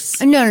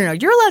house. No.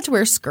 You're allowed to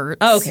wear skirts.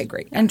 Oh, okay,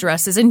 great. And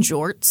dresses and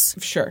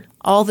jorts. Sure.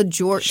 All the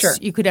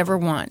jorts you could ever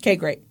want. Okay,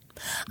 great.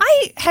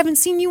 I haven't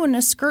seen you in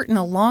a skirt in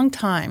a long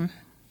time.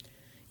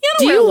 Yeah, I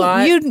don't wear a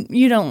lot.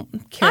 You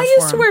don't care I for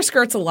used to them. wear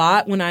skirts a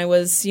lot when I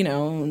was,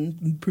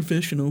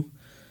 professional.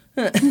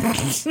 They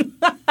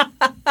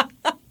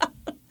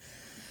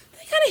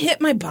kind of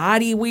hit my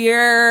body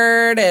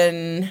weird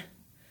and,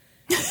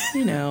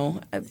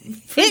 I'm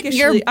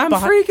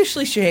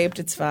freakishly shaped.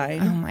 It's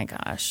fine. Oh, my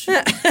gosh.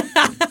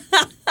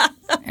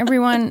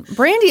 Everyone,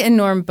 Brandy and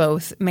Norm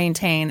both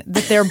maintain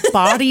that their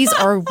bodies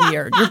are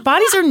weird. Your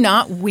bodies are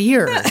not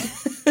weird.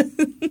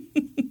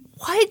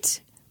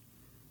 What?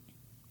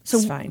 So,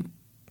 it's fine.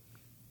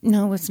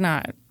 No, it's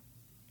not.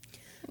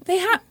 They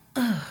have...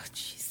 Oh,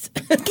 jeez.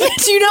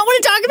 Do you not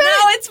want to talk about it?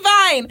 No, it's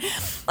fine.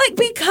 Like,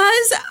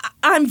 because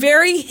I'm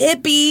very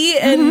hippie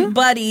and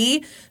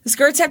buddy, the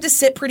skirts have to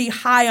sit pretty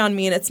high on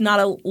me, and it's not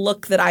a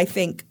look that I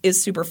think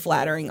is super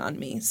flattering on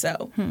me.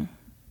 So,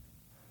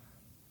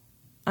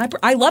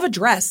 I love a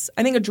dress.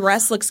 I think a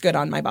dress looks good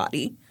on my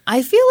body.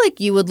 I feel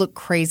like you would look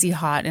crazy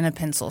hot in a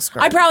pencil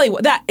skirt. I probably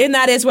would.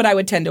 That is what I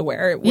would tend to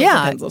wear with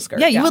a pencil skirt.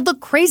 Yeah, you would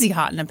look crazy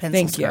hot in a pencil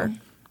Thank skirt.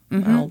 You.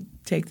 Mm-hmm. I'll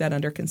take that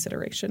under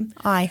consideration.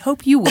 I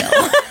hope you will.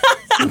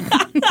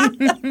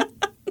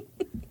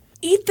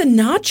 Eat the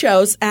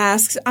Nachos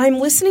asks, I'm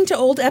listening to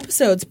old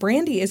episodes.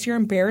 Brandy, is your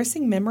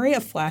embarrassing memory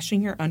of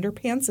flashing your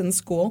underpants in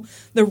school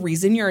the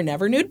reason you're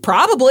never nude?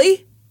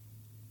 Probably.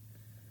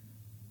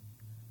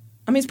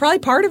 I mean, it's probably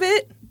part of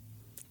it.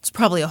 It's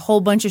probably a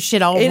whole bunch of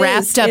shit all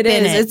wrapped up in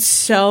it. It's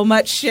so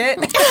much shit.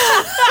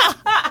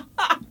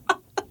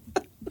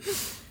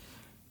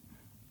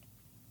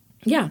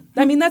 Yeah.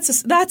 I mean,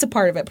 that's a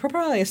part of it.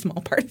 Probably a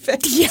small part of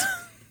it. Yeah.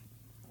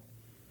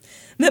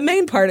 The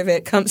main part of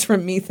it comes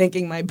from me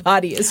thinking my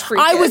body is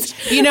freakish.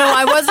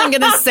 I wasn't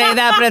going to say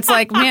that, but it's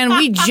like, man,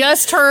 we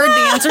just heard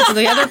the answer to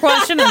the other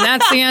question, and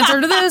that's the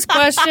answer to this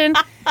question.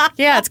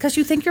 Yeah, it's because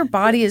you think your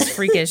body is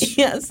freakish.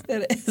 Yes,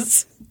 it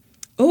is.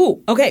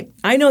 Oh, okay.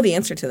 I know the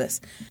answer to this.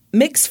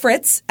 Mix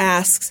Fritz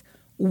asks,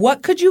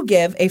 what could you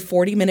give a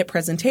 40-minute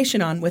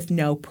presentation on with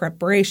no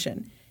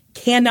preparation?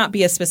 Cannot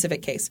be a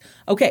specific case.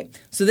 Okay,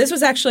 so this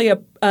was actually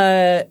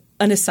an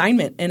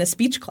assignment in a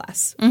speech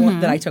class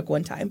that I took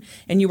one time.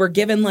 And you were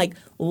given like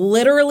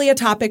literally a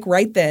topic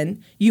right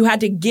then. You had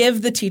to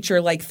give the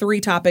teacher like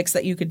 3 topics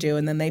that you could do,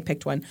 and then they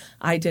picked one.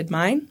 I did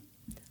mine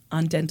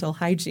on dental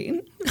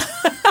hygiene.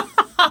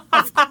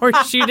 Of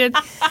course you did.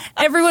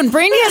 Everyone,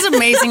 Brandy has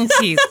amazing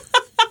teeth.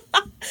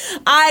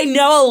 I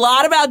know a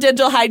lot about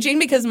dental hygiene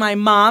because my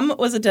mom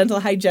was a dental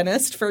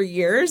hygienist for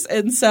years.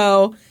 And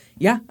so,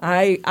 yeah,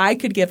 I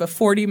could give a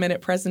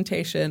 40-minute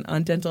presentation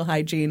on dental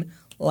hygiene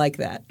like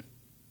that.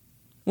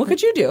 What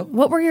could you do?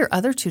 What were your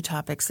other 2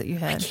 topics that you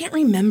had? I can't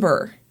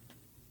remember.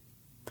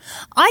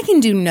 I can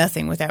do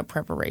nothing without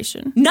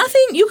preparation.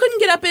 Nothing? You couldn't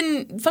get up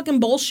and fucking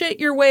bullshit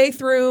your way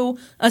through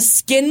a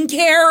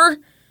skincare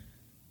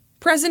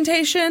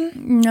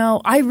presentation?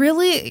 No, my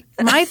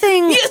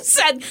thing... You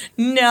said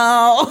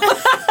no.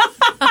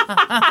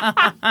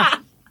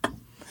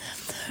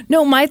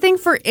 No, my thing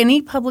for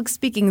any public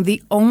speaking,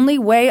 the only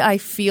way I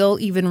feel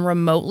even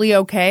remotely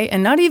okay,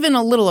 and not even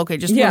a little okay,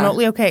 just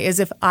remotely okay,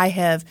 is if I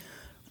have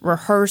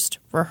rehearsed.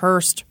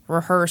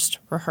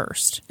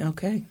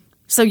 Okay.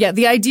 So yeah,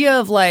 the idea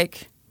of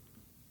like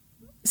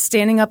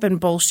standing up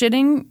and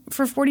bullshitting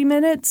for 40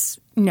 minutes,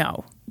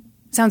 no.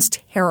 Sounds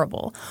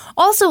terrible.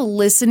 Also,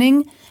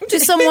 listening to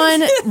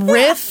someone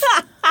riff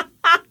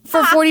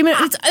for 40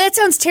 minutes, that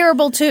sounds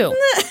terrible too.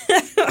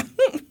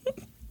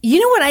 You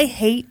know what I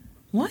hate?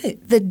 What?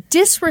 The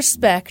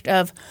disrespect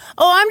of,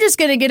 I'm just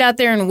going to get out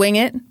there and wing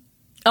it.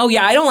 Oh,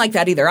 yeah, I don't like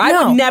that either. I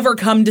would never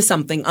come to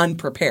something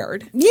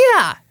unprepared.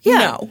 Yeah.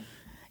 No,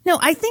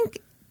 I think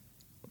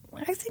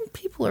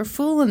people are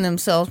fooling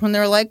themselves when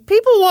they're like,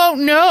 people won't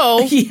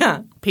know.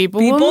 Yeah.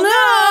 People will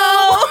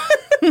know.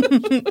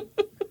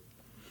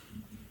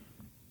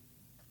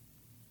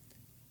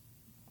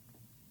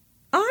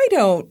 I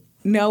don't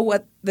know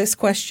what this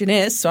question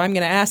is, so I'm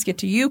going to ask it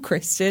to you,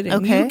 Kristen,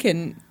 and you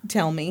can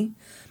tell me.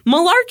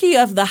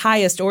 Malarkey of the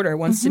highest order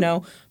wants to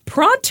know,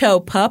 pronto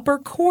pup or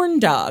corn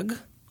dog?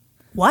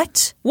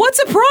 What? What's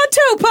a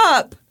pronto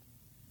pup?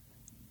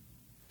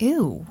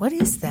 Ew, what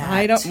is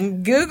that?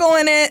 I'm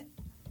Googling it.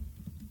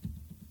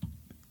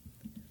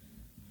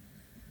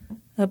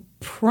 A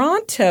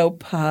pronto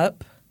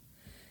pup.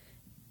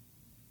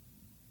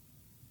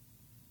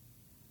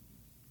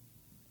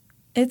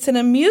 It's an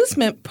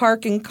amusement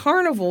park and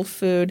carnival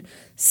food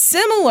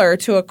similar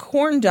to a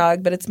corn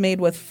dog, but it's made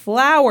with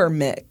flour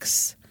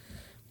mix.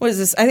 What is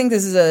this? I think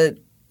this is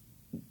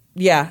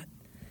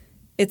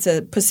it's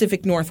a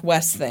Pacific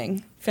Northwest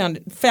thing.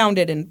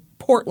 Founded in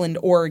Portland,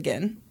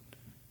 Oregon.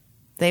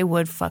 They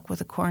would fuck with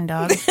a corn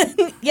dog.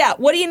 Yeah,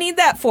 what do you need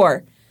that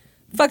for?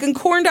 Fucking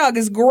corn dog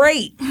is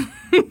great.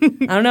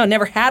 I don't know,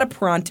 never had a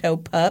Pronto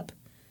pup.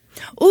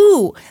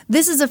 Ooh,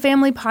 this is a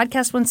family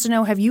podcast wants to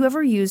know, have you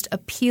ever used a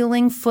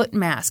peeling foot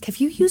mask? Have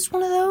you used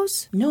one of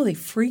those? No, they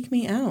freak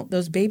me out.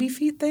 Those baby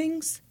feet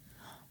things.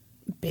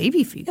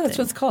 Baby feet Yeah, that's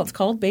what it's called. It's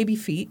called baby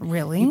feet.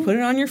 Really? You put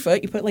it on your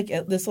foot. You put like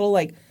this little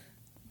like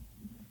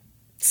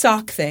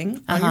sock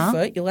thing on your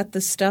foot. You let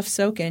the stuff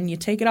soak in. You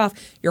take it off.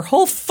 Your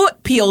whole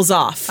foot peels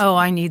off. Oh,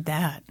 I need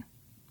that.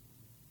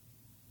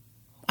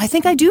 I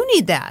think I do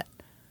need that.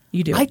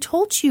 You do. I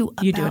told you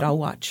about... You do it. I'll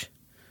watch.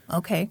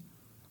 Okay.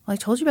 Well, I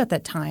told you about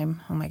that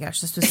time. Oh my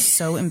gosh, this was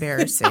so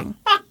embarrassing.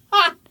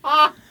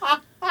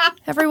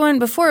 Everyone,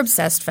 before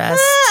Obsessed Fest,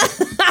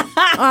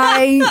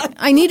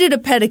 I needed a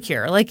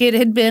pedicure. Like, it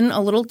had been a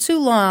little too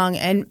long,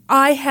 and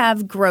I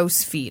have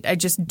gross feet. I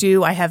just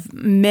do. I have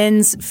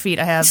men's feet.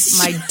 I have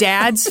my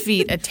dad's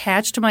feet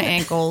attached to my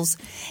ankles,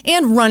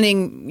 and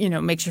running,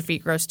 makes your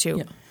feet gross too.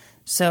 Yeah.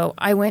 So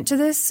I went to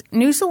this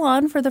new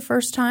salon for the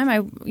first time.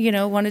 I,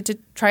 wanted to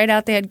try it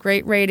out. They had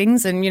great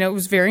ratings, and, it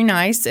was very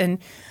nice. And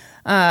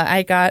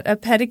I got a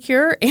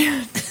pedicure,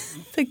 and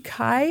the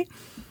guy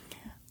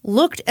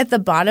looked at the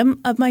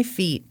bottom of my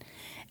feet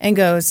and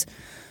goes,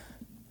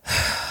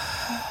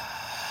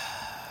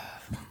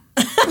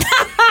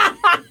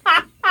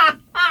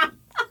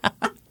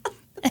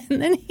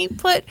 and then he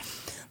put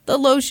the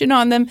lotion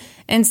on them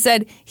and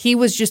said he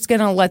was just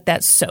going to let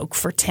that soak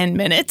for 10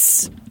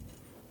 minutes.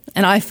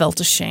 And I felt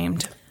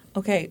ashamed.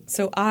 Okay,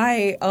 so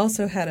I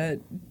also had a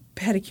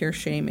pedicure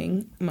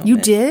shaming moment. You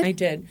did? I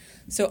did.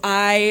 So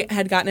I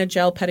had gotten a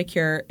gel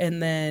pedicure,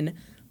 and then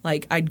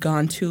I'd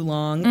gone too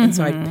long, and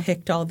so I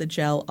picked all the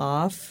gel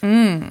off.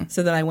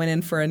 So then I went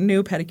in for a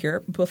new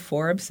pedicure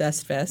before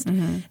Obsessed Fest,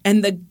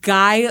 and the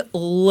guy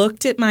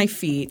looked at my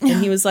feet,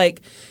 and he was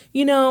like,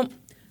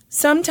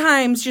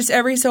 sometimes just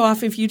every so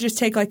often if you just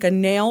take like a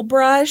nail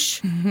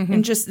brush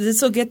and just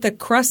this will get the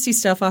crusty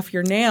stuff off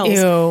your nails.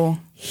 Ew.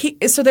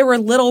 So there were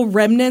little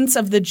remnants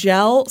of the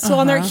gel. So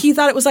on there, he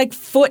thought it was like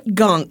foot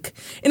gunk,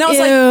 and I was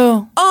like,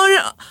 Ew. "Oh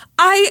no,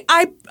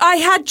 I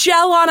had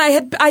gel on.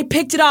 I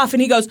picked it off."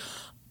 And he goes,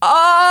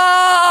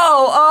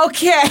 "Oh,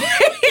 okay."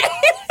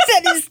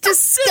 That is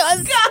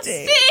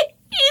disgusting.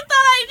 He thought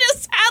I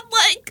just had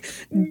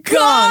like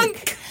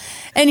gunk.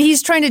 And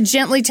he's trying to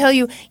gently tell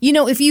you,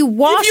 if you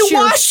wash your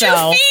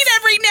yourself, feet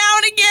every now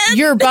and again,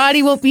 your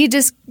body won't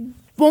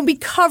be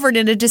covered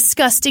in a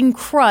disgusting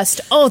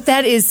crust. Oh,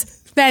 that is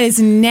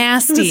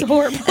nasty. It was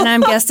horrible. And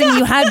I'm guessing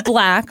you had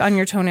black on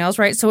your toenails,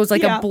 right? So it was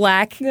like a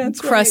black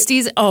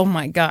crusties. Right. Oh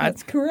my God.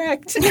 That's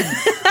correct.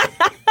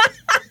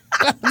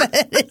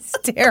 That is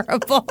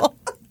terrible.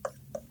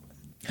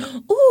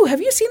 Ooh,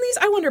 have you seen these?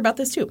 I wonder about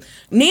this too.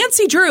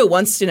 Nancy Drew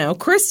wants to know,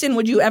 Kristen,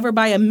 would you ever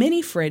buy a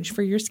mini fridge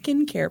for your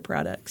skincare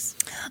products?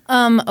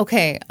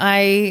 Okay,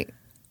 I'm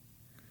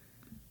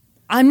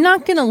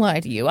not going to lie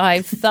to you.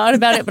 I've thought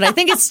about it, but I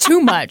think it's too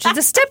much. It's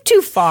a step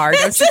too far,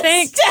 don't you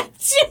think? Step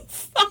too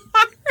far.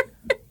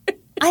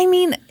 I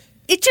mean,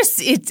 it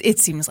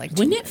seems like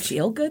wouldn't it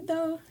feel good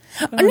though?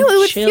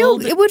 No,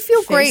 it would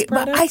feel great,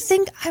 products? but I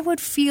think I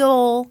would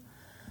feel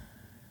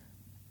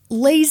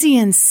lazy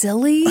and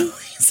silly.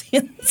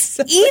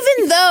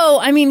 Even though,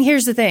 I mean,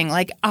 here's the thing.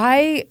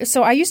 I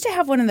used to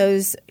have one of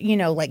those,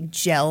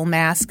 gel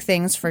mask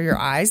things for your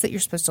eyes that you're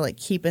supposed to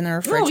keep in the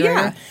refrigerator.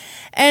 Oh, yeah.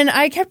 And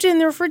I kept it in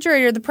the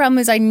refrigerator. The problem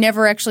is I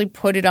never actually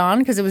put it on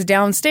because it was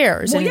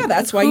downstairs. Well, yeah,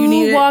 that's why you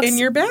need it in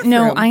your bathroom.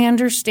 No, I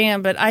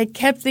understand, but I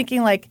kept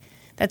thinking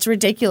that's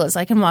ridiculous.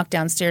 I can walk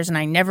downstairs, and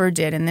I never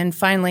did. And then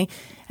finally,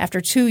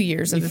 after 2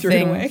 years of the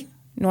thing, away?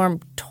 Norm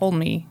told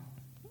me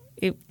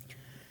it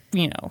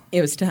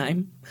was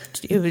time.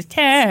 It was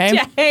time.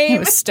 It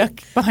was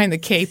stuck behind the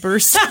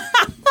capers.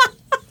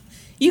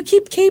 You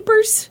keep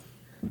capers?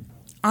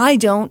 I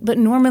don't, but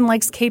Norman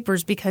likes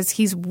capers because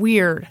he's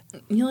weird.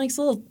 He likes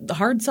little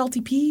hard,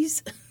 salty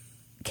peas?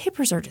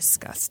 Capers are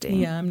disgusting.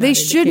 Yeah, I'm not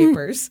into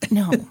capers.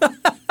 No.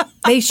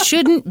 They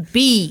shouldn't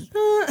be.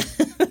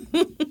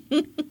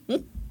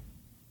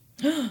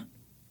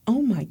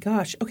 Oh my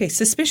gosh. Okay,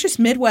 Suspicious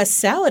Midwest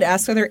Salad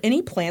asks, are there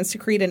any plans to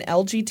create an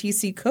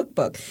LGTC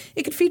cookbook?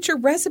 It could feature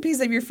recipes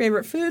of your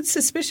favorite foods,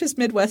 Suspicious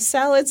Midwest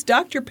Salads,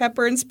 Dr.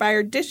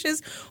 Pepper-inspired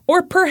dishes,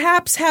 or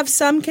perhaps have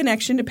some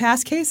connection to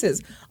past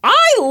cases.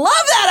 I love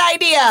that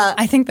idea!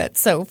 I think that's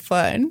so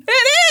fun.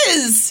 It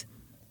is!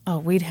 Oh,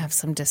 we'd have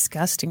some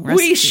disgusting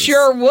recipes. We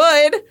sure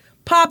would.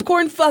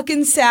 Popcorn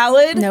fucking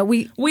salad. No,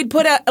 we'd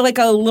put a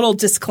little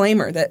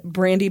disclaimer that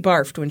Brandy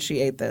barfed when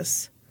she ate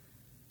this.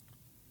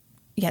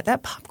 Yeah,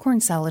 that popcorn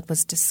salad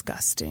was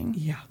disgusting.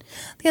 Yeah.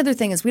 The other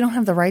thing is we don't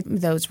have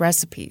those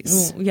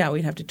recipes. Well, yeah,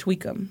 we'd have to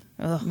tweak them.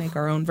 Make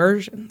our own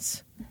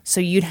versions. So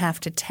you'd have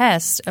to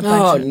test a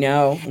bunch. Oh,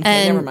 no.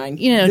 Okay, never mind.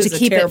 To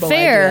keep it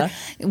fair,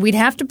 we'd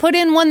have to put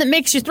in one that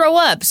makes you throw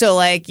up. So,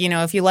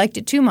 if you liked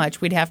it too much,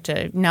 we'd have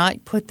to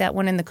not put that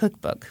one in the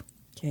cookbook.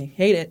 Okay,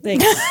 hate it.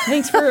 Thanks.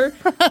 Thanks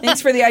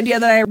for the idea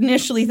that I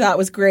initially thought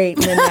was great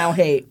and then now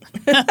hate.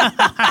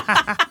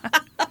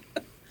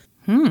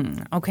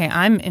 Okay,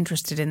 I'm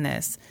interested in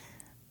this.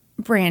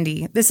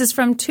 Brandy, this is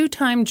from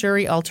two-time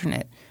jury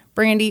alternate.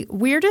 Brandy,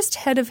 weirdest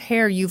head of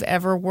hair you've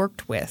ever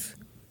worked with.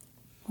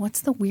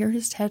 What's the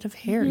weirdest head of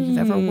hair you've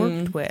ever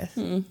worked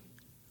with?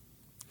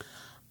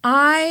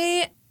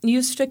 I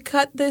used to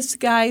cut this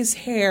guy's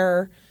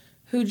hair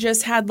who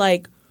just had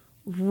like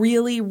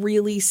really,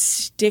 really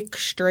stick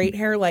straight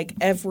hair. Like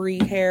every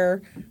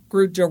hair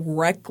grew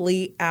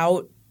directly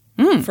out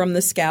from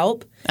the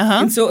scalp.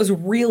 And so it was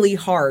really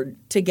hard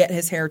to get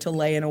his hair to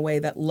lay in a way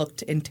that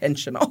looked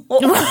intentional.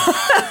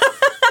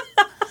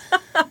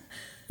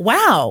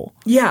 Wow.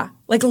 Yeah.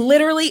 Like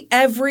literally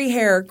every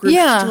hair grew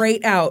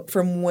straight out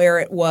from where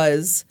it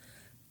was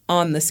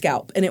on the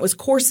scalp. And it was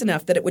coarse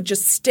enough that it would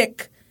just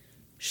stick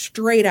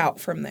straight out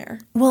from there.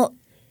 Well,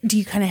 do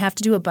you kind of have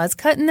to do a buzz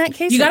cut in that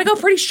case? You got to go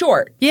pretty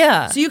short.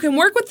 Yeah. So you can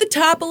work with the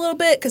top a little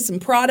bit because some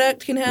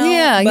product can help.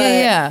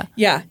 Yeah.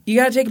 Yeah, you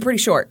got to take it pretty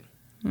short.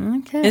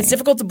 Okay. And it's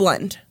difficult to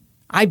blend.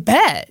 I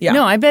bet. Yeah.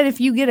 No, I bet if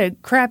you get a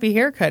crappy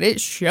haircut, it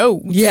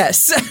shows.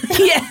 Yes.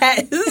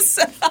 Yes.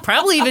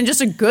 Probably even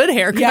just a good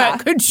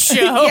haircut could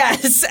show.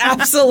 Yes,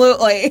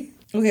 absolutely.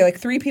 Okay, like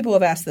 3 people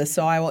have asked this,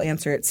 so I will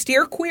answer it.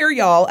 Steer Queer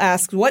Y'all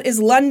asks, what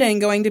is London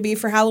going to be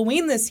for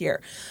Halloween this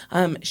year?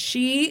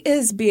 She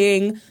is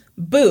being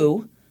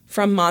Boo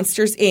from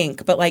Monsters,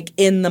 Inc., but like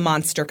in the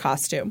monster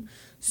costume.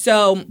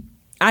 So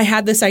I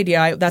had this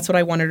idea. That's what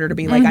I wanted her to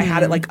be. Like I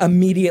had it like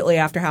immediately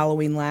after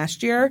Halloween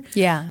last year.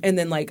 Yeah. And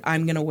then like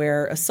I'm going to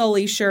wear a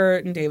Sully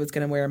shirt and David's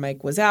going to wear a Mike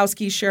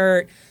Wazowski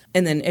shirt.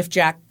 And then if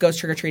Jack goes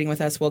trick-or-treating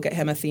with us, we'll get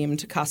him a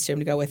themed costume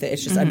to go with it.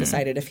 It's just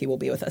undecided if he will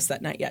be with us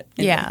that night yet.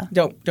 And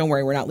don't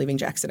worry, we're not leaving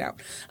Jackson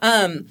out.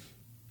 And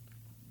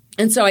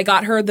so I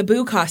got her the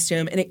Boo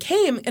costume and it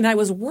came and I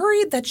was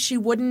worried that she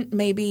wouldn't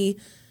maybe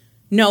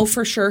know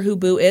for sure who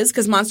Boo is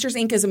because Monsters,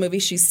 Inc. is a movie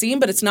she's seen,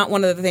 but it's not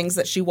one of the things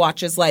that she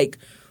watches like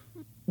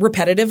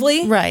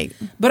repetitively. Right.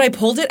 But I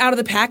pulled it out of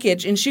the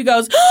package and she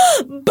goes,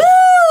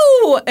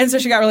 Boo! And so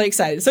she got really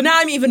excited. So now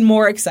I'm even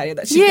more excited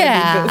that she's going to be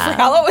Boo for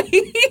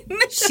Halloween.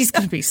 She's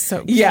going to be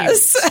so cute.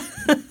 Yes.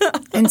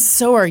 And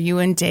so are you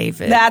and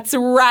David. That's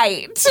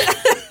right.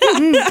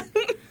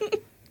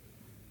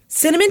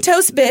 Cinnamon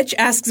Toast Bitch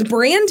asks,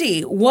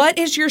 Brandy, what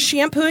is your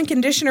shampoo and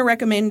conditioner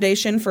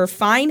recommendation for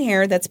fine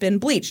hair that's been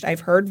bleached?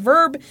 I've heard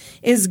Verb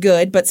is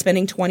good, but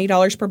spending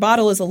 $20 per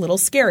bottle is a little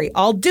scary.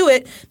 I'll do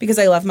it because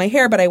I love my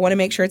hair, but I want to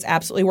make sure it's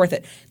absolutely worth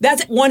it.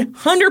 That's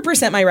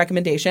 100% my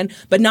recommendation,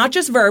 but not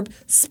just Verb,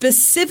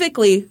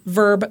 specifically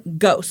Verb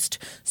Ghost.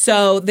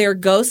 So their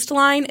Ghost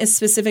line is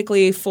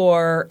specifically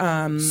for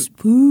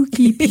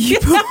spooky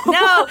people.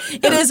 No,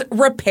 it is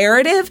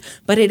reparative,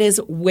 but it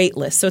is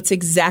weightless. So it's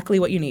exactly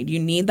what you need. You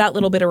need that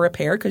little bit of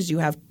repair because you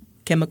have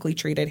chemically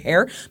treated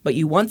hair, but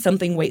you want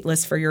something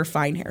weightless for your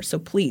fine hair. So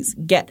please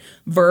get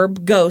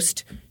Verb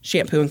Ghost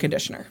shampoo and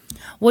conditioner.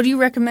 What do you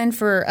recommend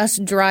for us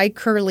dry,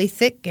 curly,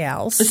 thick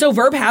gals? So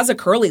Verb has a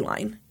curly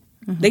line.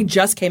 They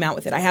just came out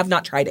with it. I have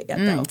not tried it yet,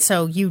 though.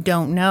 So you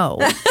don't know.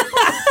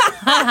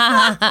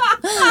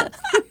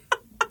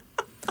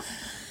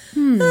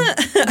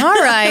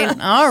 All right.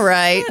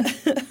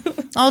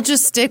 I'll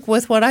just stick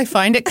with what I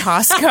find at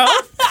Costco.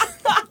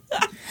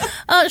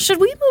 Should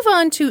we move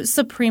on to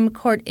Supreme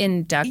Court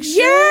induction?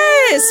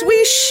 Yes,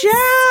 we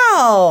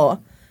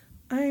shall.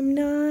 I'm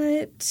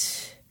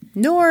not...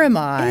 Nor am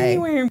I.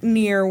 Anywhere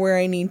near where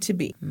I need to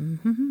be. Oh,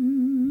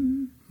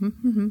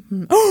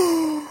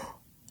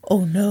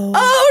 no.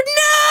 Oh, no!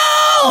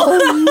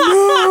 Oh,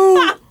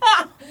 no!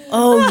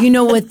 Oh, you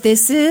know what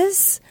this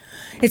is?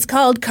 It's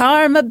called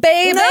karma,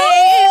 baby.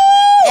 No!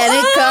 And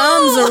it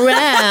comes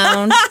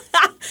around.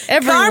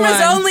 Everyone.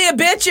 Karma's only a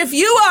bitch if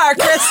you are,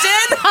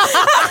 Kristen.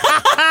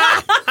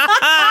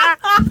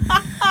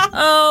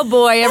 Oh,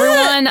 boy,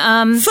 everyone.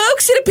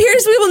 Folks, it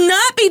appears we will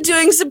not be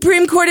doing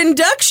Supreme Court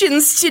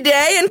inductions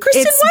today. And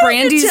Kristen,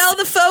 why don't you tell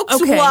the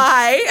folks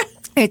why?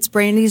 It's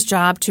Brandy's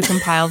job to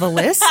compile the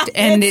list,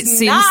 and it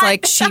seems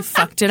like she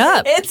fucked it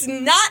up. It's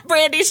not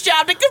Brandy's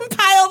job to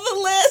compile the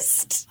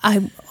list.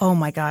 Oh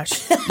my gosh.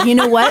 You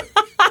know what?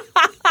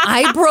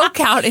 I broke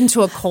out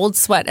into a cold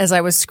sweat as I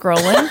was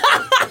scrolling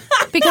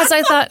because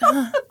I thought,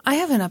 I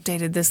haven't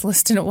updated this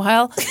list in a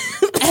while.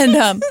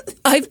 And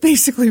I've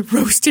basically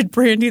roasted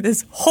Brandy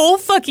this whole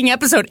fucking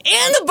episode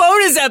and the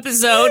bonus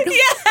episode.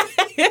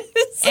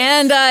 Yes.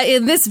 And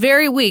in this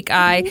very week,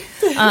 I...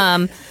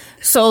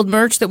 sold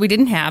merch that we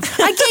didn't have.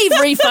 I gave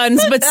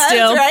refunds, but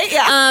still. That's right,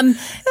 yeah.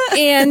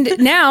 And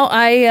now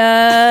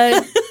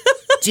I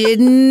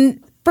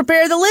didn't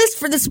prepare the list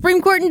for the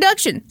Supreme Court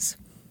inductions.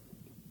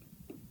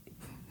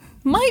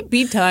 Might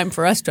be time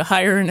for us to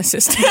hire an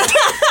assistant.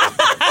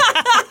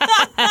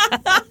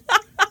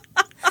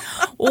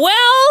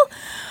 Well,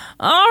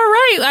 all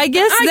right. I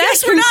guess that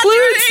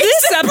concludes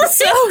this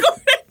episode.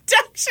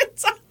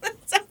 Inductions on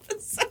this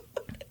episode.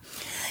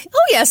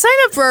 Oh, yeah. Sign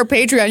up for our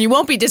Patreon. You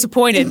won't be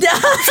disappointed.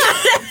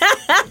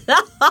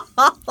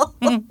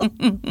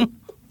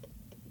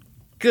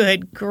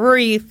 Good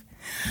grief.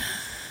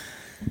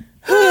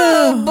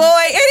 Oh,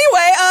 boy.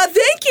 Anyway,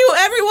 thank you,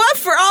 everyone,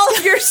 for all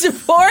of your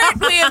support.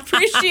 We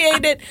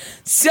appreciate it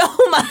so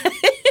much.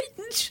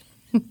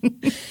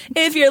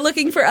 If you're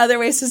looking for other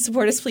ways to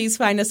support us, please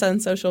find us on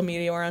social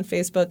media. We're on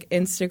Facebook,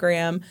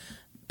 Instagram,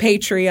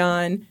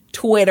 Patreon,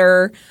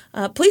 Twitter.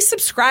 Please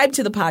subscribe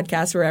to the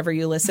podcast wherever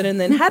you listen, and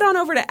then head on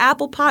over to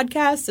Apple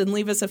Podcasts and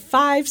leave us a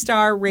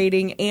 5-star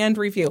rating and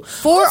review.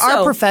 For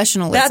our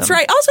professionalism. That's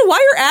right. Also,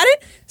 while you're at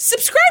it,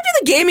 subscribe to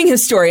The Gaming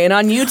Historian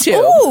on YouTube.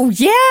 Oh,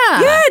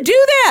 yeah. Yeah,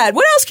 do that.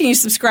 What else can you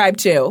subscribe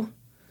to?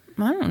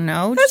 I don't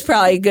know. That's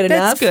probably good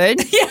enough. That's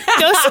good. Yeah.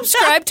 Go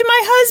subscribe to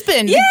my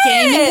husband, the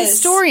gaming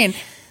historian.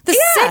 The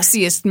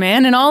sexiest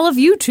man in all of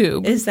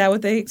YouTube. Is that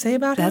what they say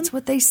about him? That's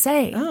what they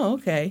say. Oh,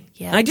 okay.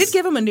 Yes. I did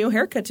give him a new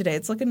haircut today.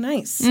 It's looking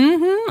nice.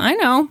 Mm-hmm. I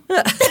know.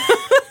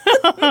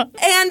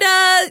 And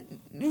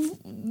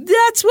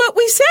that's what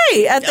we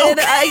say. At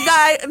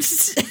the end.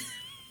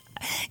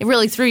 It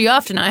really threw you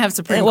off tonight. I have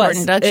some pretty important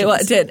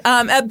introductions. It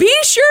did. Be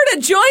sure to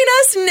join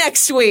us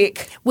next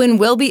week when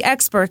we'll be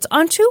experts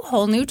on 2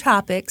 whole new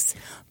topics.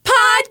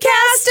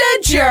 Podcast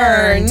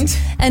adjourned.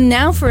 And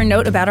now for a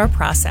note about our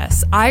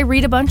process. I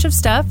read a bunch of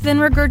stuff, then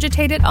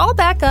regurgitate it all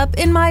back up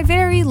in my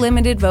very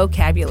limited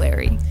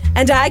vocabulary.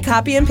 And I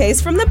copy and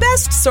paste from the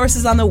best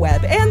sources on the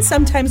web and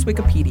sometimes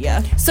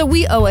Wikipedia. So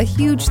we owe a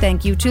huge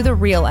thank you to the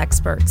real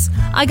experts.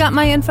 I got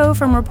my info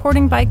from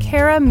reporting by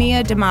Cara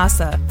Mia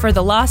DeMassa for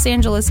the Los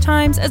Angeles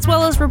Times, as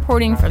well as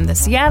reporting from the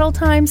Seattle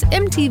Times,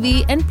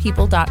 MTV, and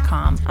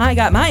People.com. I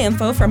got my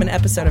info from an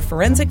episode of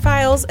Forensic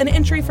Files, an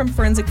entry from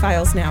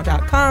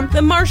ForensicFilesNow.com,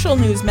 the Marshall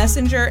News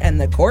Messenger, and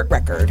the Court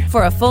Record.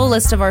 For a full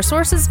list of our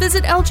sources,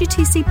 visit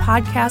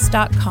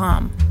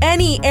lgtcpodcast.com.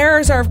 Any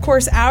errors are, of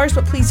course, ours,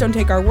 but please don't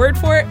take our word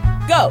for it.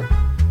 Go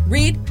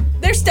read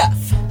their stuff.